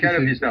 Take care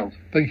of yourself.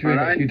 Thank you very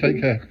much. You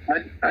take care.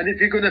 And if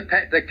you're going to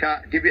pet the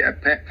cat, give it a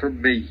pet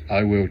from me.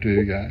 I will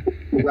do. Yeah.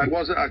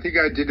 I think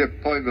I did a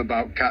poem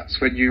about cats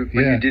when you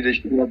did a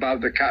show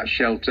about the cat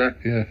shelter.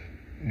 Yeah.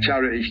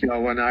 Charity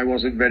show, and I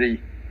wasn't very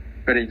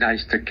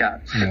nice to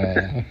cats.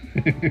 No.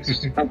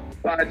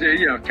 But I do,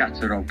 you know,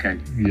 cats are okay.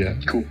 Yeah.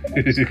 Cool.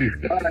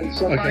 All right,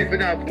 so bye for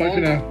now, Paul. Bye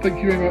for now.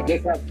 Thank you very much.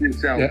 Look after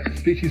yourself. Yeah,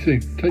 speak to you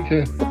soon. Take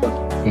care.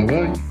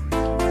 Bye-bye.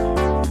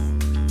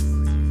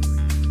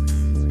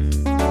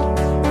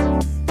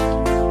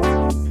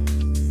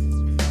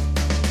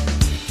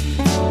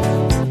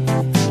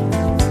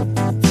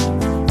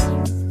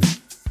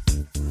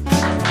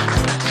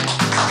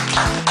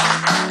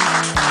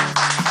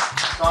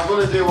 I'm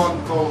going to do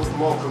one called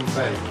Morecambe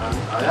Bay, and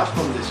I have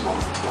done this one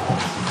before.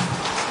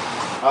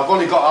 I've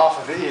only got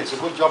half of it here. It's a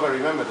good job I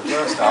remember the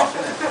first half,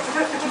 isn't it?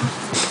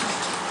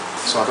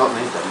 So I don't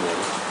need them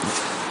really.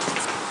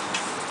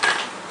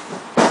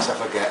 Lest I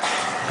forget.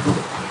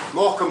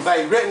 Morecambe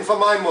Bay, written for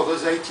my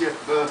mother's 80th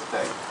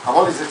birthday. I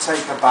wanted to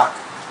take her back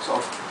sort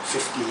of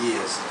 50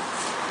 years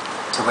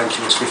to when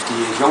she was 50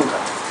 years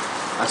younger.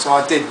 And so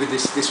I did with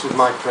this. This was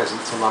my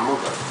present to my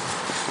mother.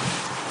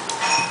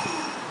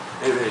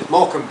 Here it is,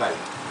 Morecambe Bay.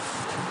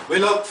 We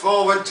looked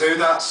forward to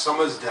that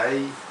summer's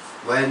day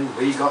when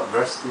we got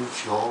dressed in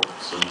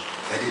shorts and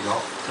headed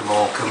off to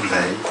Morecambe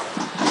Bay.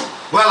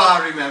 Well,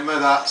 I remember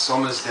that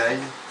summer's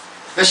day.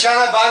 The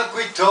shallow bank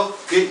we took,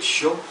 it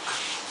shook,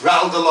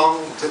 rattled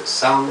along to the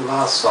sound of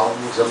our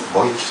songs and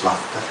boyish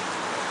laughter.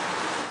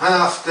 And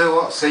after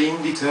what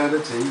seemed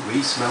eternity,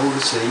 we smelled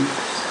the sea,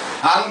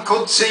 and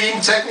could see in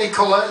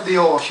technicolor the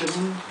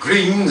ocean,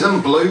 greens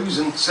and blues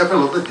and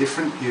several other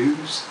different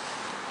hues.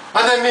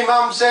 And then my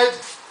mum said,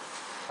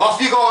 off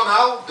you go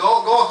now,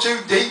 don't go too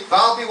deep,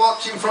 I'll be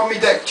watching from my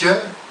deck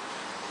chair.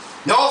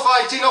 No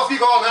fighting, off you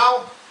go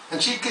now.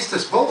 And she kissed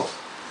us both.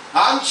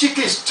 And she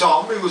kissed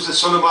Tom, who was the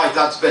son of my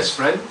dad's best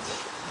friend.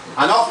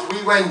 And off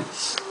we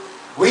went.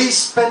 We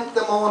spent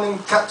the morning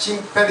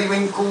catching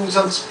periwinkles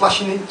and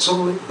splashing in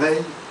Sunlit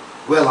Bay.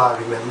 Well, I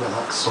remember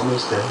that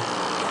summer's day.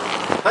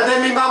 And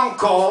then my mum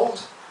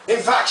called. In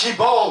fact, she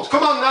bawled,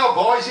 come on now,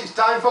 boys, it's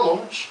time for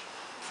lunch.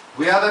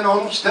 We had an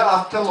hunch that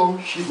after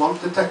lunch she'd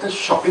want to take us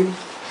shopping,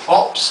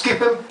 hop,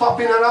 skip and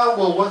popping around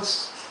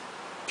Woolworths.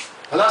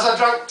 And as I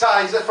drank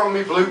Tizer from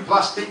my blue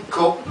plastic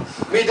cup,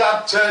 my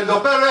dad turned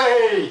up,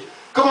 hooray!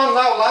 Come on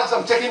now, lads,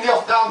 I'm taking you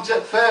off down to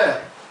the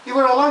fair. You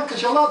were a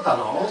Lancashire lad, that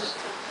knows.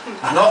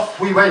 And off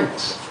we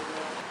went.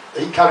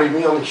 He carried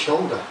me on his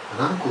shoulder,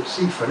 and I could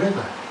see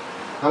forever.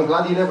 I'm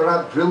glad he never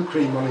had grill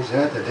cream on his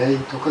hair the day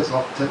he took us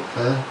off to the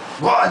fair.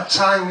 What a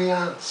time we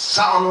had,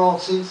 sat on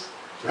horses,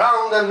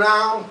 round and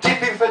round,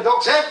 tipping for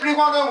ducks,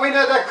 everyone a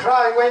winner, the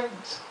cry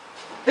went.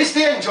 Is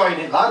they enjoying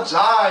it, lads?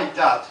 Aye,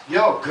 Dad,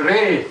 you're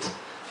great.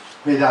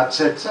 My dad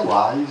said, so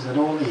wise and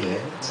only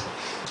 8.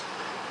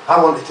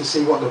 I wanted to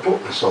see what the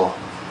butler saw,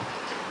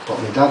 but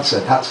my dad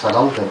said, that's for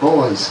older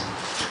boys.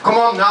 Come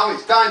on now,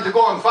 it's time to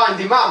go and find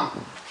your mum.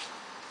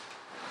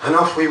 And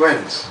off we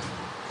went.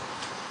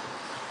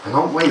 And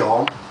on the way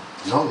home,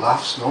 no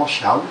laughs, no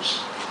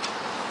shouts,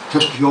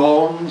 just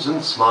yawns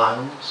and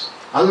smiles.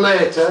 And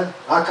later,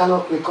 I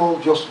cannot recall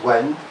just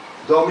when,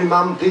 though my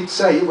mum did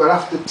say it were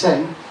after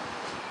 10,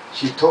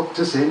 she tucked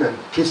us in and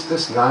kissed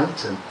us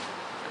night, and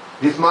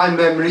if my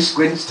memory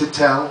squints to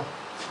tell,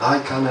 I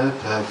can her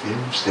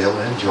perfume still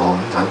enjoy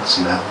and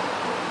smell.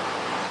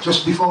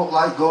 Just before the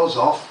light goes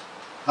off,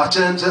 I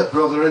turned to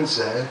brother and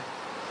said,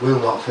 we'll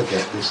not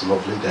forget this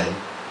lovely day.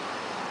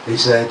 He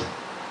said,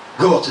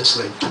 go to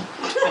sleep.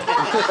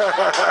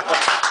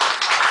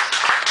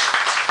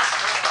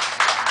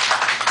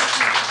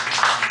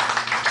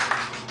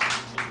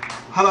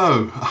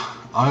 Hello.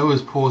 I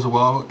always pause a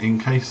while in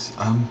case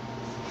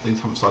things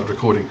haven't started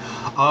recording.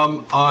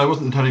 I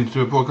wasn't intending to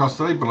do a broadcast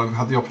today, but I've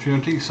had the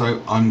opportunity,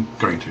 so I'm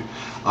going to.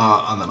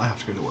 And then I have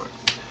to go to work.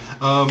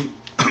 I'm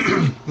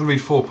going to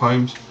read 4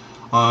 poems.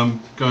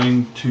 I'm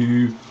going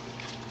to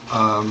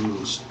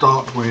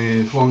start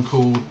with one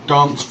called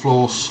Dance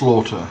Floor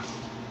Slaughter.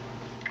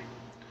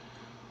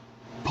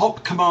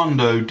 Pop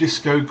Commando,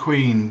 Disco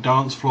Queen,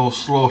 Dance Floor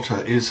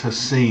Slaughter is her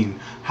scene.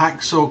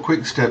 Hacksaw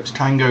quicksteps,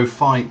 tango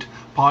fight,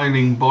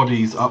 piling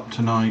bodies up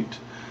tonight.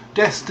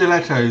 Death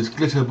stilettos,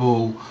 glitter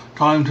ball,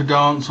 time to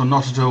dance or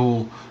not at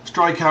all.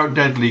 Strike out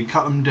deadly,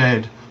 cut 'em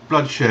dead,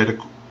 bloodshed,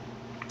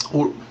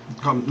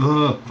 cut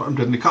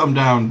 'em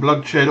down,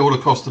 bloodshed all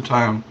across the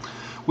town.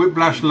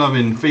 Whiplash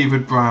lovin',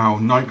 fevered brow,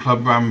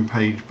 nightclub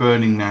rampage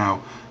burning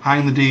now.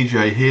 Hang the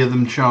DJ, hear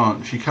them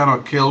chant, she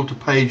cannot kill to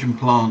page and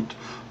plant.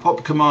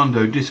 Pop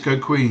Commando, Disco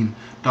Queen,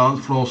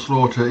 Dance Floor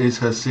Slaughter is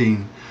her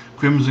scene.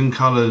 Crimson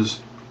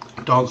colours,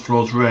 dance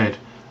floors red,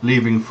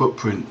 leaving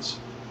footprints.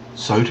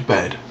 So to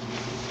bed.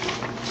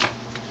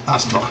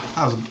 That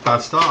was a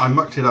bad start, I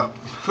mucked it up.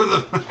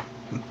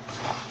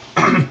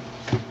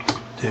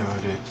 Dear oh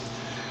dear.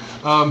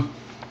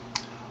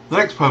 The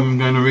next poem I'm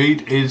going to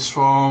read is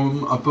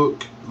from a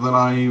book that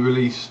I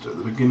released at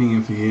the beginning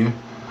of the year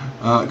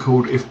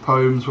called If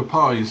Poems Were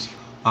Pies.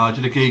 I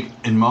did a gig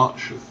in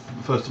March,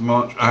 1st of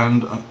March,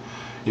 and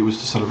it was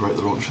to celebrate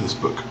the launch of this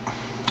book.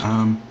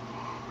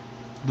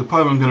 The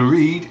poem I'm going to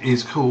read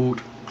is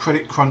called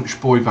Credit Crunch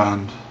Boy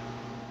Band.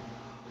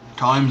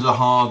 Times are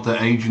hard,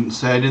 the agent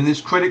said. In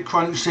this credit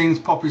crunch seems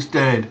pop is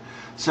dead.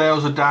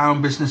 Sales are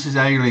down, business is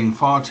ailing.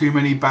 Far too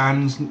many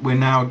bands, we're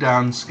now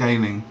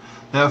downscaling.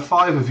 There are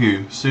 5 of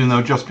you, soon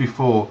there'll just be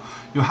 4.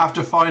 You'll have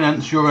to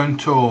finance your own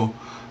tour.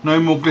 No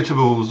more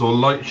glitterballs or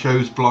light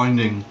shows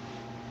blinding.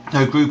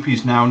 No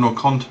groupies now, nor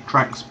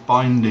contracts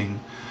binding.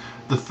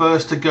 The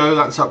first to go,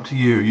 that's up to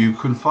you. You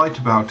can fight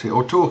about it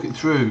or talk it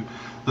through.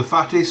 The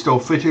fattest or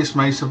fittest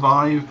may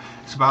survive.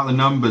 It's about the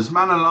numbers,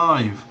 man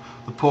alive.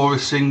 The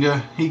poorest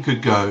singer, he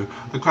could go.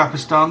 The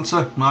crappiest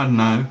dancer, I don't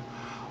know.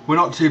 We're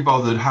not too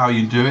bothered how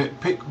you do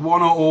it. Pick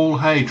one or all,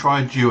 hey,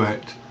 try a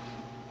duet.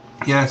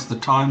 Yes, the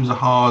times are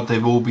hard,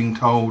 they've all been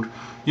told.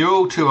 You're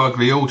all too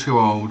ugly, all too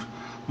old.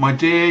 My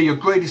dear, your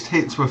greatest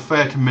hits were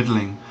fair to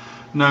middling.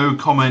 No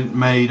comment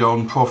made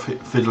on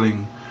profit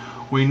fiddling.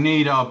 We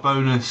need our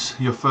bonus,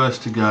 you're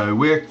first to go.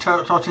 We're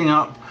totting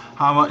up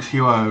how much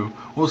you owe.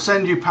 We'll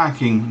send you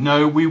packing.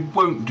 No, we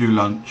won't do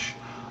lunch.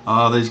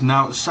 There's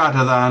now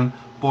sadder than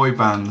boy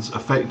bands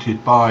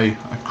affected by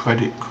a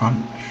credit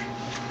crunch.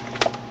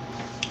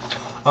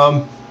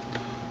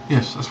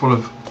 Yes, that's one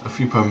of a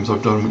few poems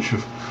I've done which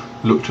have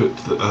looked at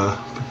the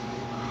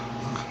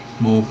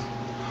more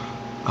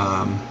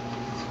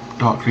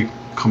darkly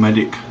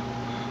comedic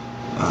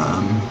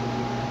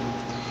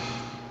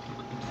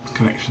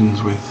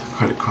connections with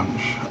credit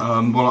crunch.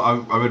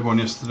 Well, I read one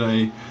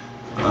yesterday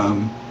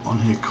on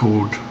here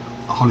called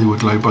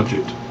Hollywood low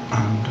budget,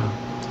 and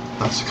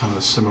that's kind of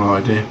a similar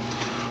idea.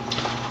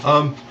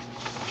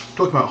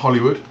 Talking about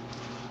Hollywood,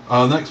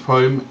 the next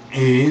poem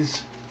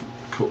is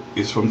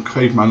from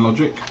Caveman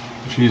Logic,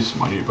 which is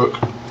my new book,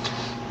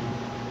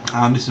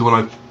 and this is what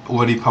I've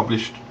already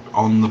published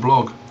on the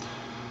blog.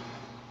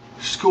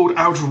 It's called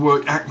Out of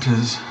Work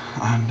Actors,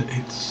 and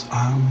it's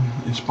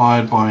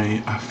inspired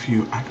by a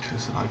few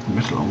actors that I've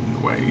met along the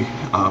way.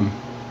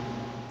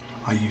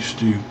 I used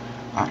to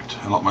act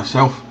a lot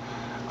myself,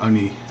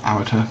 only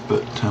amateur,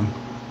 but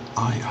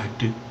I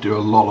did do a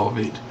lot of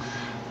it.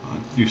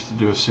 I used to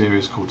do a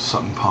series called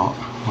Sutton Park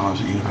when I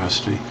was at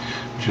university,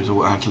 which was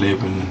all ad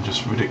lib and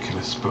just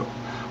ridiculous, but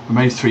we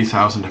made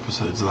 3,000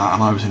 episodes of that,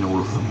 and I was in all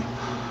of them.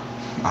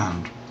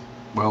 And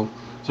well,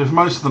 so for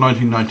most of the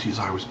 1990s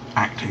I was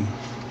acting,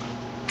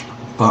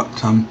 but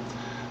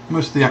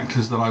most of the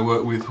actors that I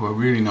worked with were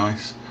really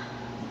nice,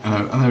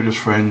 and they were just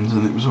friends,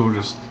 and it was all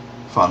just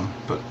fun.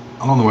 But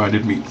along the way I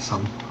did meet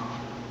some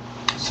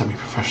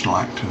semi-professional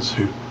actors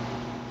who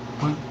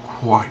weren't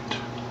quite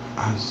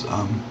as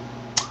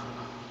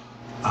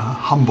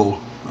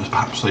humble as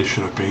perhaps they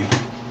should have been.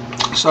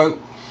 So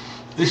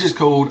this is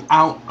called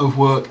Out of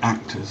Work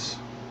Actors.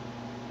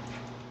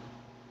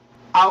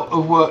 Out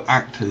of work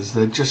actors,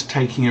 they're just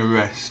taking a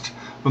rest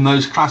from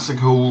those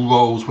classical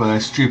roles where they're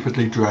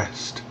stupidly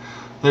dressed.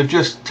 They're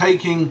just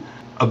taking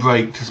a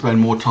break to spend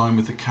more time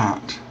with the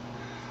cat,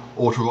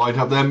 or to write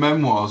up their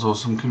memoirs or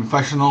some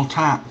confessional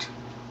tat.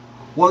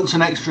 Once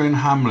an extra in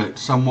Hamlet,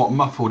 somewhat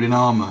muffled in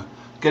armour,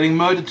 getting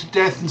murdered to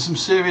death in some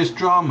serious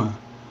drama.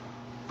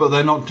 But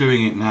they're not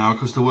doing it now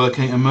because the work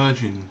ain't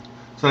emerging,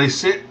 so they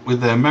sit with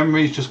their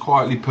memories just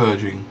quietly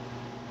purging.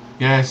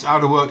 Yes,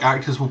 out of work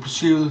actors will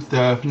pursue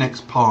their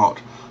next part,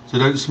 so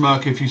don't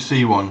smirk if you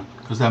see one,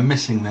 because they're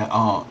missing their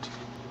art.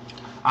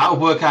 Out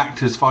of work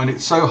actors find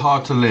it so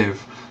hard to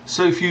live,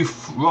 so few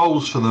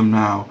roles for them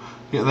now,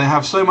 yet they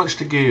have so much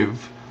to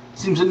give. It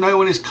seems that no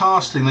one is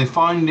casting, they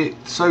find it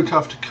so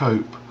tough to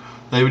cope.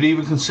 They would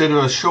even consider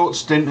a short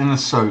stint in a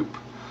soap,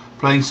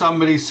 playing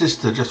somebody's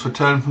sister just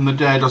returned from the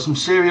dead, or some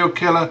serial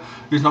killer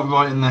who's not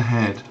right in the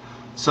head,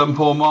 some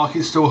poor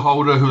market stall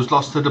holder who has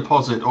lost a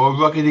deposit, or a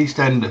rugged East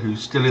Ender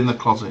who's still in the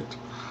closet.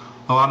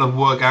 Or out of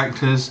work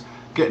actors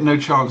get no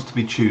chance to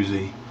be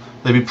choosy.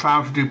 They'd be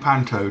proud to do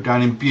panto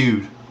down in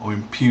Bude or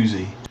in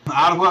Pusey.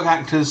 Out of work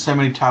actors, so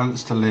many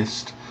talents to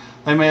list.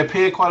 They may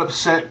appear quite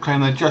upset,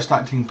 claim they're just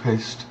acting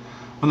pissed.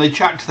 When they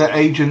chat to their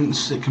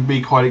agents, it can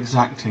be quite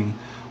exacting.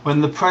 When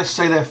the press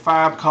say they're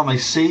fab, can't they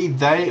see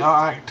they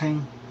are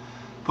acting?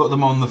 Put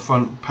them on the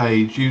front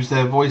page, use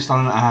their voice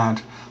on an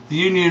ad. The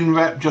union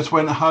rep just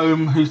went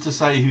home, who's to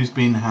say who's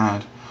been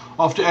had?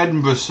 Off to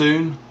Edinburgh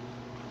soon,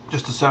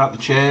 just to set up the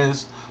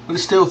chairs, but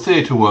it's still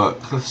theatre work,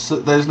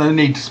 there's no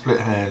need to split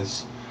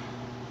hairs.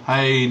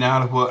 Hey, now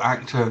out of work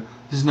actor,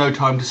 this is no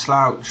time to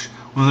slouch.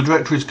 When the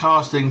director is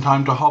casting,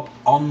 time to hop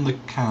on the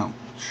couch.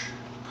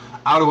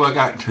 Out of work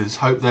actors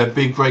hope their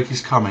big break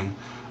is coming,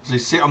 as they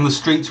sit on the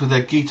streets with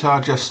their guitar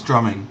just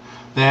strumming.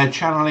 They're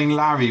channeling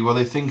Larry while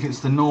they think it's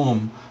the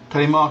norm.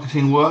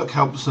 Telemarketing work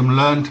helps them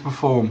learn to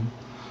perform.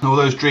 All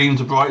those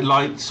dreams of bright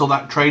lights, all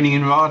that training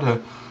in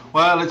RADA,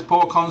 well, it's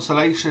poor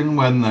consolation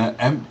when they're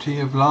empty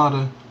of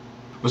larder.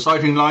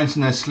 Reciting lines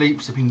in their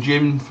sleep, sipping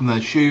gin from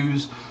their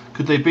shoes,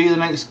 could they be the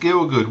next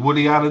Gielgud,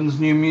 Woody Allen's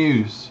new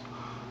muse?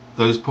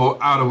 Those poor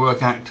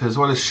out-of-work actors,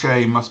 what a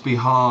shame, must be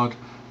hard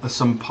as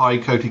some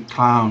pie-coated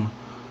clown,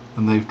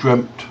 and they've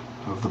dreamt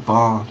of the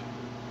bard.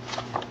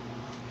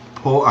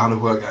 Poor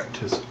out-of-work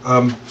actors.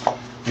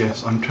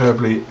 Yes, I'm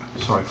terribly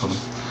sorry for them.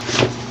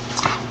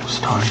 What's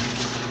time?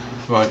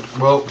 Right,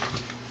 well,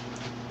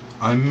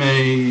 I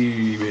may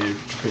be able to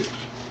fit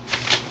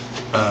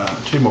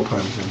 2 more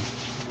poems in.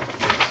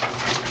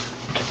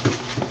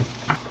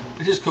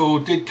 This is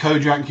called Did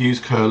Kojak Use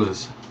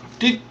Curlers?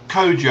 Did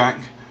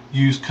Kojak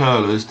use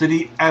curlers? Did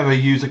he ever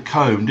use a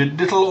comb? Did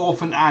little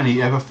orphan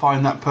Annie ever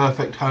find that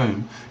perfect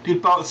home?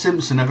 Did Bart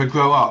Simpson ever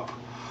grow up?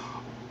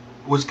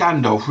 Was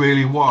Gandalf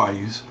really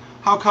wise?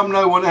 How come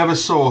no one ever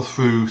saw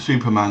through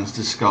Superman's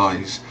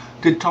disguise?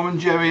 Did Tom and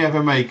Jerry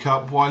ever make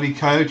up Wile E.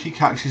 Coyote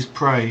catches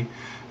prey?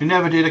 It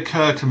never did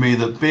occur to me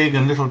that Big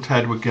and Little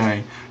Ted were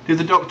gay. Did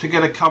the Doctor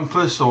get a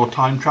compass or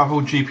time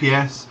travel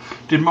GPS?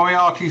 Did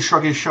Moriarty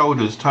shrug his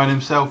shoulders, turn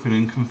himself in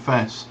and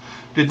confess?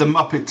 Did the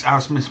Muppets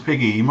oust Miss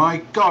Piggy?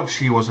 My God,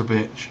 she was a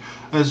bitch.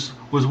 As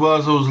was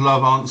Wurzel's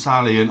love Aunt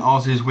Sally and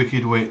Oz's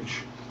wicked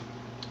witch.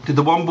 Did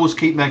the Wombles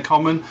keep their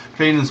common,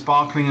 clean and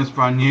sparkling as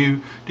brand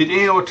new? Did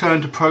Eeyore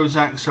turn to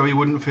Prozac so he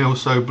wouldn't feel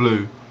so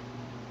blue?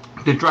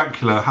 Did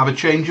Dracula have a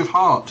change of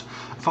heart,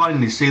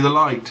 finally see the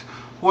light?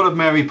 What of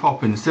Mary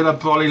Poppins? Did her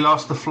brolly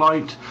last the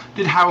flight?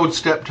 Did Harold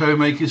Steptoe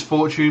make his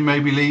fortune,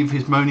 maybe leave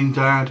his moaning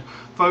dad?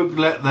 Folk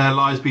let their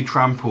lives be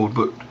trampled,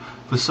 but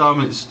for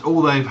some it's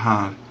all they've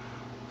had.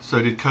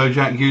 So did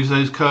Kojak use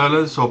those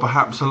curlers, or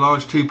perhaps a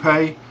large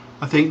toupee?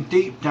 I think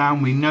deep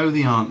down we know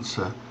the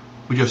answer.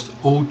 We're just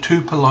all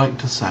too polite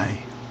to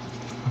say.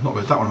 I've not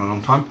read that one in a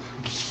long time.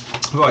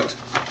 Right,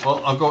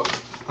 well, I've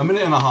got a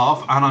minute and a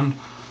half, and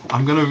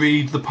I'm going to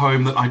read the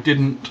poem that I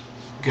didn't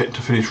get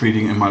to finish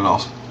reading in my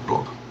last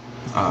blog,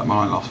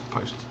 my last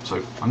post.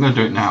 So I'm going to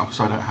do it now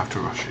so I don't have to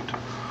rush it,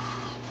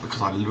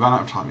 because I ran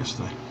out of time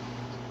yesterday.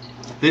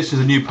 This is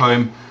a new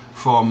poem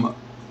from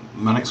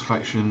my next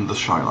collection, The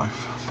Shy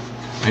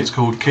Life. It's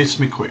called Kiss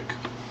Me Quick.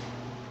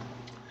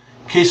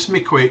 Kiss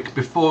me quick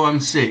before I'm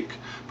sick,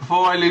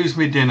 before I lose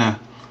me dinner.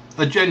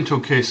 A gentle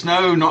kiss,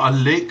 no, not a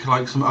lick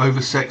like some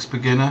oversexed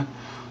beginner.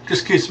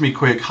 Just kiss me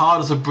quick,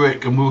 hard as a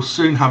brick, and we'll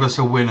soon have us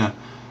a winner.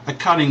 A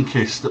cunning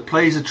kiss that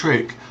plays a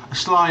trick, a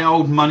sly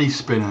old money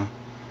spinner.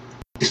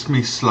 Kiss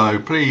me slow,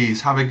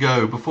 please, have a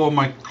go, before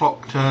my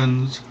clock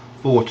turns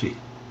 40.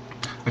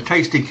 A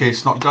tasty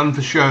kiss, not done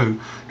for show,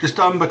 just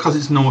done because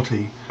it's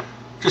naughty.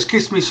 Just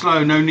kiss me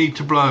slow, no need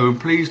to blow, and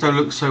please don't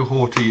look so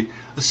haughty.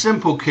 A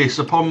simple kiss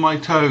upon my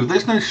toe,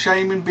 there's no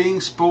shame in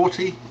being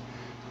sporty.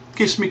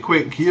 Kiss me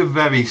quick, you're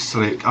very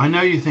slick, I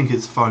know you think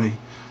it's funny.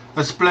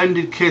 A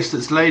splendid kiss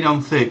that's laid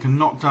on thick and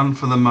not done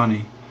for the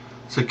money.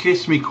 So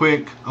kiss me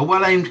quick, a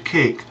well-aimed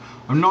kick,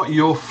 I'm not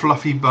your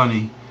fluffy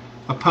bunny.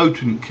 A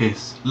potent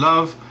kiss,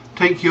 love,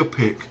 take your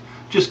pick,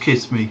 just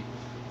kiss me,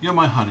 you're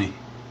my honey.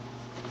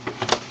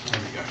 There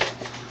we go.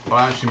 Well,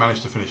 I actually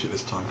managed to finish it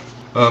this time.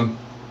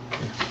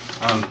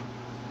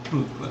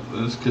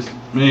 Let's kiss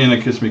me in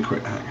a kiss me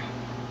quick hack.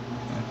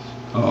 Yes.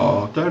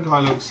 Oh, don't I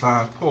look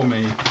sad? Poor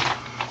me.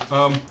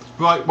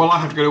 Right, well I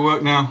have to go to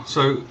work now,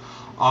 so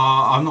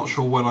I'm not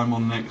sure when I'm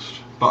on next,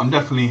 but I'm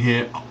definitely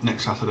here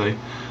next Saturday,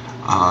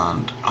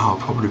 and I'll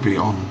probably be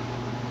on.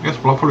 Yes,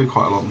 well I'll probably be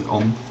quite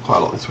a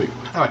lot this week.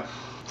 Anyway,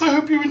 I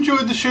hope you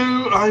enjoyed the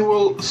show. I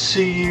will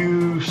see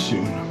you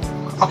soon.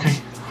 Okay,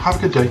 have a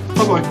good day.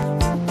 Bye bye.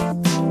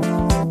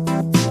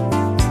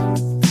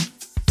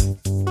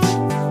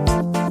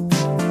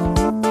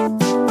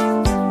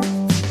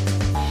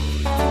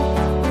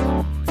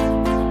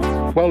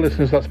 Well,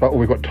 listeners, that's about all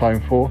we've got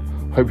time for.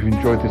 Hope you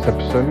enjoyed this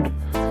episode.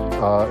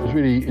 It was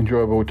really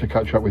enjoyable to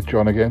catch up with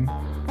John again,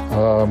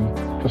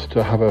 just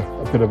to have a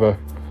bit of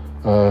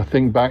a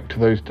think back to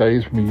those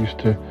days when we used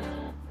to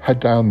head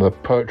down the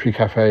Poetry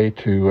Cafe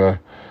to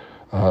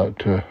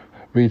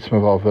read some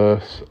of our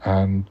verse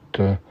and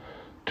to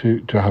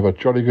have a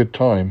jolly good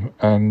time.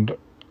 And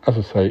as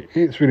I say,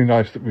 it's really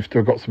nice that we've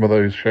still got some of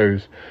those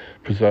shows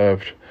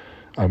preserved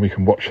and we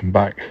can watch them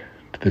back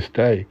to this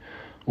day,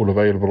 all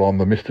available on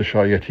the Mr.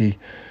 Shy Yeti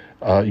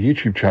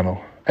YouTube channel.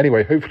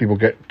 Anyway, hopefully we'll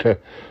get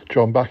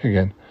John back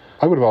again.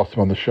 I would have asked him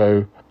on the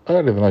show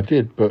earlier than I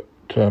did, but,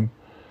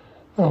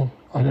 well,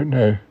 I don't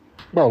know.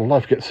 Well,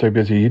 life gets so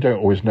busy, you don't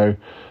always know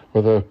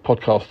whether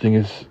podcasting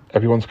is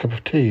everyone's cup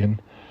of tea.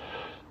 And,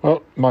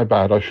 well, my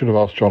bad. I should have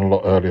asked John a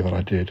lot earlier than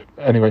I did.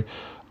 Anyway,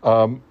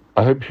 I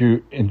hope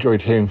you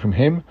enjoyed hearing from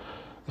him.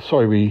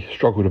 Sorry we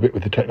struggled a bit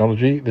with the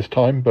technology this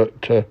time,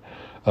 but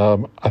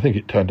I think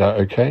it turned out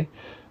okay.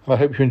 And I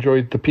hope you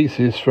enjoyed the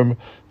pieces from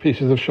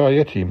Pieces of Shy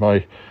Yeti,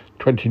 my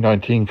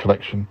 2019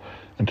 collection,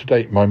 and to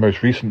date my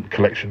most recent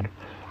collection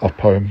of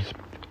poems.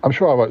 I'm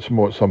sure I'll write some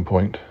more at some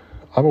point.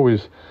 I'm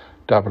always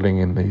dabbling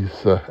in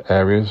these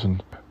areas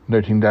and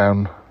noting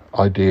down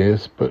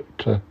ideas, but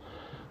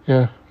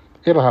yeah,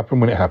 it'll happen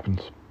when it happens.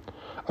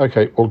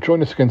 Okay, well,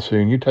 join us again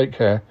soon. You take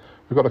care.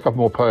 We've got a couple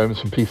more poems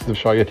from Pieces of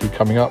Shy Yeti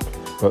coming up,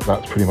 but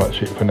that's pretty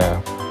much it for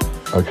now.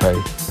 Okay,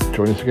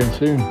 join us again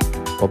soon.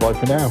 Bye-bye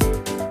for now.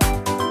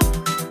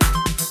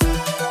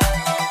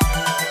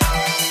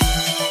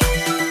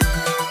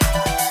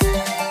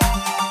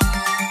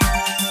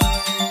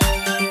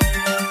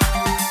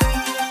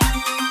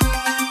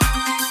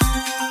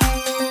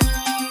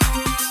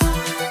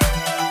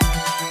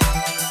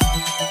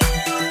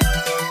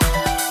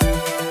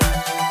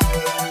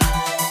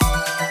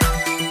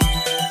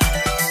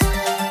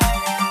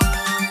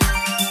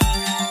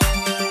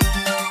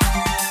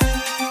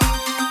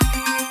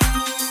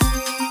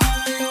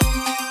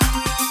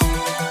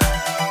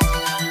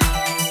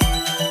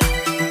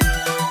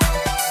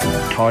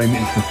 Time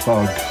is the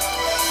thug.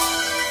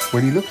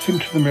 When he looks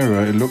into the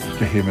mirror, it looks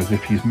to him as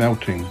if he's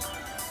melting.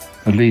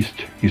 At least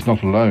he's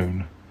not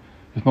alone.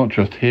 It's not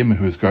just him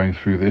who is going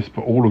through this,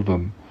 but all of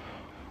them.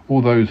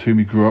 All those whom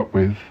he grew up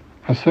with.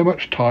 Has so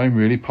much time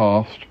really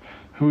passed?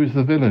 Who is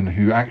the villain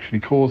who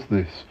actually caused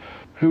this?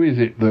 Who is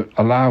it that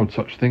allowed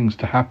such things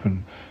to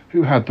happen?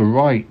 Who had the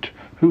right?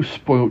 Who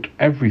spoilt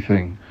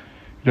everything?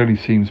 It only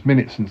seems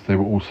minutes since they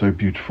were all so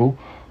beautiful.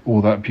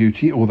 All that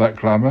beauty, all that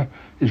glamour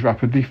is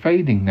rapidly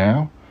fading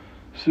now.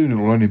 Soon it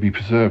will only be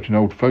preserved in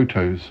old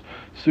photos.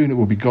 Soon it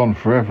will be gone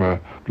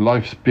forever.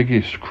 Life's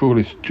biggest,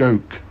 cruelest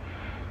joke.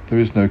 There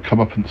is no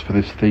comeuppance for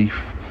this thief.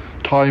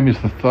 Time is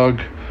the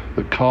thug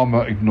that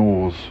karma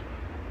ignores.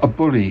 A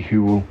bully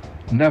who will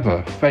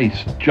never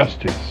face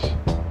justice.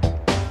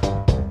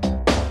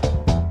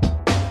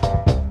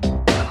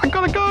 I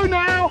gotta go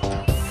now!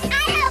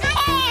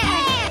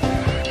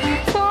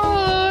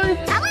 Bye!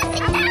 I want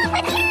to go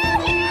with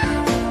you!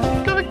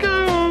 Gotta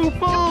go!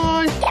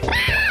 Bye!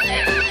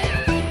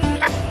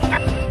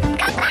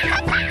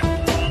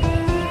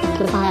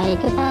 Goodbye,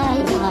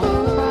 goodbye, goodbye,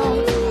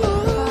 goodbye.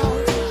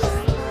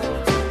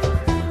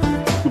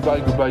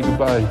 Goodbye, goodbye,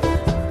 goodbye.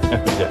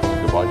 Yes,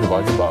 goodbye,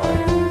 goodbye, goodbye.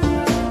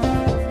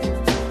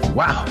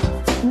 Wow.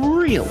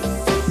 Really?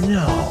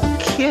 No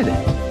kidding.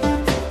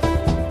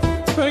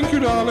 Thank you,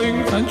 darling.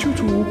 And you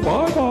too.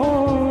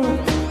 Bye-bye.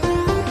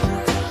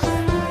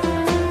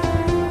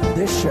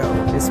 This show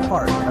is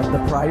part of the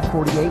Pride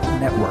 48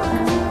 network.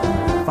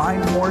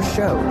 Find more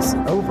shows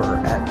over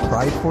at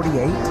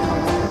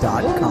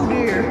pride48.com. Oh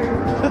dear.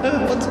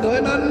 What's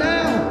going on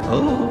now?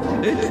 Oh,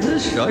 it's the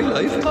Shy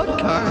Life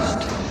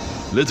Podcast.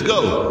 Let's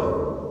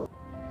go.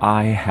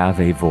 I have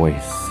a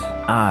voice.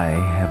 I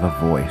have a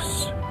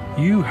voice.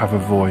 You have a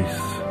voice.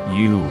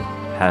 You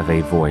have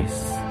a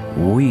voice.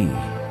 We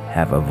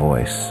have a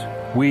voice.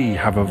 We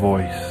have a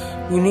voice.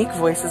 Unique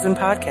voices in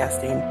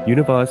podcasting.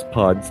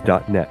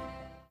 UnivazPods.net.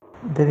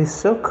 That is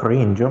so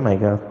cringe, oh my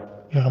god.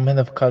 You're a man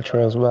of culture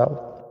as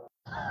well.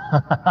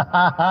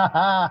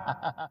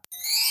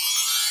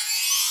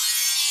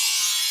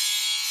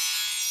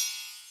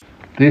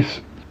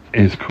 This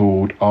is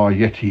called Our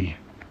Yeti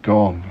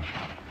Gone.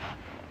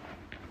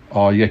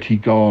 Our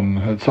Yeti gone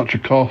at such a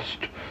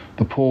cost,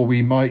 the poor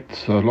wee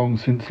mites are long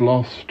since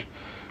lost.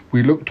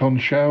 We looked on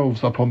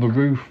shelves up on the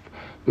roof,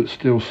 but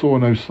still saw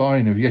no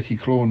sign of Yeti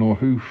claw nor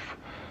hoof.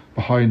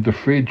 Behind the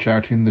fridge,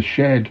 out in the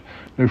shed,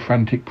 no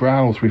frantic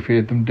growls, we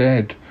feared them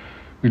dead.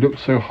 We looked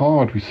so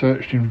hard, we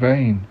searched in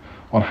vain,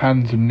 on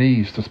hands and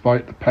knees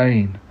despite the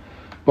pain.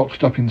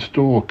 Boxed up in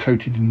store,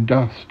 coated in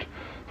dust,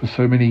 for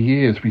so many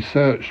years we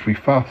searched, we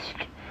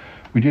fussed.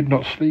 We did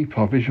not sleep,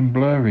 our vision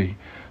blurry,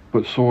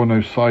 but saw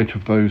no sight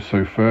of those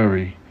so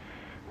furry.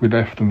 We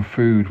left them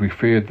food, we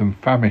feared them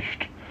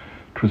famished,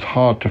 'twas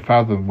hard to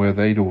fathom where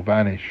they'd all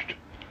vanished.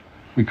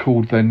 We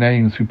called their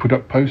names, we put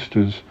up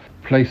posters,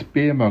 placed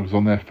beer mugs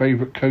on their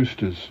favourite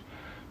coasters,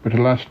 but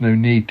alas, no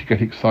need to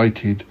get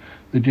excited,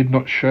 they did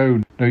not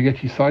show, no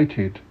Yeti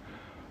sighted.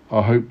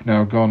 Our hope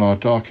now gone, our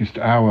darkest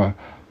hour,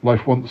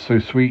 life once so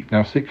sweet,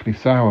 now sickly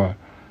sour,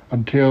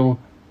 until,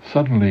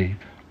 suddenly,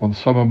 one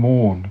summer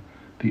morn,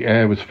 the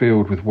air was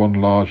filled with one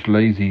large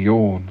lazy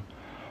yawn.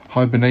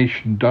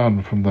 Hibernation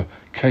done, from the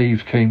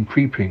caves came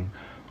creeping,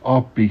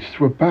 our beasts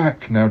were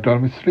back, now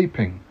done with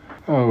sleeping.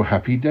 Oh,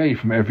 happy day,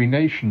 from every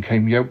nation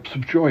came yelps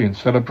of joy and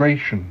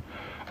celebration.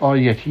 Our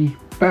Yeti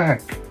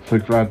back, so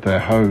glad they're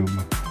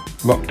home,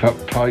 locked up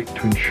tight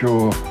to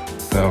ensure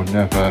they'll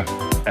never,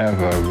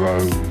 ever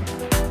roam.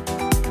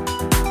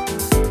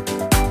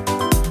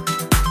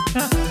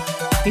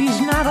 He's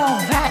not all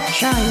that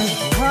shy is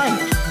right.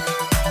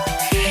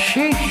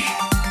 Sheesh.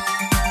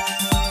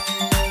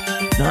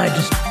 No, I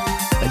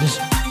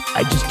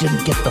just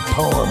didn't get the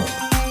poem.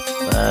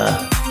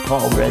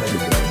 Paul read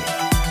today.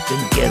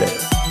 Didn't get it.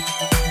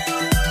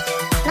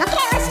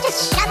 Okay, let's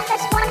just shut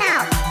this one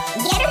out.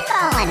 Get it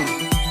going.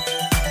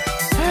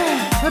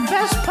 The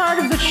best part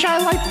of the Shy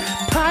Life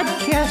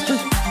podcast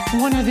is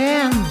when it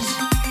ends.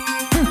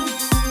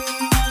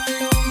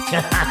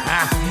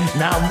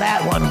 Now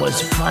that one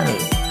was funny.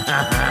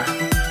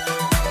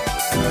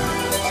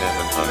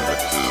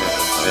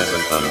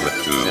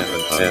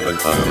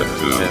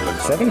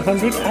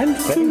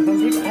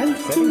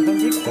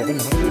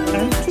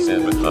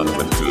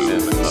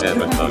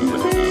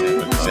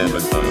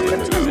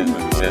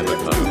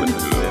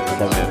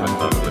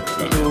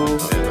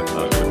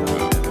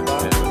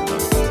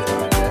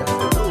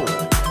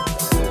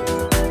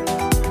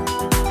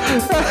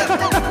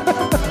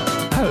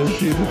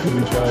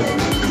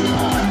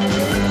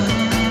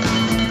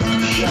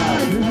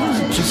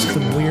 This is just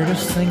the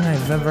weirdest thing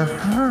I've ever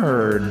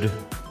heard.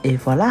 Et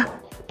voilà.